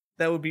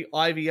would be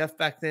IVF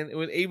back then. It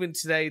would, even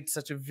today, it's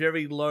such a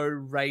very low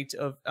rate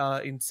of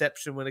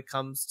inception when it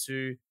comes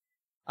to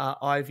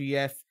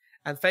IVF.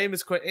 And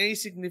famous quote, any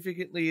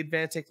significantly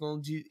advanced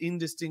technology is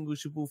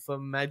indistinguishable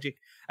from magic.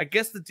 I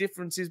guess the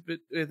difference is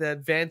with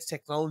advanced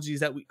technology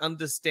is that we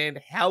understand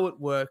how it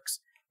works,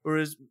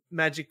 whereas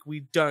magic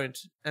we don't.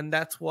 And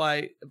that's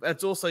why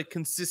it's also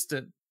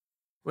consistent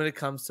when it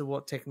comes to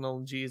what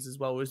technology is as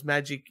well, whereas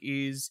magic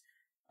is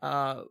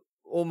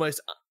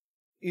almost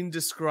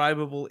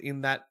indescribable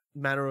in that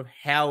manner of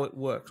how it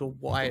works or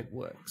why it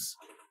works.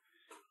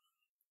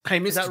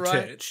 Hey, Is that Mr.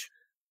 right? Church.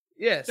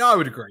 Yes. No, I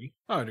would agree.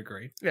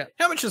 Yeah.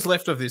 How much is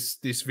left of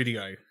this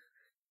video?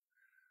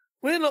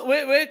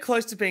 We're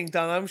close to being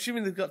done. I'm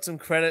assuming they've got some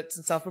credits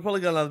and stuff. We're probably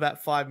got another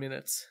about 5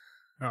 minutes.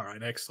 All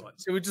right,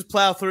 excellent. Should we just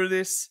plow through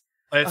this?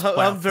 Let's plow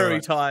I'm through very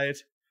it. tired.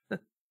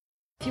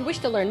 If you wish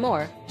to learn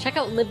more, check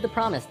out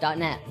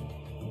livethepromise.net.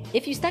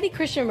 If you study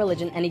Christian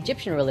religion and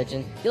Egyptian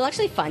religion, you'll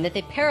actually find that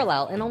they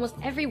parallel in almost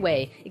every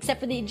way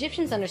except for the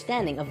Egyptians'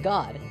 understanding of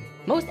God.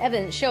 Most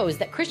evidence shows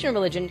that Christian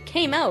religion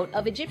came out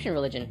of Egyptian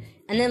religion,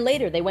 and then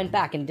later they went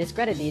back and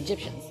discredited the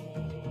Egyptians.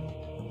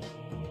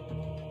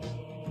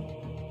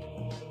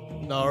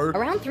 No.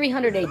 Around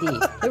 300 AD,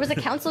 there was a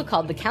council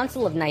called the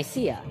Council of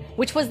Nicaea,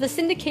 which was the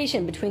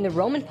syndication between the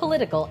Roman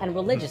political and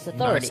religious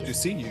authorities. Nice to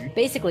see you.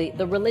 Basically,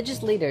 the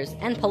religious leaders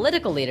and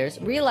political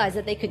leaders realized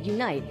that they could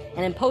unite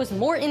and impose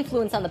more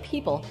influence on the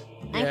people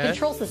and Yes.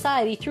 control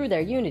society through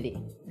their unity.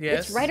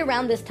 Yes. It's right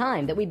around this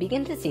time that we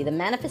begin to see the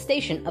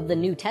manifestation of the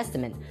New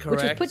Testament, which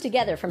was Correct. put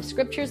together from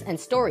scriptures and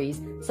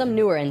stories, some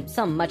newer and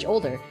some much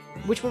older,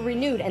 which were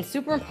renewed and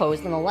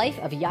superimposed on the life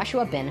of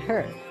Yahshua ben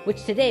Hur,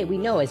 which today we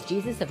know as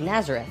Jesus of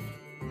Nazareth.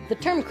 The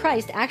term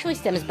Christ actually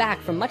stems back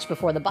from much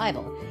before the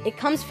Bible. It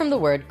comes from the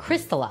word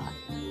Christala,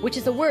 which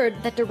is a word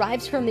that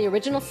derives from the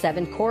original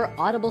 7 core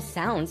audible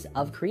sounds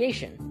of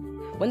creation.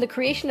 When the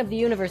creation of the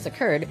universe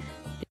occurred,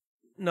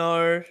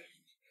 No.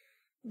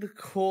 The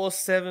core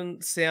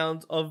 7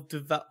 sounds of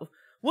develop.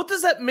 What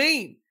does that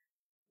mean?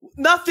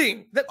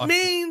 Nothing. That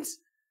means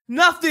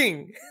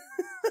nothing.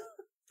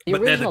 the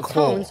But they're the original core.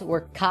 tones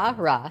were ka,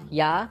 ra,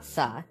 ya,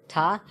 sa,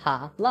 ta,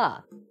 ha,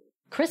 la.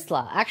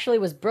 Christla actually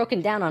was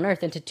broken down on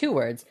Earth into two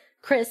words,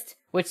 Christ,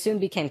 which soon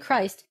became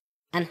Christ,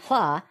 and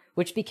Hla,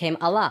 which became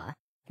Allah,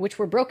 which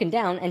were broken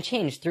down and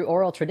changed through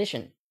oral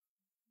tradition.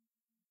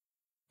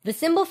 The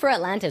symbol for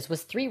Atlantis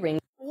was 3 rings.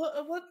 What?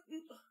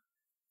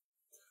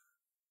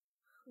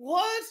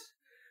 What?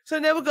 So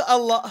now we've got a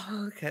lot.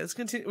 Okay, let's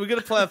continue. We're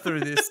gonna plow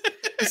through this.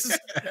 This is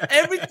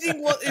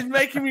everything. What is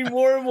making me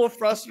more and more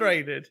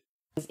frustrated?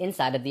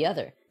 Inside of the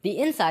other. The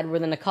inside were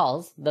the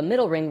Nakals, the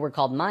middle ring were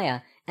called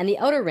Maya, and the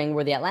outer ring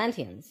were the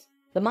Atlanteans.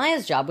 The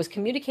Maya's job was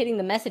communicating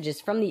the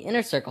messages from the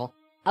inner circle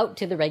out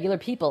to the regular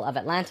people of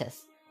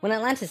Atlantis. When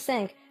Atlantis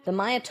sank, the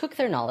Maya took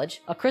their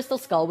knowledge, a crystal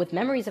skull with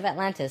memories of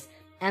Atlantis,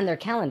 and their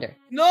calendar.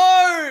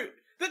 No,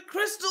 the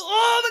crystal.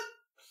 Oh,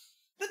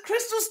 the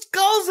crystal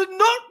skulls are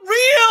not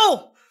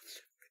real.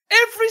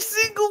 Every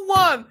single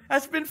one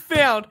has been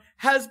found,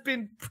 has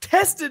been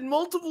tested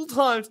multiple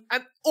times,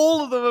 and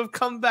all of them have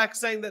come back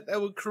saying that they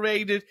were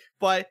created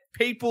by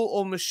people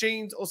or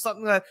machines or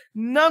something like that.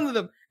 None of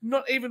them,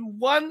 not even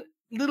one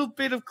little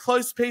bit of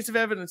close piece of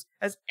evidence,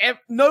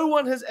 no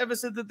one has ever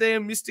said that they are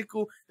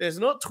mystical. There's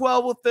not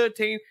 12 or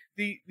 13.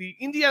 The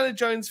Indiana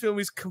Jones film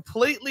is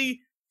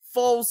completely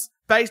false,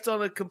 based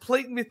on a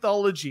complete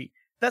mythology.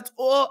 That's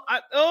all.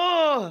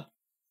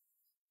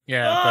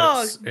 Yeah,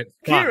 but it's fun.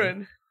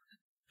 Kieran.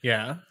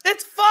 Yeah.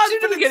 It's fun,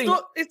 Seem to but be getting-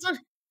 it's not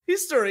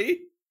history.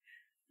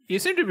 You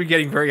seem to be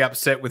getting very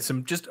upset with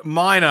some just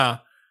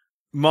minor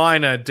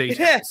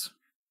details.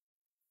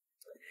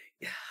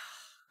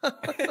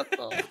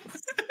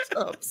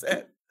 So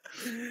upset.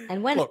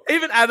 And when Look,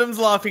 Even Adam's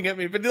laughing at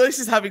me, but at least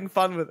he's having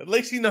fun with it. At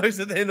least he knows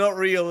that they're not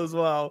real as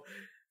well.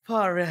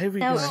 Far out, here we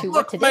now go. to Look,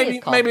 what today maybe-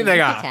 is called maybe the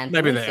they are. Yucatan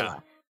Maybe they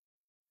Peninsula,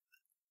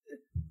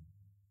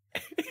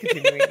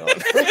 Continuing on.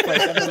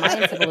 birthplace of the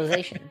Mayan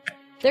civilization.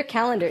 Their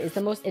calendar is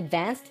the most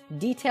advanced,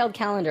 detailed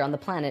calendar on the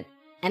planet,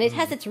 and it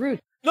has its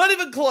roots Not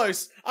even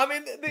close. I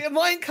mean, the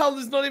Mayan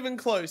calendar is not even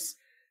close.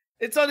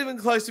 It's not even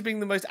close to being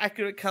the most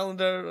accurate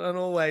calendar in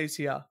all ways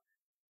here.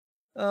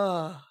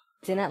 Ah.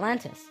 in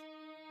Atlantis.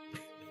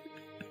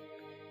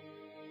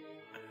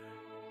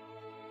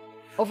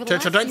 Over the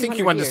Church, I last don't few think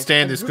you hundred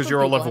understand years, this a 'cause group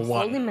you're of a people level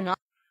have 1.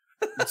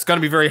 slowly It's going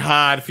to be very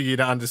hard for you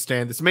to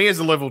understand this. Me as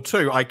a level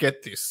 2, I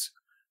get this.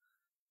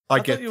 I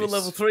get thought you were this.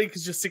 level 3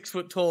 because you're 6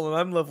 foot tall, and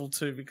I'm level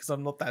 2 because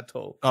I'm not that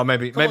tall. Oh,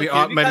 maybe, Come on, maybe, kid, you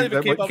can't even maybe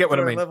keep you up get what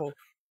I for a mean. level.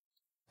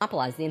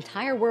 monopolized the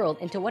entire world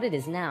into what it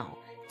is now.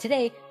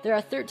 Today, there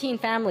are 13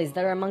 families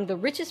that are among the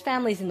richest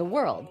families in the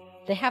world.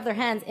 They have their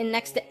hands in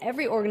next to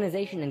every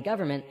organization and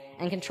government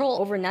and control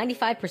over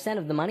 95%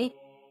 of the money.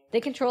 They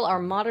control our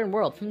modern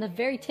world from the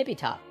very tippy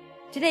top.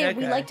 Today,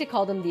 we Okay. like to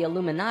call them the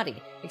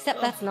Illuminati,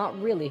 except that's not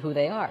really who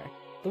they are.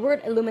 The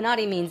word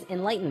Illuminati means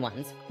enlightened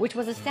ones, which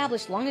was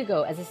established long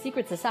ago as a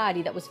secret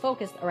society that was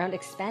focused around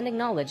expanding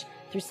knowledge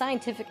through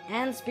scientific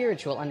and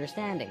spiritual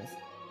understandings.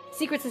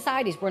 Secret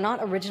societies were not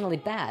originally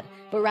bad,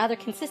 but rather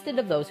consisted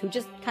of those who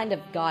just kind of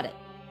got it.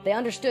 They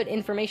understood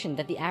information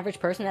that the average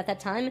person at that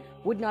time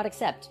would not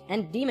accept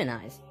and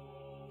demonize.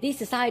 These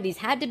societies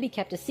had to be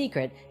kept a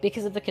secret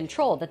because of the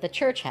control that the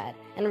church had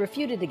and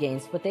refuted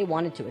against what they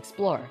wanted to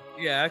explore.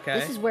 Yeah, okay.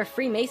 This is where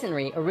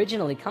Freemasonry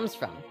originally comes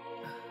from.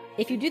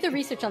 If you do the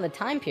research on the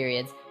time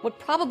periods, what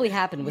probably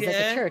happened was that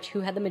Yeah. the church, who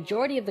had the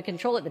majority of the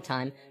control at the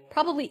time,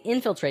 probably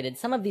infiltrated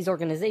some of these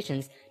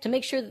organizations to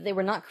make sure that they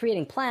were not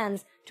creating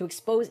plans to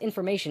expose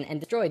information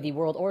and destroy the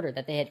world order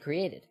that they had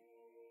created.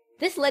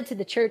 This led to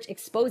the church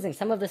exposing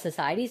some of the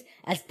societies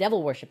as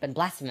devil worship and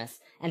blasphemous,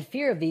 and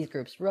fear of these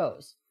groups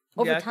rose.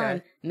 Over Yeah, okay.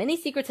 time, many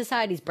secret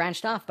societies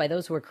branched off by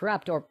those who were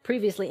corrupt or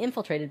previously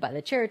infiltrated by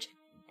the church,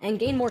 and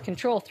gained more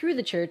control through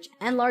the church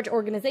and large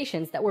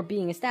organizations that were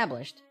being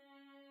established.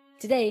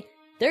 Today,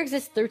 there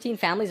exist 13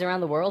 families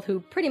around the world who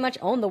pretty much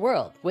own the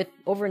world, with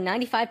over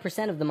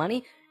 95% of the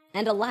money,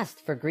 and a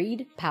lust for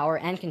greed, power,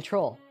 and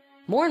control.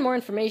 More and more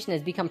information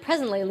has become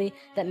present lately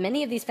that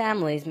many of these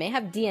families may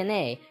have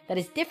DNA that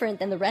is different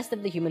than the rest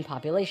of the human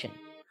population.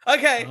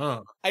 Okay,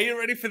 Oh, are you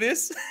ready for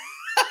this?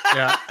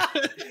 yeah.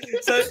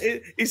 So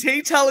is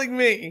he telling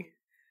me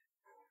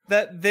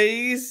that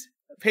these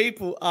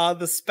people are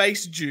the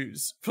space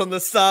Jews from the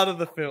start of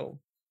the film?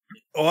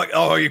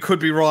 Oh, you could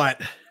be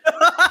right.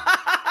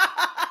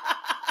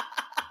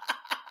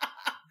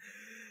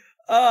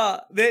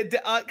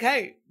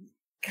 Okay.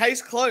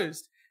 Case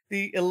closed.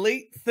 The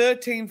elite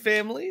 13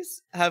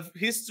 families have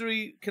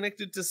history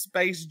connected to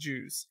space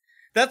Jews.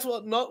 That's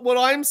what, not what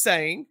I'm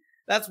saying.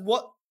 That's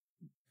what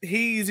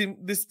he's in.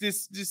 This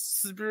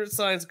spirit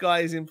science guy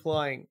is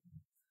implying.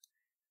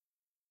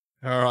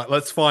 All right,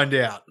 let's find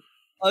out.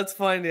 Let's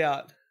find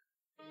out.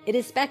 It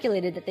is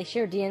speculated that they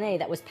share DNA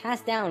that was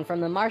passed down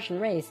from the Martian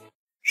race.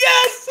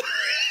 Yes.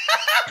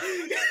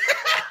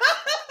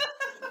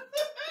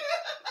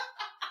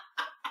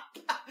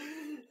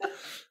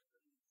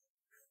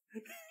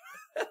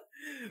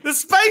 The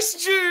space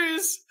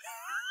Jews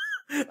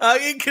are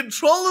in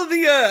control of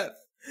the Earth.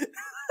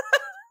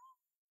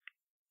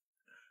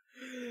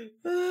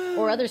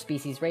 Or other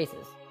species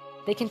races.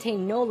 They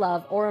contain no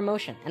love or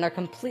emotion and are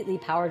completely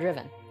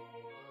power-driven.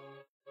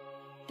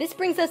 This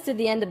brings us to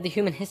the end of the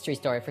human history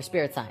story for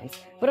spirit science,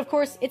 but of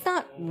course, it's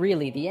not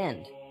really the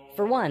end.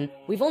 For one,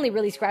 we've only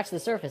really scratched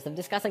the surface of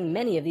discussing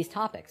many of these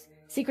topics.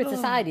 Secret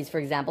societies, for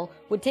example,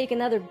 would take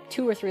another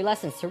 2 or 3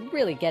 lessons to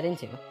really get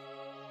into.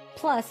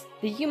 Plus,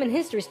 the human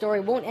history story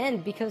won't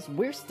end because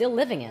we're still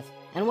living it,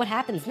 and what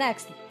happens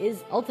next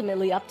is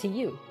ultimately up to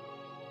you.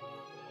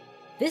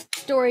 This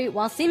story,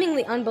 while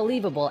seemingly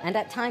unbelievable and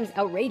at times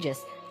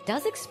outrageous,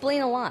 does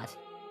explain a lot.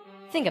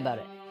 Think about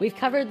it. We've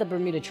covered the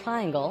Bermuda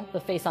Triangle,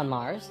 the face on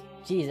Mars,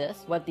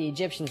 Jesus, what the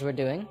Egyptians were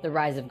doing, the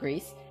rise of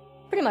Greece,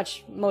 pretty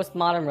much most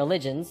modern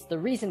religions, the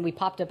reason we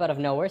popped up out of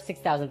nowhere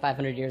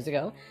 6,500 years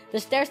ago, the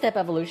stair-step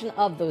evolution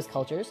of those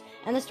cultures,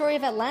 and the story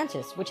of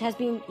Atlantis, which has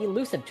been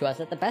elusive to us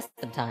at the best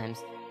of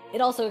times. It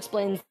also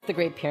explains the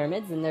Great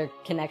Pyramids and their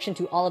connection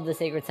to all of the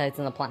sacred sites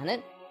on the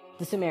planet,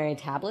 the Sumerian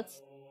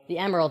tablets, the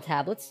Emerald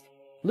tablets,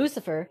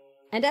 Lucifer,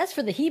 and as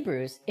for the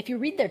Hebrews, if you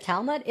read their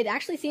Talmud, it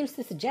actually seems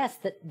to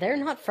suggest that they're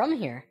not from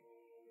here.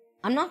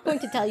 I'm not going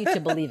to tell you to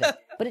believe it,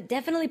 but it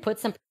definitely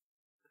puts some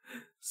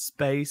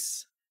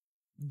Space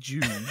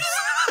Jews.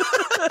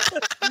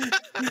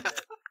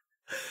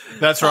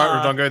 That's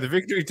right, Rodongo. The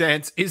victory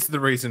dance is the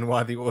reason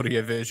why the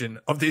audio version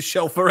of this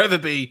shall forever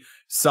be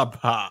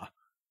subpar.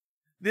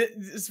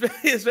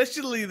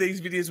 Especially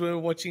these videos where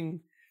we're watching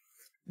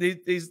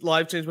these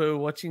live streams where we're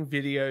watching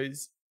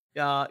videos.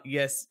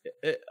 Yes,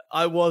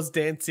 I was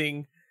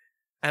dancing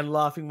and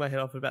laughing my head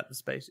off about the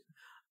space.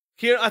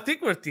 Here, I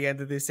think we're at the end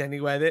of this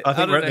anyway. I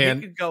think we're at the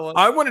end.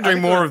 I want to do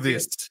more of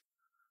this.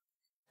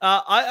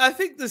 I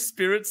think the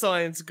spirit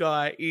science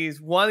guy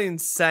is one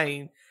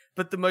insane,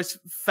 but the most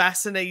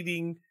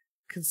fascinating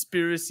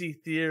conspiracy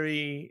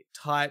theory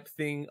type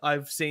thing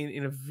I've seen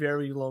in a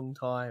very long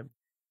time.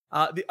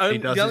 The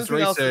only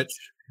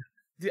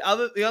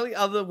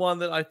other one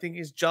that I think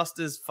is just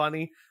as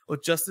funny or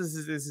just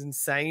as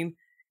insane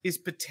is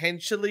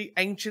potentially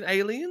Ancient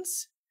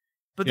Aliens,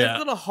 but they've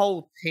got a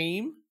whole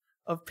team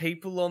of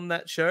people on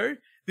that show.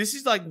 This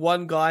is like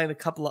one guy and a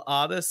couple of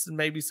artists and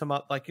maybe some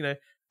a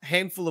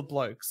handful of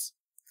blokes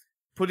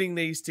putting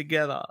these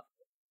together,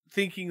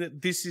 thinking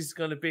that this is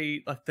going to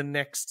be like the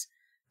next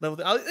level.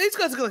 These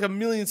guys have got like 1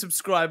 million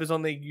subscribers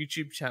on their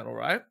YouTube channel,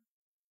 right?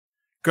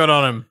 Good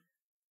on him.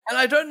 And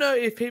I don't know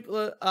if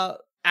people are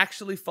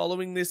actually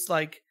following this,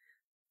 like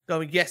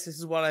going, yes, this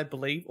is what I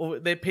believe, or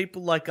they're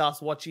people like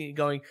us watching it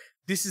going,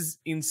 this is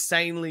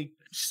insanely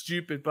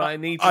stupid, but I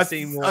need to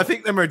see more. I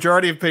think the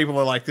majority of people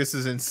are like, this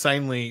is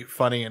insanely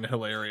funny and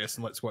hilarious,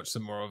 and let's watch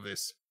some more of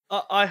this.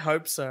 I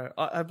hope so.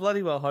 I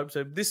bloody well hope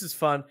so. This is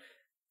fun.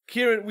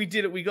 Kieran, we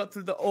did it. We got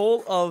through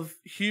all of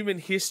human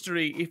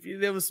history.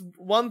 If there was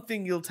one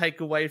thing you'll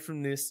take away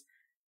from this,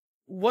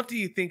 what do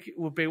you think it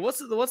would be? What's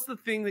the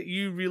thing that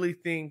you really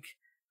think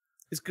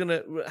is going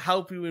to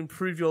help you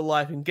improve your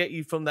life and get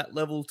you from that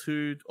level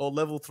 2 or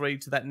level 3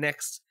 to the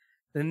next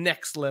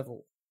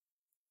level?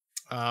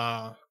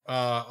 I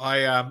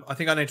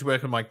think I need to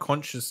work on my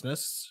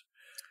consciousness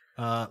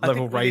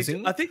level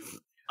raising. I think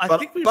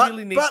we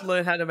really need to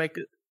learn how to make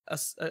a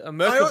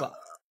Merkaba.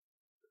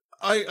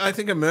 I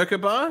think a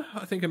Merkaba.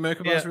 I think a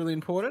Merkaba is really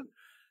important.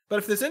 But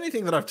if there's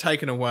anything that I've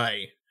taken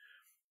away,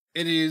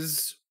 it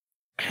is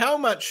how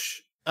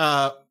much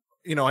I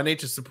need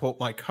to support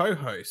my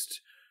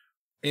co-host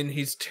in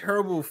his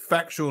terrible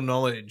factual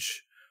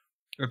knowledge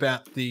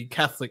about the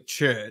Catholic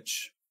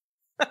Church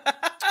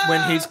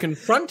when he's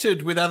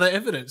confronted with other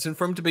evidence, and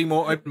for him to be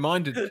more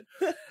open-minded.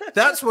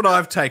 That's what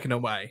I've taken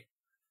away.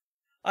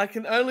 I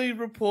can only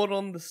report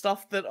on the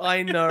stuff that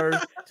I know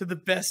to the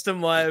best of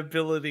my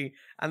ability.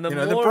 And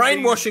the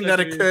brainwashing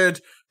that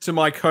occurred to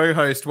my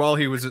co-host while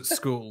he was at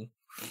school,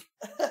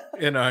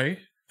 and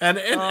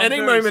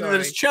any moment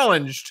that it's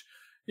challenged,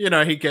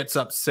 he gets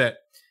upset.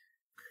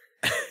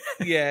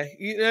 Yeah,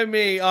 you know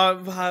me,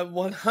 I'm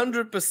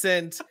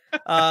 100%.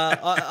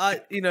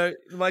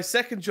 My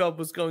second job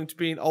was going to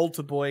be an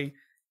altar boy,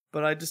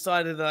 but I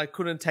decided that I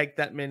couldn't take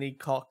that many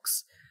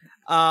cocks.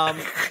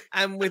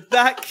 And with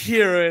that,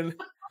 Kieran,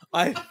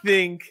 I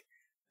think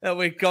that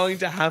we're going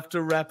to have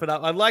to wrap it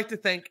up. I'd like to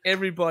thank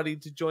everybody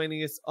for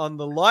joining us on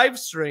the live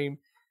stream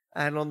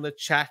and on the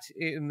chat,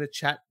 in the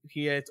chat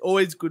here. It's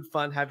always good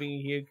fun having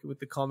you here with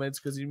the comments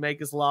because you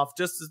make us laugh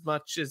just as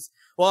much as,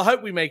 well, I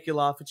hope we make you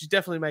laugh, but you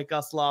definitely make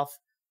us laugh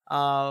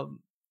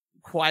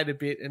quite a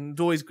bit, and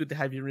it's always good to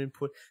have your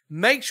input.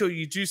 Make sure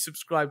you do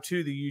subscribe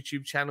to the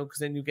YouTube channel because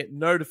then you'll get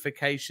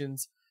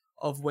notifications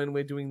of when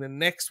we're doing the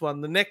next one.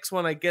 The next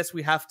one I guess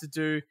we have to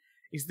do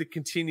is the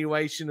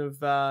continuation of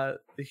the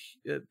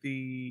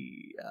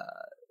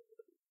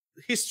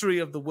history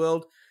of the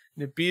world,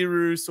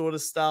 Nibiru sort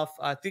of stuff.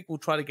 I think we'll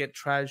try to get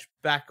Trash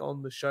back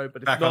on the show,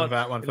 but if not,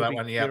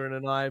 Kieran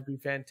and I would be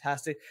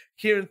fantastic.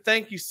 Kieran,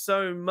 thank you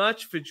so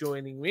much for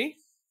joining me.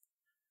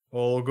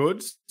 All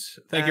good.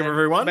 Thank you,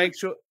 everyone. Make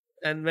sure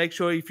And make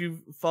sure if you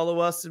follow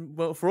us, and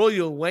for all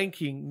your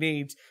wanking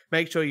needs,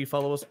 make sure you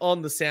follow us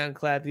on the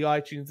SoundCloud, the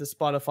iTunes, the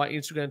Spotify,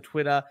 Instagram,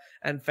 Twitter,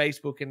 and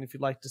Facebook. And if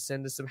you'd like to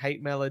send us some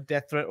hate mail, a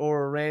death threat,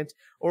 or a rant,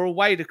 or a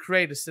way to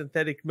create a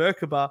synthetic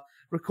Merkaba,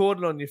 record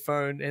it on your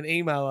phone and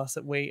email us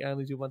at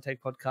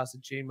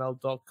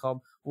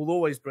weonlydoonetake@gmail.com. We'll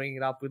always bring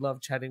it up. We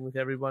love chatting with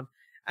everyone.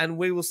 And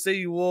we will see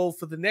you all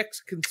for the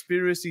next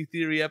conspiracy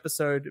theory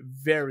episode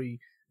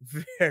very,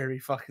 very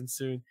fucking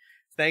soon.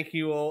 Thank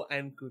you all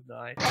and good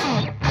night.